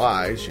all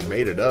lies. She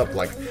made it up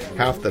like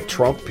half the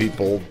Trump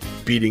people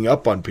beating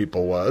up on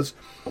people was.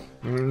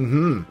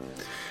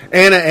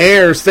 Anna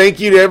Ayers, thank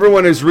you to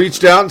everyone who's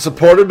reached out and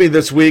supported me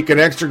this week.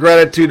 And extra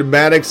gratitude to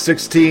Maddox,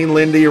 16,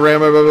 Lindy,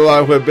 Rama, blah, blah,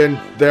 blah, who have been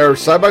there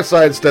side by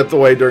side, stepped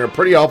away during a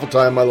pretty awful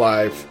time in my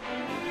life.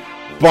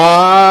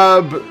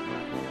 Bob,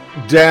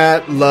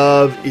 dat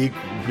love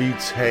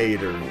beats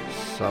haters.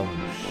 Some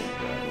shit.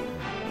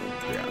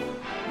 Yeah.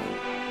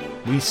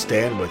 We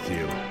stand with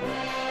you.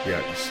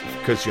 Yeah,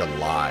 because you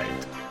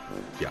lied.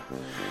 Yeah.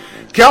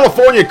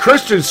 California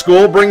Christian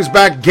school brings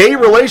back gay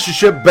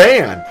relationship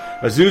ban.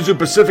 Azusa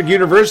Pacific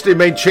University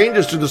made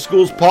changes to the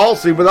school's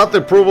policy without the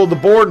approval of the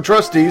board and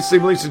trustees,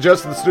 seemingly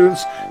suggesting that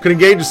students could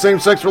engage in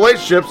same-sex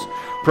relationships.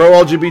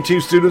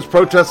 Pro-LGBT students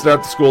protested at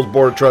the school's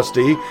board of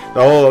trustee.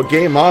 The whole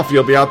gay mafia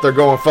will be out there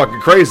going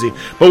fucking crazy.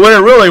 But what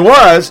it really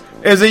was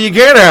is that you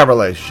can't have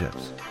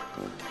relationships.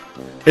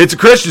 It's a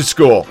Christian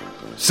school.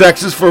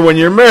 Sex is for when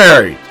you're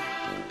married.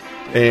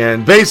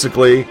 And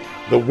basically,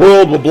 the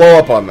world will blow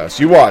up on this.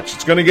 You watch.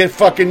 It's going to get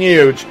fucking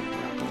huge.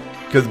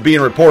 Because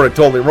being reported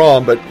totally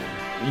wrong, but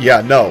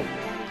yeah, no.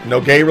 No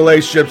gay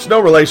relationships, no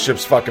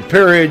relationships, fucking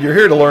period. You're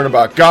here to learn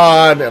about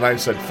God, and I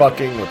said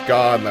fucking with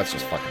God, and that's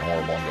just fucking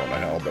horrible. I'm going to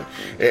hell, but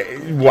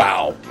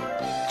wow.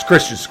 It's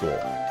Christian school.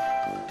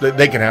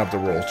 They can have the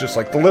rules, just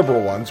like the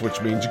liberal ones,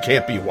 which means you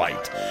can't be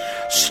white.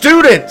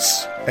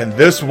 Students! And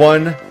this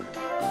one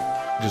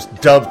just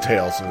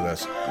dovetails into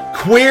this.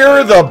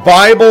 Queer the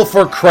Bible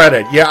for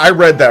credit. Yeah, I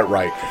read that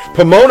right.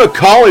 Pomona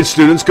College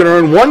students can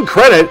earn 1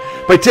 credit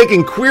by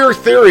taking queer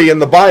theory in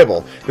the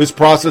Bible. This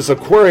process of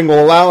queering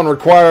will allow and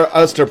require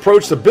us to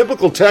approach the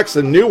biblical text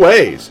in new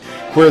ways.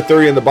 Queer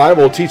theory in the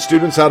Bible will teach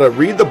students how to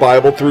read the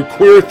Bible through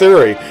queer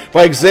theory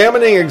by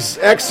examining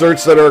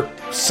excerpts that are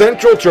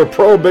central to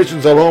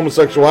prohibitions of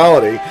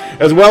homosexuality,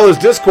 as well as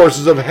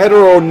discourses of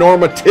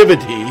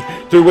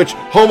heteronormativity through which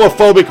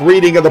homophobic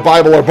reading of the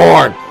Bible are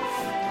born.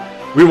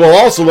 We will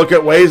also look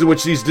at ways in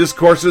which these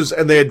discourses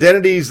and the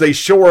identities they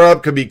shore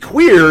up can be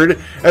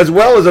queered, as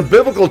well as a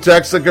biblical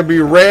text that can be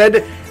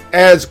read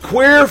as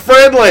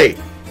queer-friendly.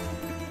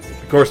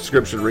 The course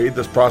description read,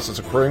 this process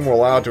of queering will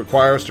allow it to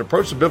require us to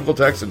approach the biblical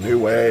text in new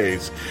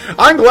ways.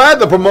 I'm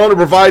glad that Pomona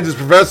provides its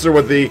professor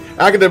with the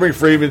academic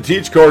freedom to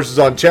teach courses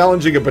on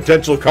challenging and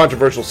potential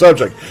controversial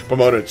subject.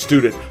 Pomona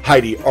student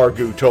Heidi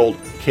Argu told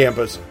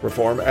Campus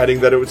Reform, adding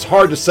that it was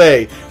hard to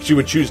say she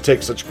would choose to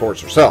take such a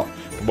course herself.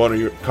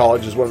 Pomona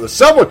College is one of the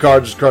several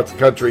colleges across the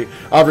country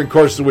offering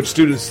courses in which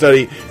students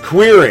study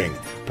queering.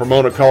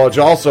 Pomona College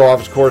also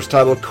offers a course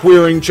titled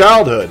Queering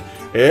Childhood.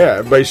 Yeah,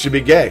 everybody should be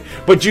gay.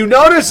 But you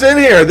notice in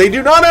here, they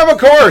do not have a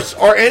course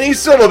or any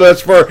syllabus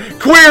for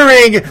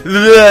queering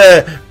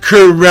the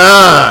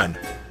Quran.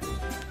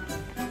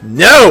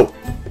 No!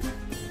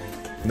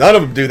 None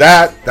of them do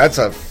that. That's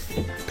a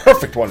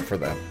perfect one for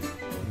them.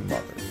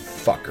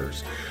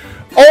 Motherfuckers.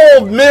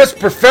 Old Miss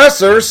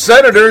Professor,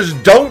 senators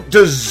don't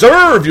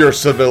deserve your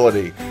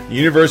civility.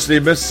 University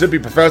of Mississippi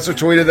professor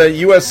tweeted that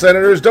U.S.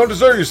 senators don't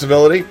deserve your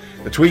civility.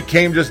 The tweet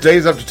came just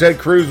days after Ted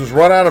Cruz was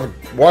run out of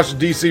a Washington,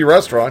 D.C.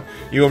 restaurant.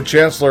 UM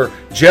Chancellor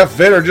Jeff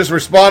Vitter just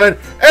responded,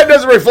 it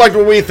doesn't reflect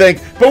what we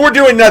think, but we're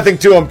doing nothing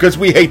to him because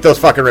we hate those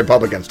fucking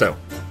Republicans too.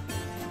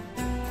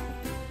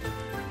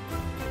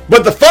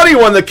 But the funny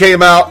one that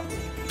came out,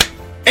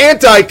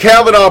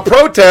 anti-Kavanaugh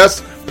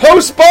protests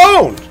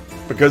postponed,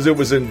 because it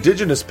was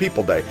Indigenous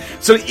People Day.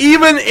 So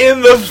even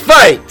in the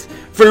fight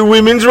for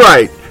women's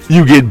rights,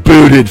 you get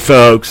booted,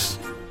 folks.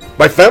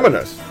 By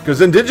feminists.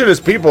 Because Indigenous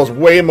people is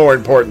way more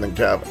important than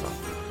Kavanaugh.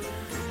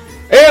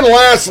 And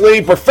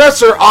lastly,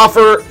 professor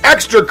offer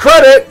extra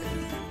credit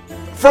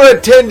for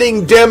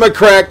attending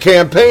Democrat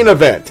campaign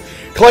event.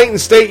 Clayton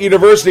State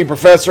University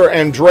professor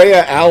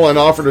Andrea Allen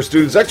offered her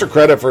students extra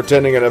credit for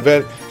attending an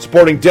event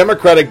supporting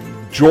Democratic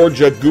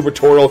Georgia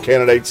gubernatorial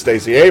candidate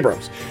Stacey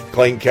Abrams.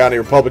 Clayton County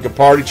Republican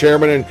Party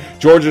chairman and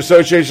Georgia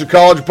Association of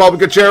College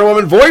Republican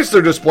chairwoman voiced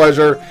their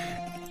displeasure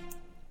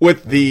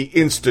with the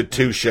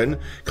institution.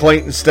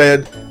 Clayton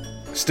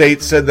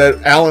State said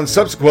that Allen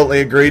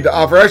subsequently agreed to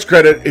offer extra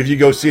credit if you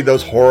go see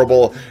those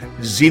horrible,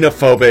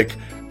 xenophobic,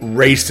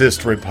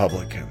 racist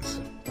Republicans.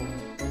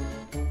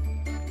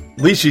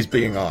 At least she's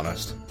being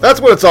honest.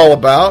 That's what it's all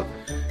about.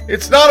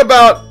 It's not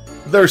about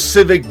their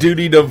civic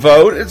duty to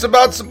vote. It's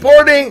about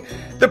supporting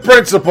the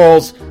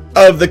principles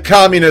of the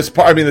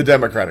the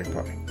Democratic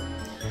Party.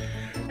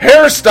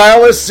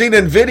 Hairstylist seen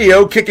in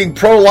video kicking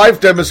pro-life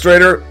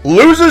demonstrator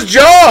loses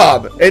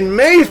job and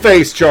may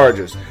face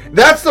charges.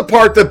 That's the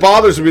part that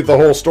bothers me with the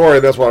whole story.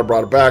 That's why I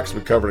brought it back, because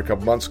we covered it a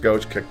couple months ago.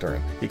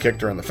 He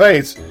kicked her in the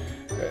face.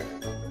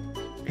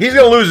 He's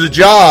going to lose his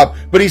job,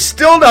 but he's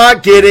still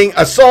not getting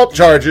assault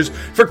charges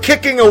for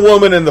kicking a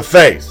woman in the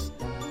face,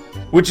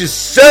 which is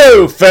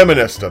so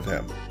feminist of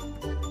him.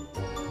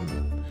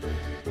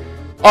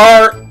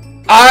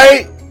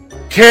 I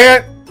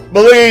can't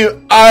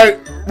believe I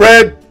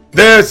read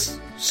this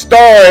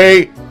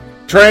story.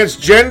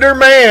 Transgender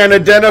man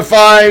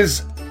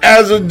identifies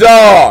as a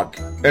dog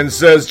and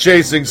says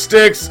chasing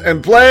sticks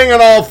and playing on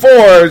all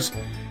fours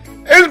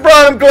has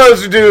brought him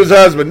closer to his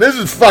husband. This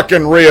is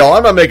fucking real.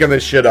 I'm not making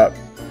this shit up.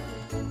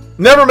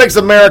 Never makes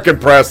American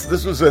press.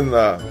 This was in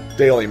the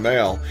Daily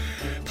Mail.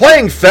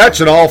 Playing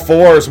fetch on all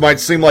fours might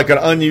seem like an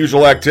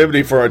unusual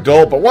activity for an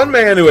adult, but one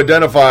man who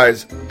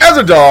identifies as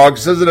a dog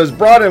says it has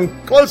brought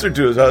him closer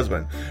to his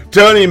husband.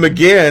 Tony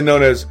McGinn,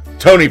 known as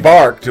Tony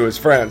Bark to his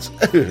friends.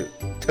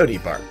 Cody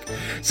Bark,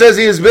 says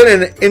he has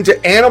been into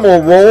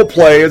animal role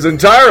play his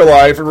entire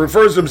life and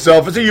refers to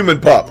himself as a human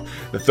pup.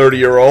 The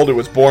 30-year-old, who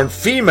was born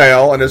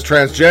female and is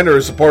transgender,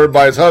 is supported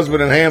by his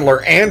husband and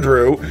handler,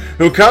 Andrew,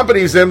 who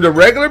accompanies him to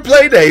regular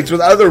play dates with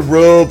other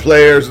role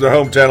players in their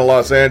hometown of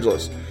Los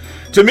Angeles.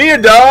 To me,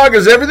 a dog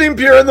is everything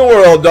pure in the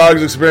world.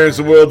 Dogs experience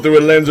the world through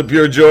a lens of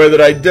pure joy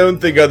that I don't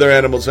think other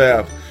animals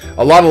have.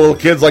 A lot of little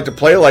kids like to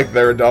play like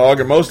they're a dog,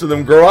 and most of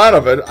them grow out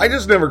of it. I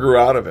just never grew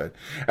out of it.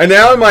 And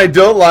now in my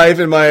adult life,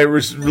 in my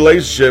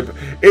relationship,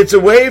 it's a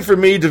way for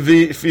me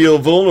to feel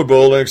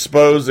vulnerable and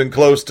exposed and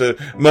close to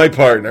my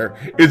partner.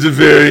 It's a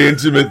very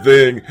intimate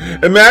thing.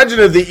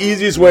 Imagine if the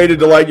easiest way to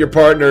delight your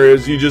partner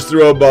is you just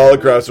throw a ball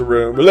across the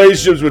room.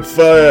 Relationships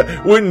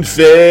wouldn't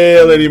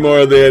fail anymore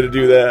if they had to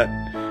do that.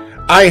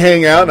 I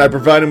hang out and I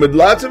provide him with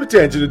lots of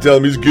attention and tell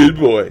him he's a good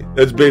boy.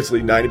 That's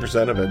basically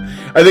 90% of it.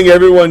 I think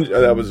everyone,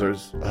 that was her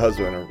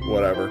husband or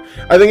whatever.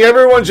 I think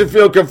everyone should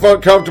feel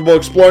comfortable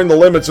exploring the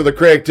limits of their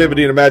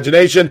creativity and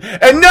imagination.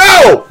 And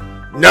no!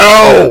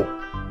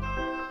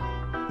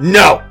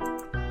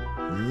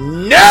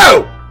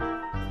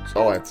 That's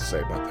all I have to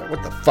say about that.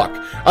 What the fuck?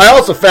 I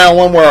also found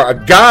one where a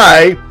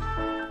guy...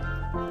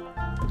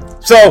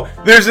 So,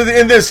 there's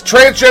in this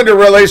transgender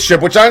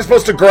relationship, which I'm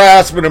supposed to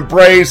grasp and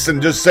embrace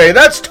and just say,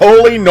 that's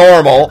totally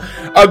normal.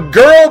 A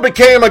girl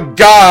became a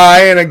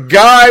guy, and a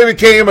guy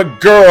became a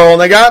girl, and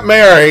they got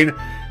married.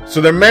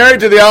 So they're married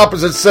to the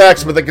opposite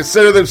sex, but they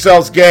consider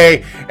themselves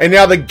gay, and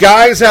now the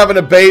guy's having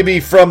a baby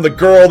from the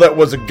girl that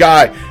was a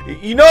guy.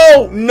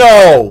 No.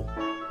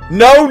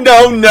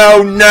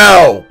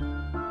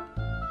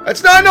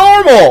 That's not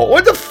normal.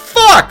 What the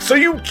fuck? So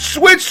you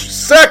switch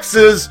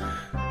sexes...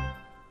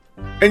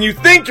 and you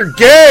think you're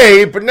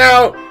gay, but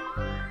now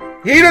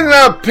he doesn't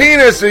have a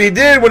penis that he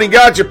did when he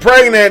got you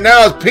pregnant.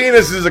 Now his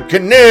penis is a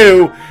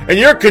canoe, and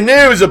your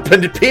canoe is a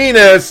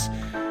penis,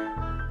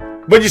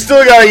 but you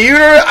still got a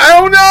uterus?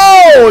 I don't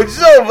know. It's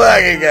so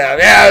fucking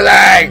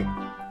confusing.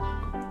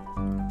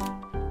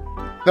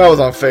 That was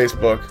on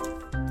Facebook.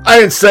 I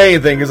didn't say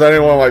anything because I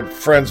didn't want my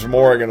friends from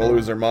Oregon to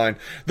lose their mind.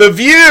 The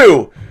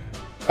View.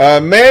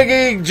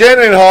 Maggie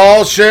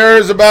Gyllenhaal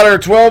shares about her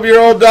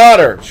 12-year-old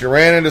daughter. She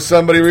ran into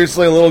somebody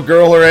recently, a little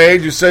girl her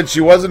age, who said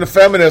she wasn't a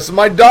feminist. And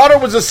my daughter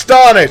was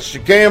astonished. She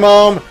came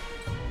home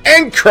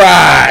and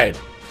cried.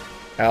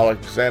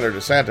 Alexander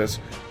DeSantis.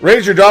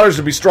 Raise your daughters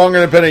to be strong,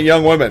 independent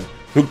young women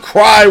who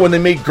cry when they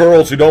meet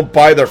girls who don't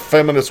buy their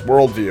feminist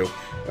worldview.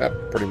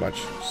 That pretty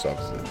much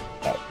sums it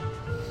up.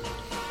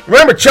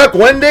 Remember Chuck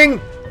Wendig?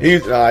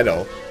 I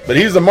know. But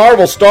he's the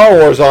Marvel Star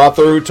Wars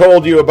author who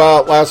told you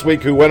about last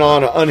week, who went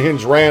on an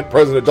unhinged rant,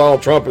 President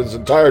Donald Trump and his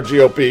entire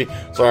GOP.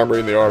 Sorry, I'm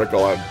reading the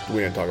article.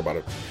 We didn't talk about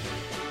it.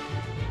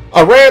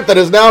 A rant that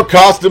has now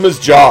cost him his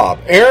job.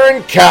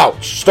 Aaron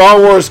Couch, Star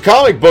Wars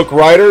comic book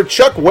writer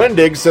Chuck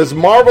Wendig, says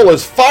Marvel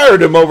has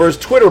fired him over his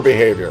Twitter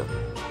behavior.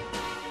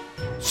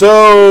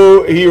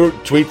 So he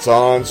tweets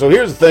on, so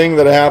here's the thing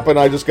that happened.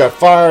 I just got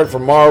fired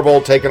from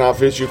Marvel, taken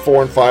off issue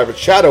 4 and 5 at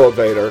Shadow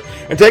Invader,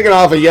 and taken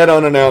off a yet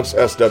unannounced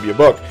SW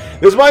book.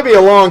 This might be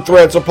a long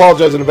thread, so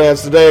apologize in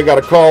advance. Today I got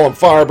a call and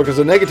fired because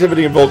of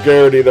negativity and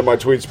vulgarity that my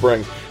tweets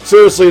bring.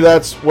 Seriously,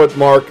 that's what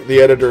Mark, the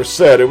editor,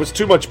 said. It was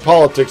too much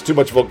politics, too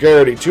much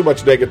vulgarity, too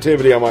much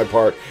negativity on my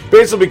part.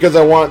 Basically because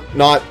I want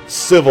not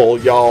civil,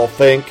 y'all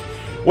think.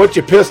 What,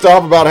 you pissed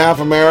off about half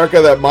America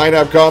that might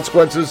have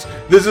consequences?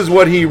 This is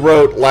what he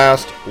wrote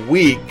last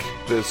week,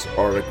 this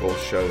article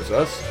shows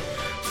us.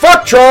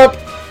 Fuck Trump,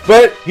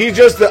 but he's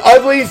just the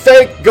ugly,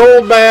 fake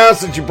gold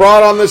mask that you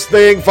brought on this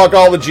thing. Fuck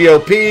all the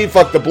GOP,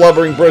 fuck the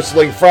blubbering,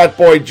 bristling frat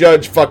boy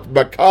judge, fuck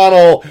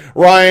McConnell,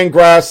 Ryan,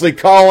 Grassley,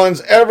 Collins,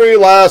 every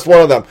last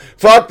one of them.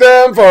 Fuck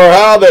them for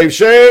how they've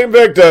shamed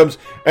victims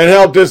and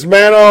helped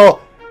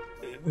dismantle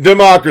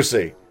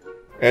democracy.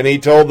 And he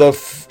told the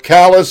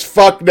callous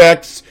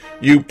fucknecks,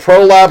 you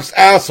prolapse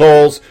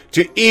assholes,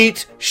 to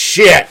eat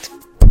shit.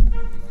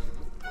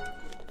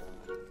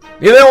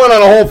 He then went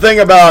on a whole thing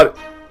about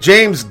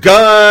James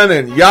Gunn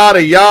and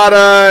yada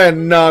yada,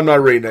 and no, I'm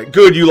not reading it.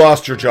 Good, you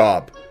lost your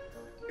job.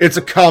 It's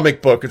a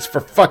comic book. It's for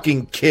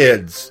fucking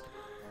kids.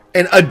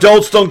 And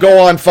adults don't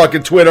go on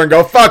fucking Twitter and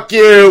go, fuck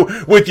you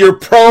with your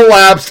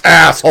prolapsed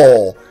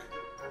asshole,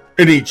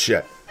 and eat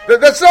shit.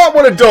 That's not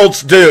what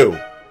adults do.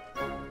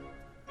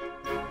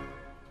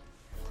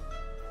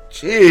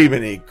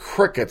 Jiminy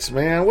crickets,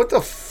 man. What the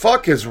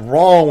fuck is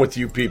wrong with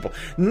you people?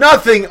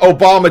 Nothing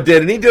Obama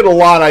did, and he did a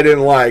lot I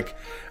didn't like.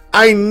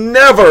 I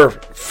never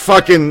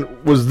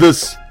fucking was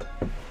this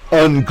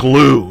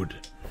unglued.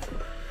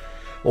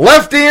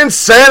 Lefty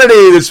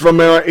insanity. This is from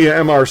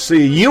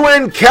MRC.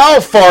 UN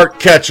cow fart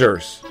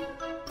catchers.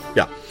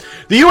 Yeah.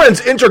 The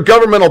UN's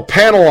Intergovernmental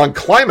Panel on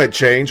Climate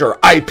Change, or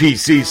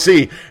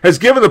IPCC, has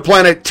given the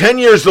planet 10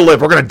 years to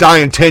live. We're going to die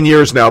in 10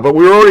 years now, but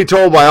we were already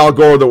told by Al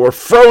Gore that we're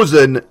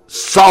frozen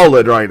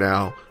solid right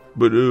now.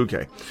 But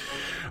okay.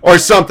 Or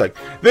something.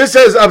 This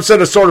has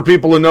upset a sort of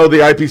people who know the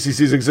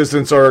IPCC's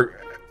existence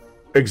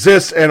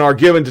exist and are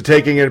given to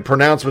taking a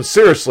pronouncement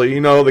seriously. You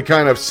know, the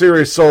kind of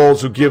serious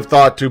souls who give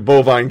thought to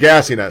bovine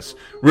gassiness.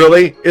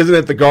 Really? Isn't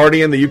it The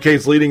Guardian, the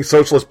UK's leading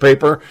socialist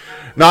paper?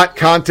 Not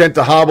content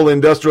to hobble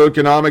industrial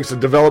economics of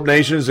developed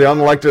nations. The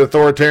unelected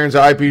authoritarians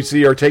at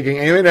IPC are taking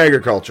aim at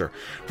agriculture.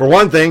 For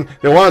one thing,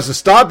 they want us to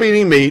stop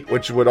eating meat,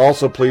 which would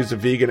also please the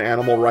vegan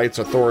animal rights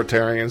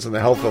authoritarians and the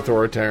health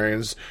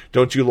authoritarians.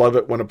 Don't you love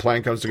it when a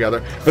plan comes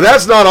together? But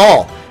that's not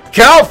all.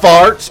 Cow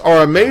farts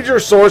are a major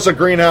source of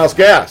greenhouse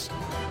gas.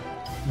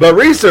 But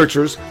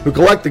researchers who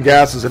collect the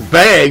gases in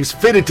bags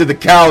fitted to the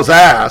cow's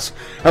ass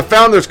have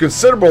found there's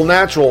considerable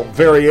natural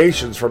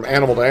variations from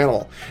animal to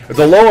animal. If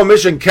the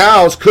low-emission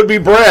cows could be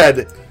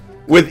bred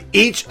with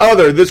each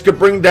other, this could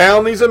bring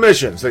down these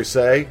emissions, they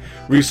say.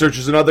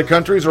 Researchers in other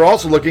countries are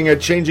also looking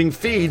at changing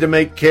feed to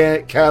make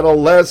cattle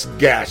less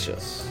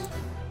gaseous.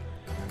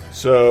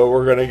 So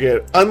we're going to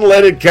get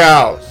unleaded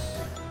cows.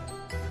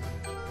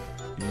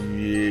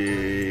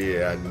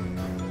 Yeah.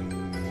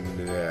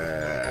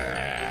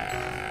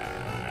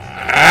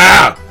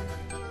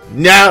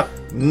 No!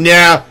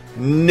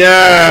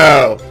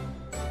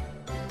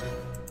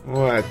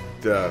 What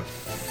the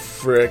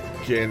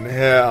frickin'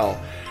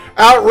 hell?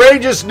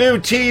 Outrageous new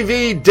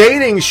TV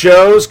dating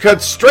shows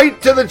cut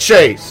straight to the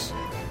chase.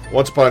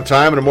 Once upon a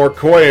time, in a more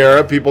coy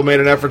era, people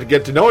made an effort to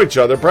get to know each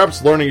other,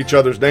 perhaps learning each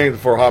other's names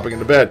before hopping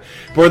into bed.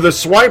 For the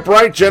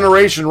swipe-right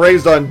generation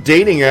raised on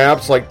dating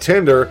apps like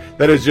Tinder,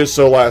 that is just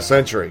so last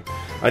century.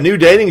 A new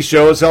dating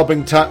show is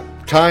helping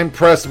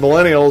time-pressed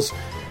millennials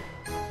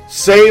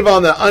save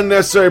on the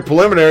unnecessary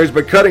preliminaries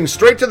by cutting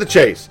straight to the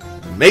chase.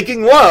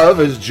 Making love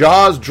as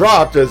jaws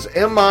dropped as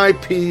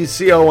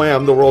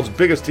MIPCOM, the world's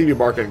biggest TV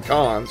market in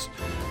cons.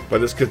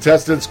 But as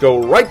contestants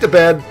go right to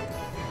bed,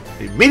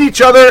 they meet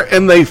each other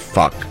and they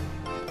fuck.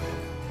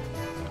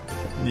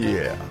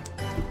 Yeah,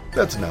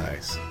 that's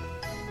nice.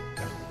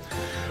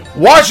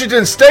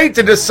 Washington State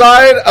to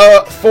decide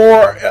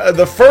for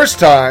the first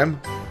time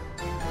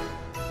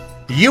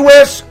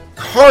U.S.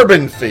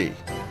 carbon fee.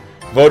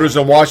 Voters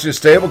in Washington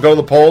State will go to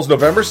the polls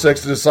November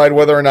 6th to decide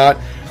whether or not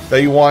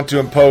they want to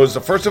impose the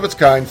first of its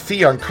kind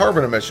fee on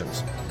carbon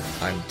emissions.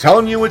 I'm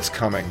telling you it's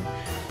coming.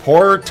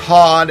 Poor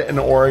Todd in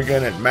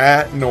Oregon and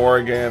Matt in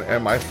Oregon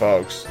and my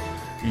folks.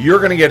 You're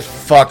going to get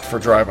fucked for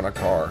driving a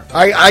car.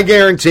 I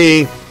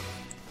guarantee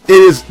it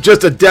is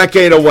just a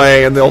decade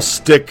away and they'll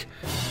stick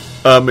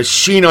a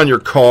machine on your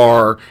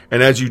car,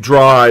 and as you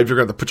drive, you're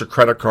going to have to put your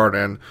credit card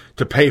in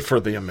to pay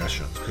for the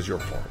emissions because you're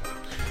poor.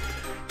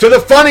 To the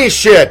funny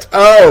shit.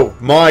 Oh,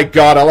 my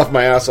God. I left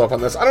my ass off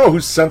on this. I don't know who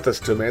sent this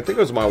to me. I think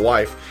it was my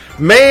wife.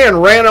 Man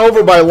ran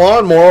over by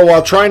lawnmower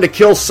while trying to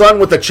kill son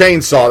with a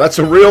chainsaw. That's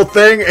a real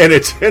thing, and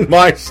it's in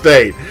my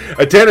state.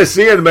 A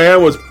Tennessean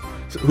man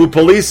who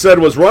police said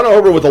was run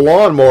over with a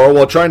lawnmower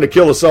while trying to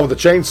kill his son with a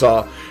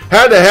chainsaw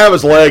had to have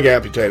his leg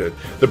amputated.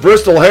 The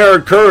Bristol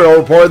Herald Courier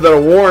reported that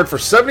a warrant for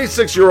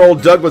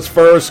 76-year-old Douglas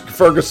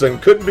Ferguson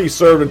couldn't be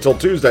served until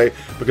Tuesday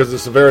because of the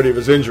severity of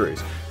his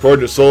injuries.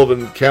 According to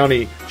Sullivan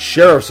County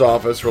Sheriff's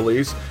Office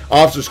release,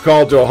 officers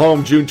called to a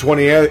home June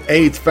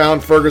 28th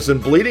found Ferguson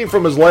bleeding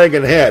from his leg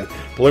and head.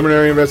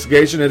 Preliminary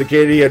investigation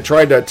indicated he had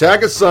tried to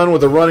attack his son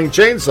with a running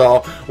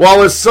chainsaw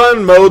while his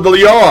son mowed the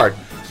yard.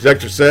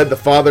 Detectives said the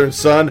father and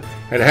son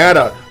had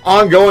an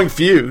ongoing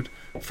feud.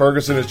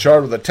 Ferguson is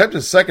charged with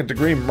attempted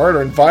second-degree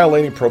murder and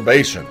violating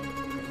probation.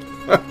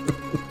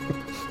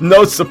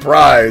 No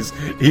surprise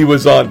he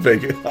was on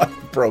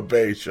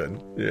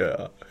probation.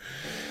 Yeah.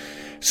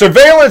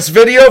 Surveillance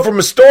video from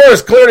a store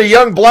has cleared a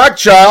young black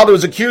child who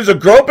was accused of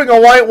groping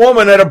a white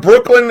woman at a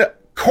Brooklyn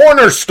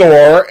corner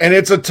store, and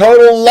it's a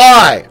total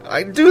lie.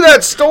 I do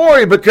that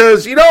story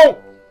because,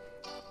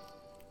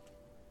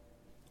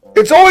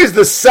 it's always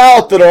the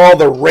South that are all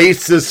the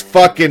racist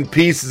fucking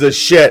pieces of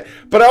shit.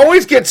 But I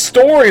always get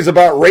stories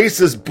about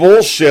racist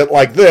bullshit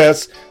like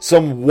this.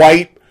 Some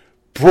white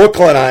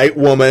Brooklynite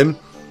woman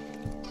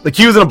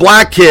accusing a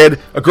black kid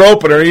of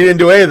groping her, and he didn't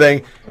do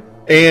anything,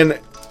 and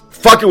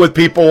fucking with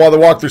people while they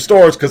walk through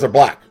stores because they're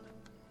black.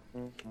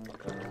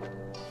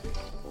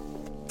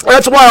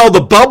 That's why all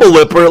the bubble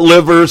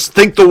livers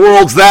think the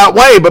world's that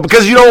way. But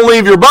because you don't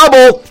leave your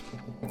bubble,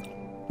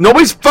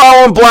 nobody's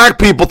following black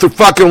people through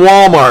fucking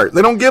Walmart.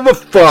 They don't give a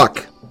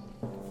fuck.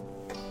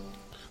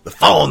 They're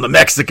following the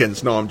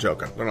Mexicans. No, I'm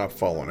joking. They're not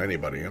following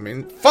anybody. I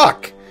mean,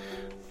 fuck.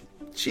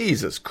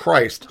 Jesus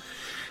Christ.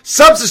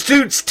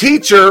 Substitutes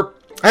teacher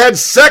had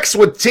sex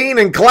with teen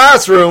in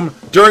classroom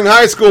during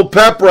high school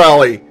pep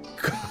rally.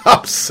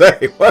 Cops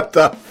say, what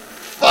the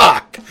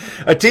fuck?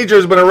 A teacher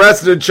has been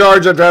arrested and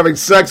charged after having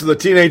sex with a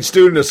teenage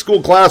student in a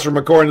school classroom,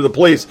 according to the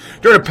police.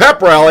 During a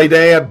pep rally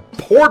day at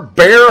Port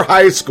Bear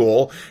High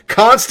School,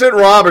 Constance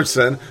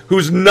Robertson,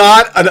 who's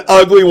not an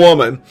ugly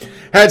woman,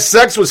 had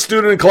sex with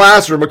student in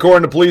classroom,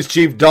 according to Police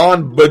Chief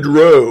Don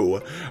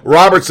Boudreau.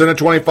 Robertson, a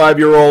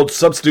 25-year-old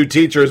substitute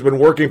teacher, has been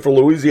working for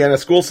Louisiana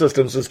school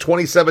systems since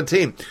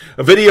 2017.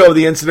 A video of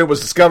the incident was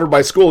discovered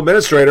by a school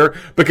administrator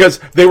because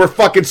they were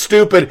fucking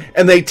stupid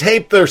and they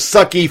taped their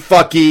sucky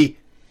fucky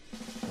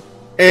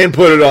and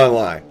put it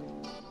online.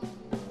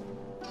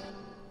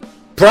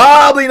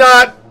 Probably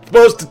not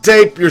supposed to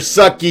tape your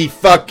sucky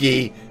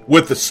fucky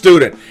with the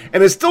student.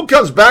 And it still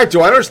comes back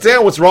to, I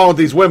understand what's wrong with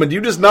these women. Do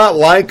you just not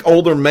like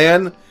older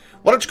men?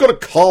 Why don't you go to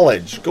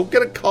college? Go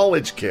get a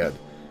college kid.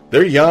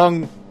 They're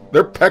young.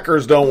 Their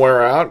peckers don't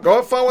wear out. Go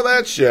have fun with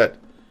that shit.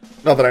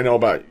 Not that I know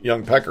about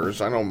young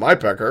peckers. I know my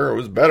pecker. It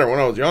was better when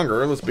I was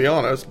younger, let's be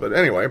honest. But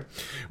anyway,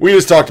 we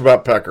just talked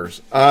about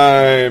peckers.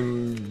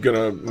 I'm not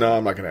going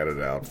to edit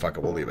it out. Fuck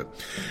it, we'll leave it.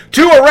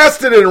 2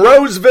 arrested in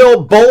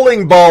Roseville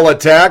bowling ball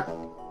attack.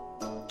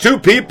 2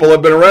 people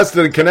have been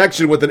arrested in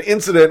connection with an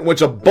incident in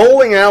which a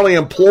bowling alley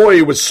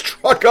employee was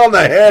struck on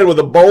the head with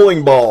a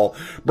bowling ball.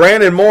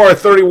 Brandon Moore,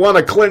 31,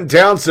 of Clinton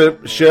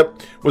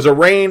Township, was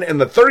arraigned in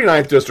the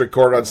 39th District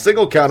Court on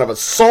single count of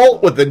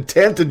assault with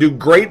intent to do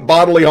great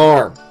bodily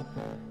harm.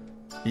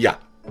 Yeah,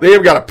 they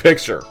have got a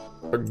picture.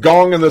 They're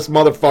gonging this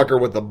motherfucker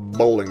with a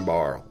bowling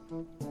ball.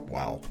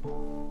 Wow.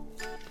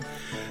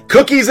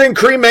 Cookies and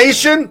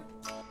cremation?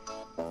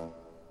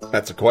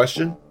 That's a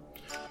question.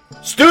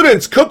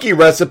 Students' cookie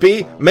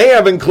recipe may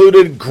have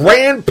included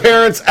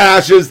grandparents'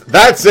 ashes.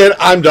 That's it.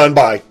 I'm done.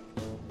 Bye.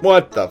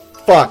 What the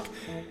fuck?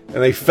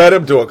 And they fed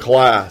him to a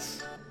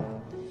class.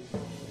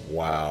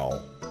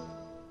 Wow.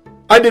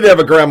 I did have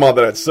a grandma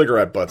that had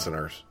cigarette butts in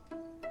hers.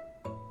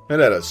 It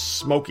had a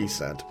smoky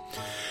scent.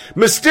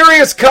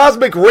 Mysterious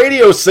cosmic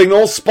radio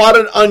signal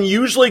spotted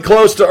unusually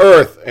close to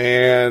Earth.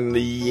 And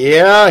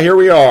yeah, here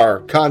we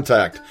are.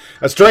 Contact.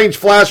 A strange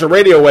flash of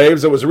radio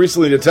waves that was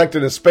recently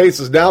detected in space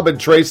has now been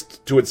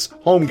traced to its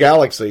home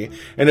galaxy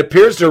and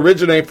appears to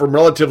originate from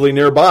relatively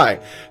nearby.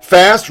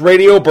 Fast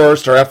radio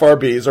bursts, or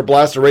FRBs, are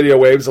blasted radio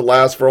waves that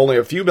last for only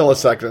a few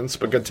milliseconds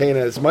but contain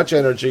as much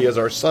energy as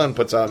our sun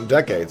puts out in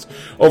decades.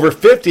 Over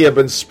 50 have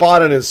been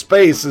spotted in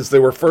space since they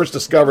were first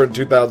discovered in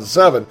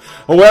 2007.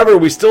 However,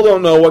 we still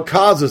don't know what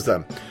causes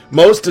them.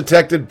 Most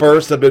detected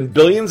bursts have been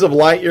billions of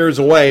light years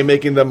away,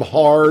 making them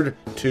hard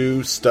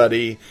to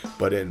study.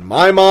 But in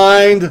my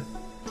mind,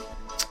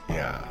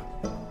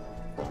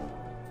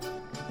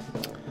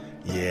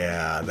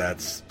 yeah,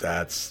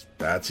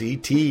 that's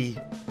E.T.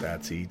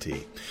 That's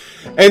E.T.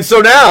 And so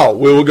now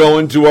we will go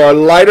into our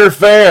lighter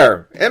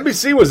fare.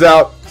 NBC was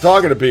out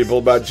talking to people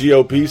about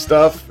GOP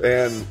stuff,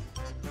 and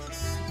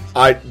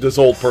this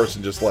old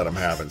person just let them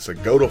have it. So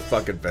go to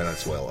fucking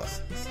Venezuela.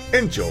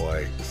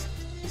 Enjoy.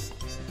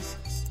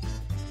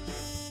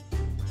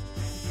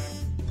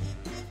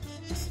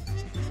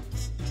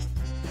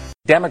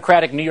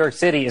 Democratic New York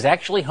City is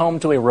actually home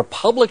to a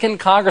Republican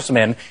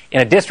congressman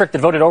in a district that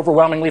voted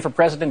overwhelmingly for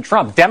President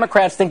Trump.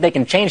 Democrats think they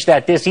can change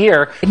that this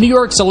year. New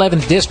York's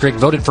 11th district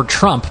voted for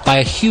Trump by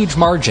a huge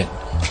margin.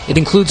 It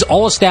includes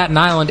all of Staten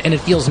Island, and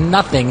it feels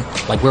nothing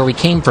like where we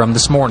came from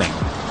this morning,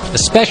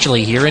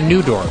 especially here in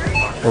New Dorp,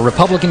 where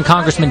Republican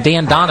Congressman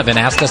Dan Donovan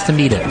asked us to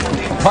meet him.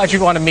 Why'd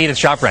you want to meet at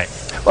ShopRite?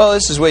 Well,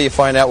 this is where you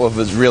find out what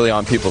was really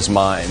on people's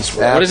minds.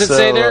 What does it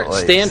say there?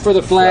 Stand for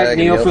the flag,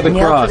 kneel for the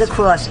cross. Kneel for the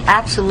cross,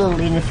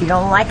 absolutely. And if you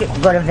don't like it,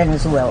 go to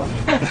Venezuela.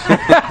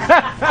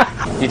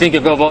 You think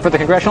you'll go vote for the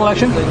congressional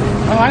election?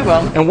 Oh, I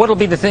will. And what will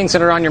be the things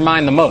that are on your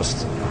mind the most?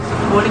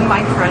 Supporting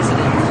my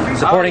president.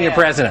 Supporting your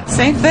president.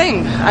 Same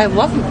thing. I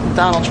love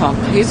Donald Trump.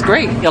 He's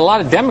great. A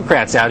lot of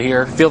Democrats out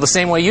here feel the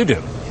same way you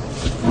do.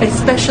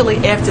 Especially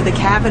after the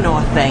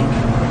Kavanaugh thing.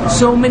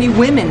 So many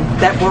women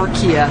that work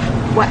here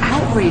were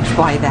outraged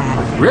by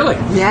that. Really?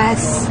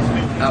 Yes.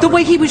 The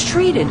way he was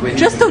treated.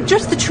 Just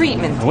the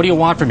treatment. What do you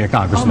want from your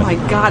congressman? Oh,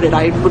 my God. And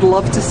I would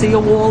love to see a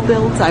wall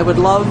built. I would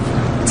love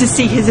to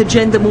see his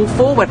agenda move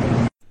forward.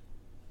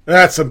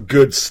 That's some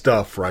good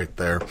stuff right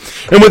there.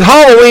 And with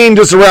Halloween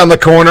just around the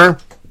corner,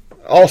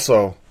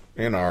 also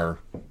in our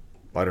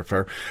lighter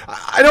fare,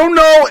 I don't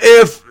know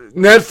if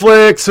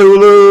Netflix,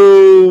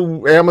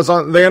 Hulu,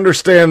 Amazon, they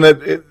understand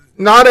that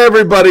not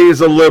everybody is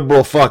a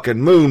liberal fucking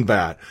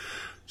moonbat.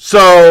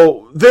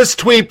 So this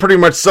tweet pretty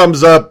much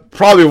sums up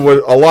probably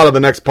what a lot of the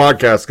next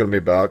podcast is going to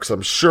be about, because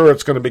I'm sure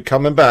it's going to be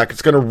coming back.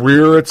 It's going to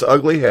rear its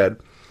ugly head.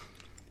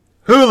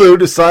 Hulu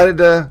decided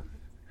to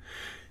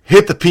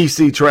hit the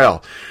PC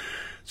trail.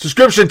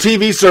 Subscription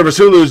TV service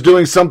Hulu is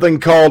doing something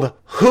called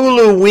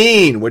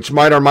Huluween, which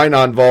might or might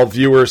not involve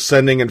viewers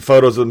sending in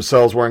photos of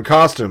themselves wearing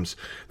costumes.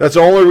 That's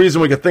the only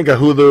reason we can think of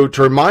Hulu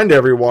to remind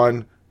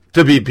everyone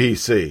to be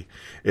PC.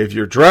 If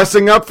you're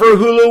dressing up for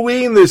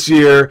Huluween this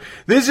year,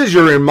 this is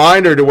your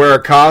reminder to wear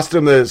a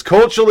costume that is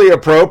culturally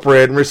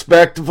appropriate and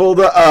respectful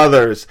to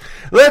others.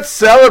 Let's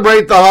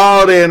celebrate the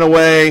holiday in a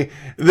way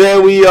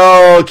that we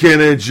all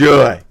can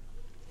enjoy.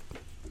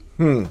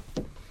 You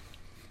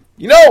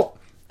know,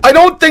 I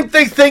don't think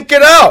they think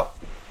it out.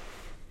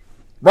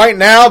 Right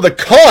now, the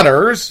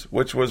Conners,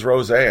 which was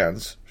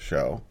Roseanne's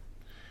show,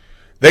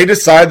 they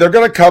decide they're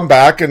going to come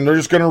back and they're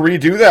just going to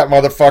redo that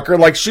motherfucker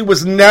like she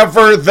was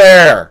never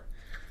there.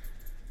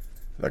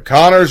 The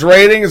Conners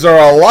ratings are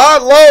a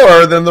lot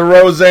lower than the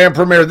Roseanne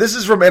premiere. This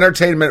is from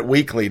Entertainment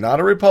Weekly, not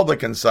a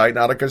Republican site,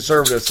 not a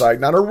conservative site,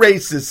 not a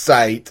racist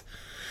site.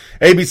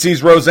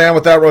 ABC's Roseanne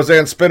Without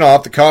Roseanne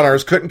spinoff, The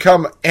Conners, couldn't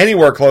come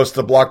anywhere close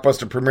to the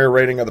blockbuster premiere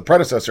rating of the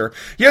predecessor,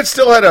 yet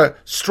still had a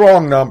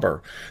strong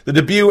number. The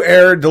debut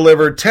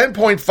delivered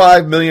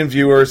 10.5 million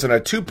viewers and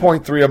a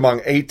 2.3 among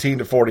 18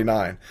 to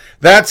 49.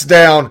 That's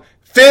down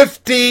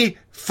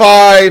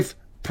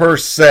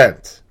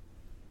 55%.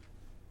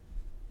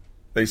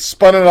 They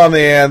spun it on the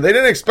end. They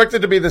didn't expect it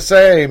to be the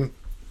same.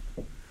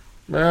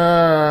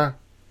 It's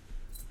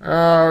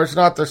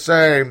not the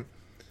same.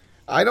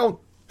 I don't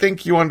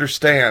think you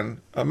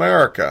understand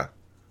America.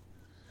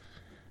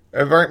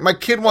 My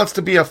kid wants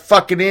to be a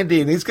fucking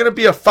Indian. He's going to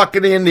be a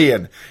fucking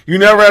Indian. You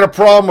never had a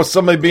problem with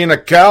somebody being a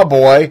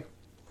cowboy.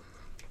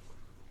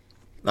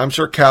 I'm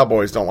sure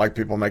cowboys don't like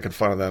people making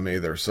fun of them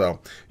either. So,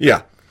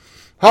 yeah.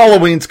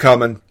 Halloween's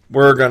coming.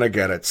 We're going to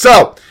get it.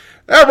 So,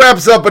 that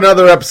wraps up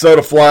another episode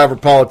of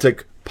Flyover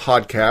Politic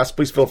Podcast.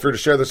 Please feel free to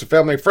share this with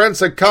family and friends,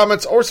 send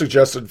comments or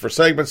suggestions for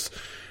segments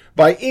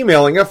by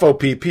emailing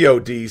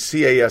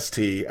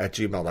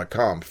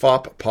foppodcast@gmail.com,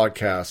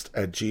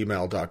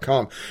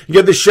 foppodcast@gmail.com. You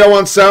get the show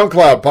on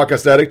SoundCloud,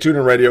 Podcast Addict,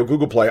 TuneIn Radio,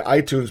 Google Play,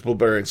 iTunes,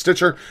 Blueberry, and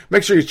Stitcher.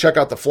 Make sure you check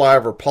out the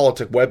Flyover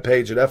Politic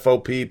webpage at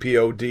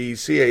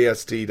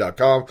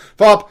foppodcast.com,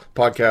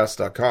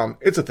 foppodcast.com.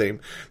 It's a theme.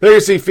 There you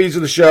see feeds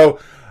of the show,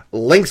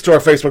 links to our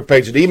Facebook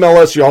page, and email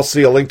us. You also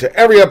see a link to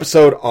every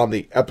episode on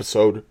the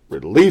episode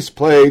release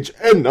page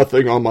and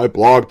nothing on my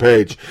blog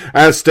page.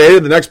 As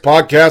stated, the next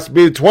podcast will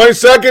be the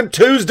 22nd,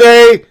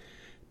 Tuesday.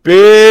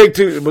 Big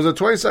Tuesday. Was it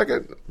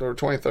 22nd or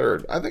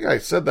 23rd? I think I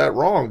said that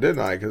wrong,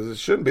 didn't I? Because it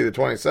shouldn't be the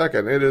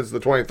 22nd. It is the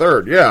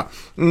 23rd. Yeah.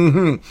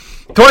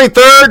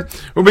 23rd,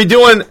 we'll be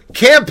doing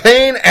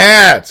campaign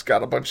ads.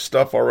 Got a bunch of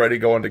stuff already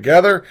going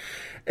together.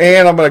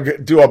 And I'm going to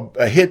do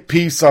a hit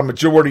piece on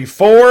Majority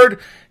Ford.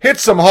 Hit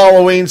some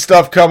Halloween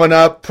stuff coming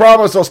up.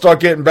 Promise I'll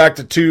start getting back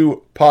to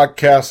 2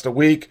 podcasts a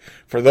week.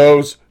 For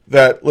those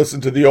that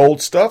listen to the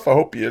old stuff, I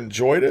hope you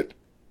enjoyed it.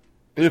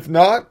 If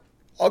not,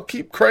 I'll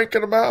keep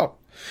cranking them out.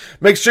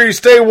 Make sure you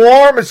stay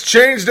warm. It's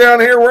changed down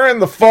here. We're in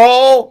the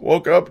fall.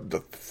 Woke up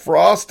to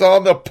frost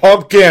on the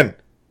pumpkin.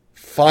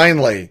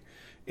 Finally.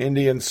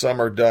 Indian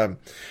summer done.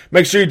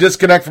 Make sure you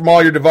disconnect from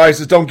all your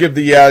devices. Don't give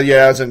the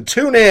yeah-yeahs. And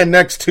tune in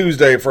next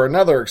Tuesday for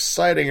another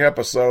exciting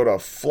episode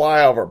of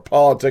Flyover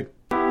Politic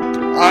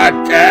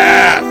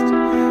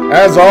Podcast.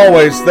 As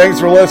always,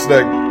 thanks for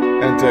listening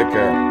and take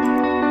care.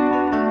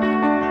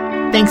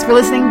 Thanks for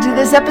listening to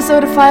this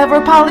episode of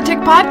Flyover Politic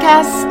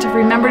Podcast.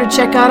 Remember to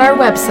check out our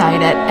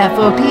website at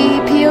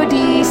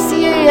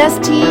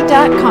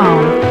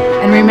foppodcast.com.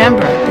 And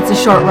remember, it's a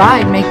short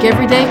ride. Make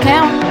every day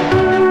count.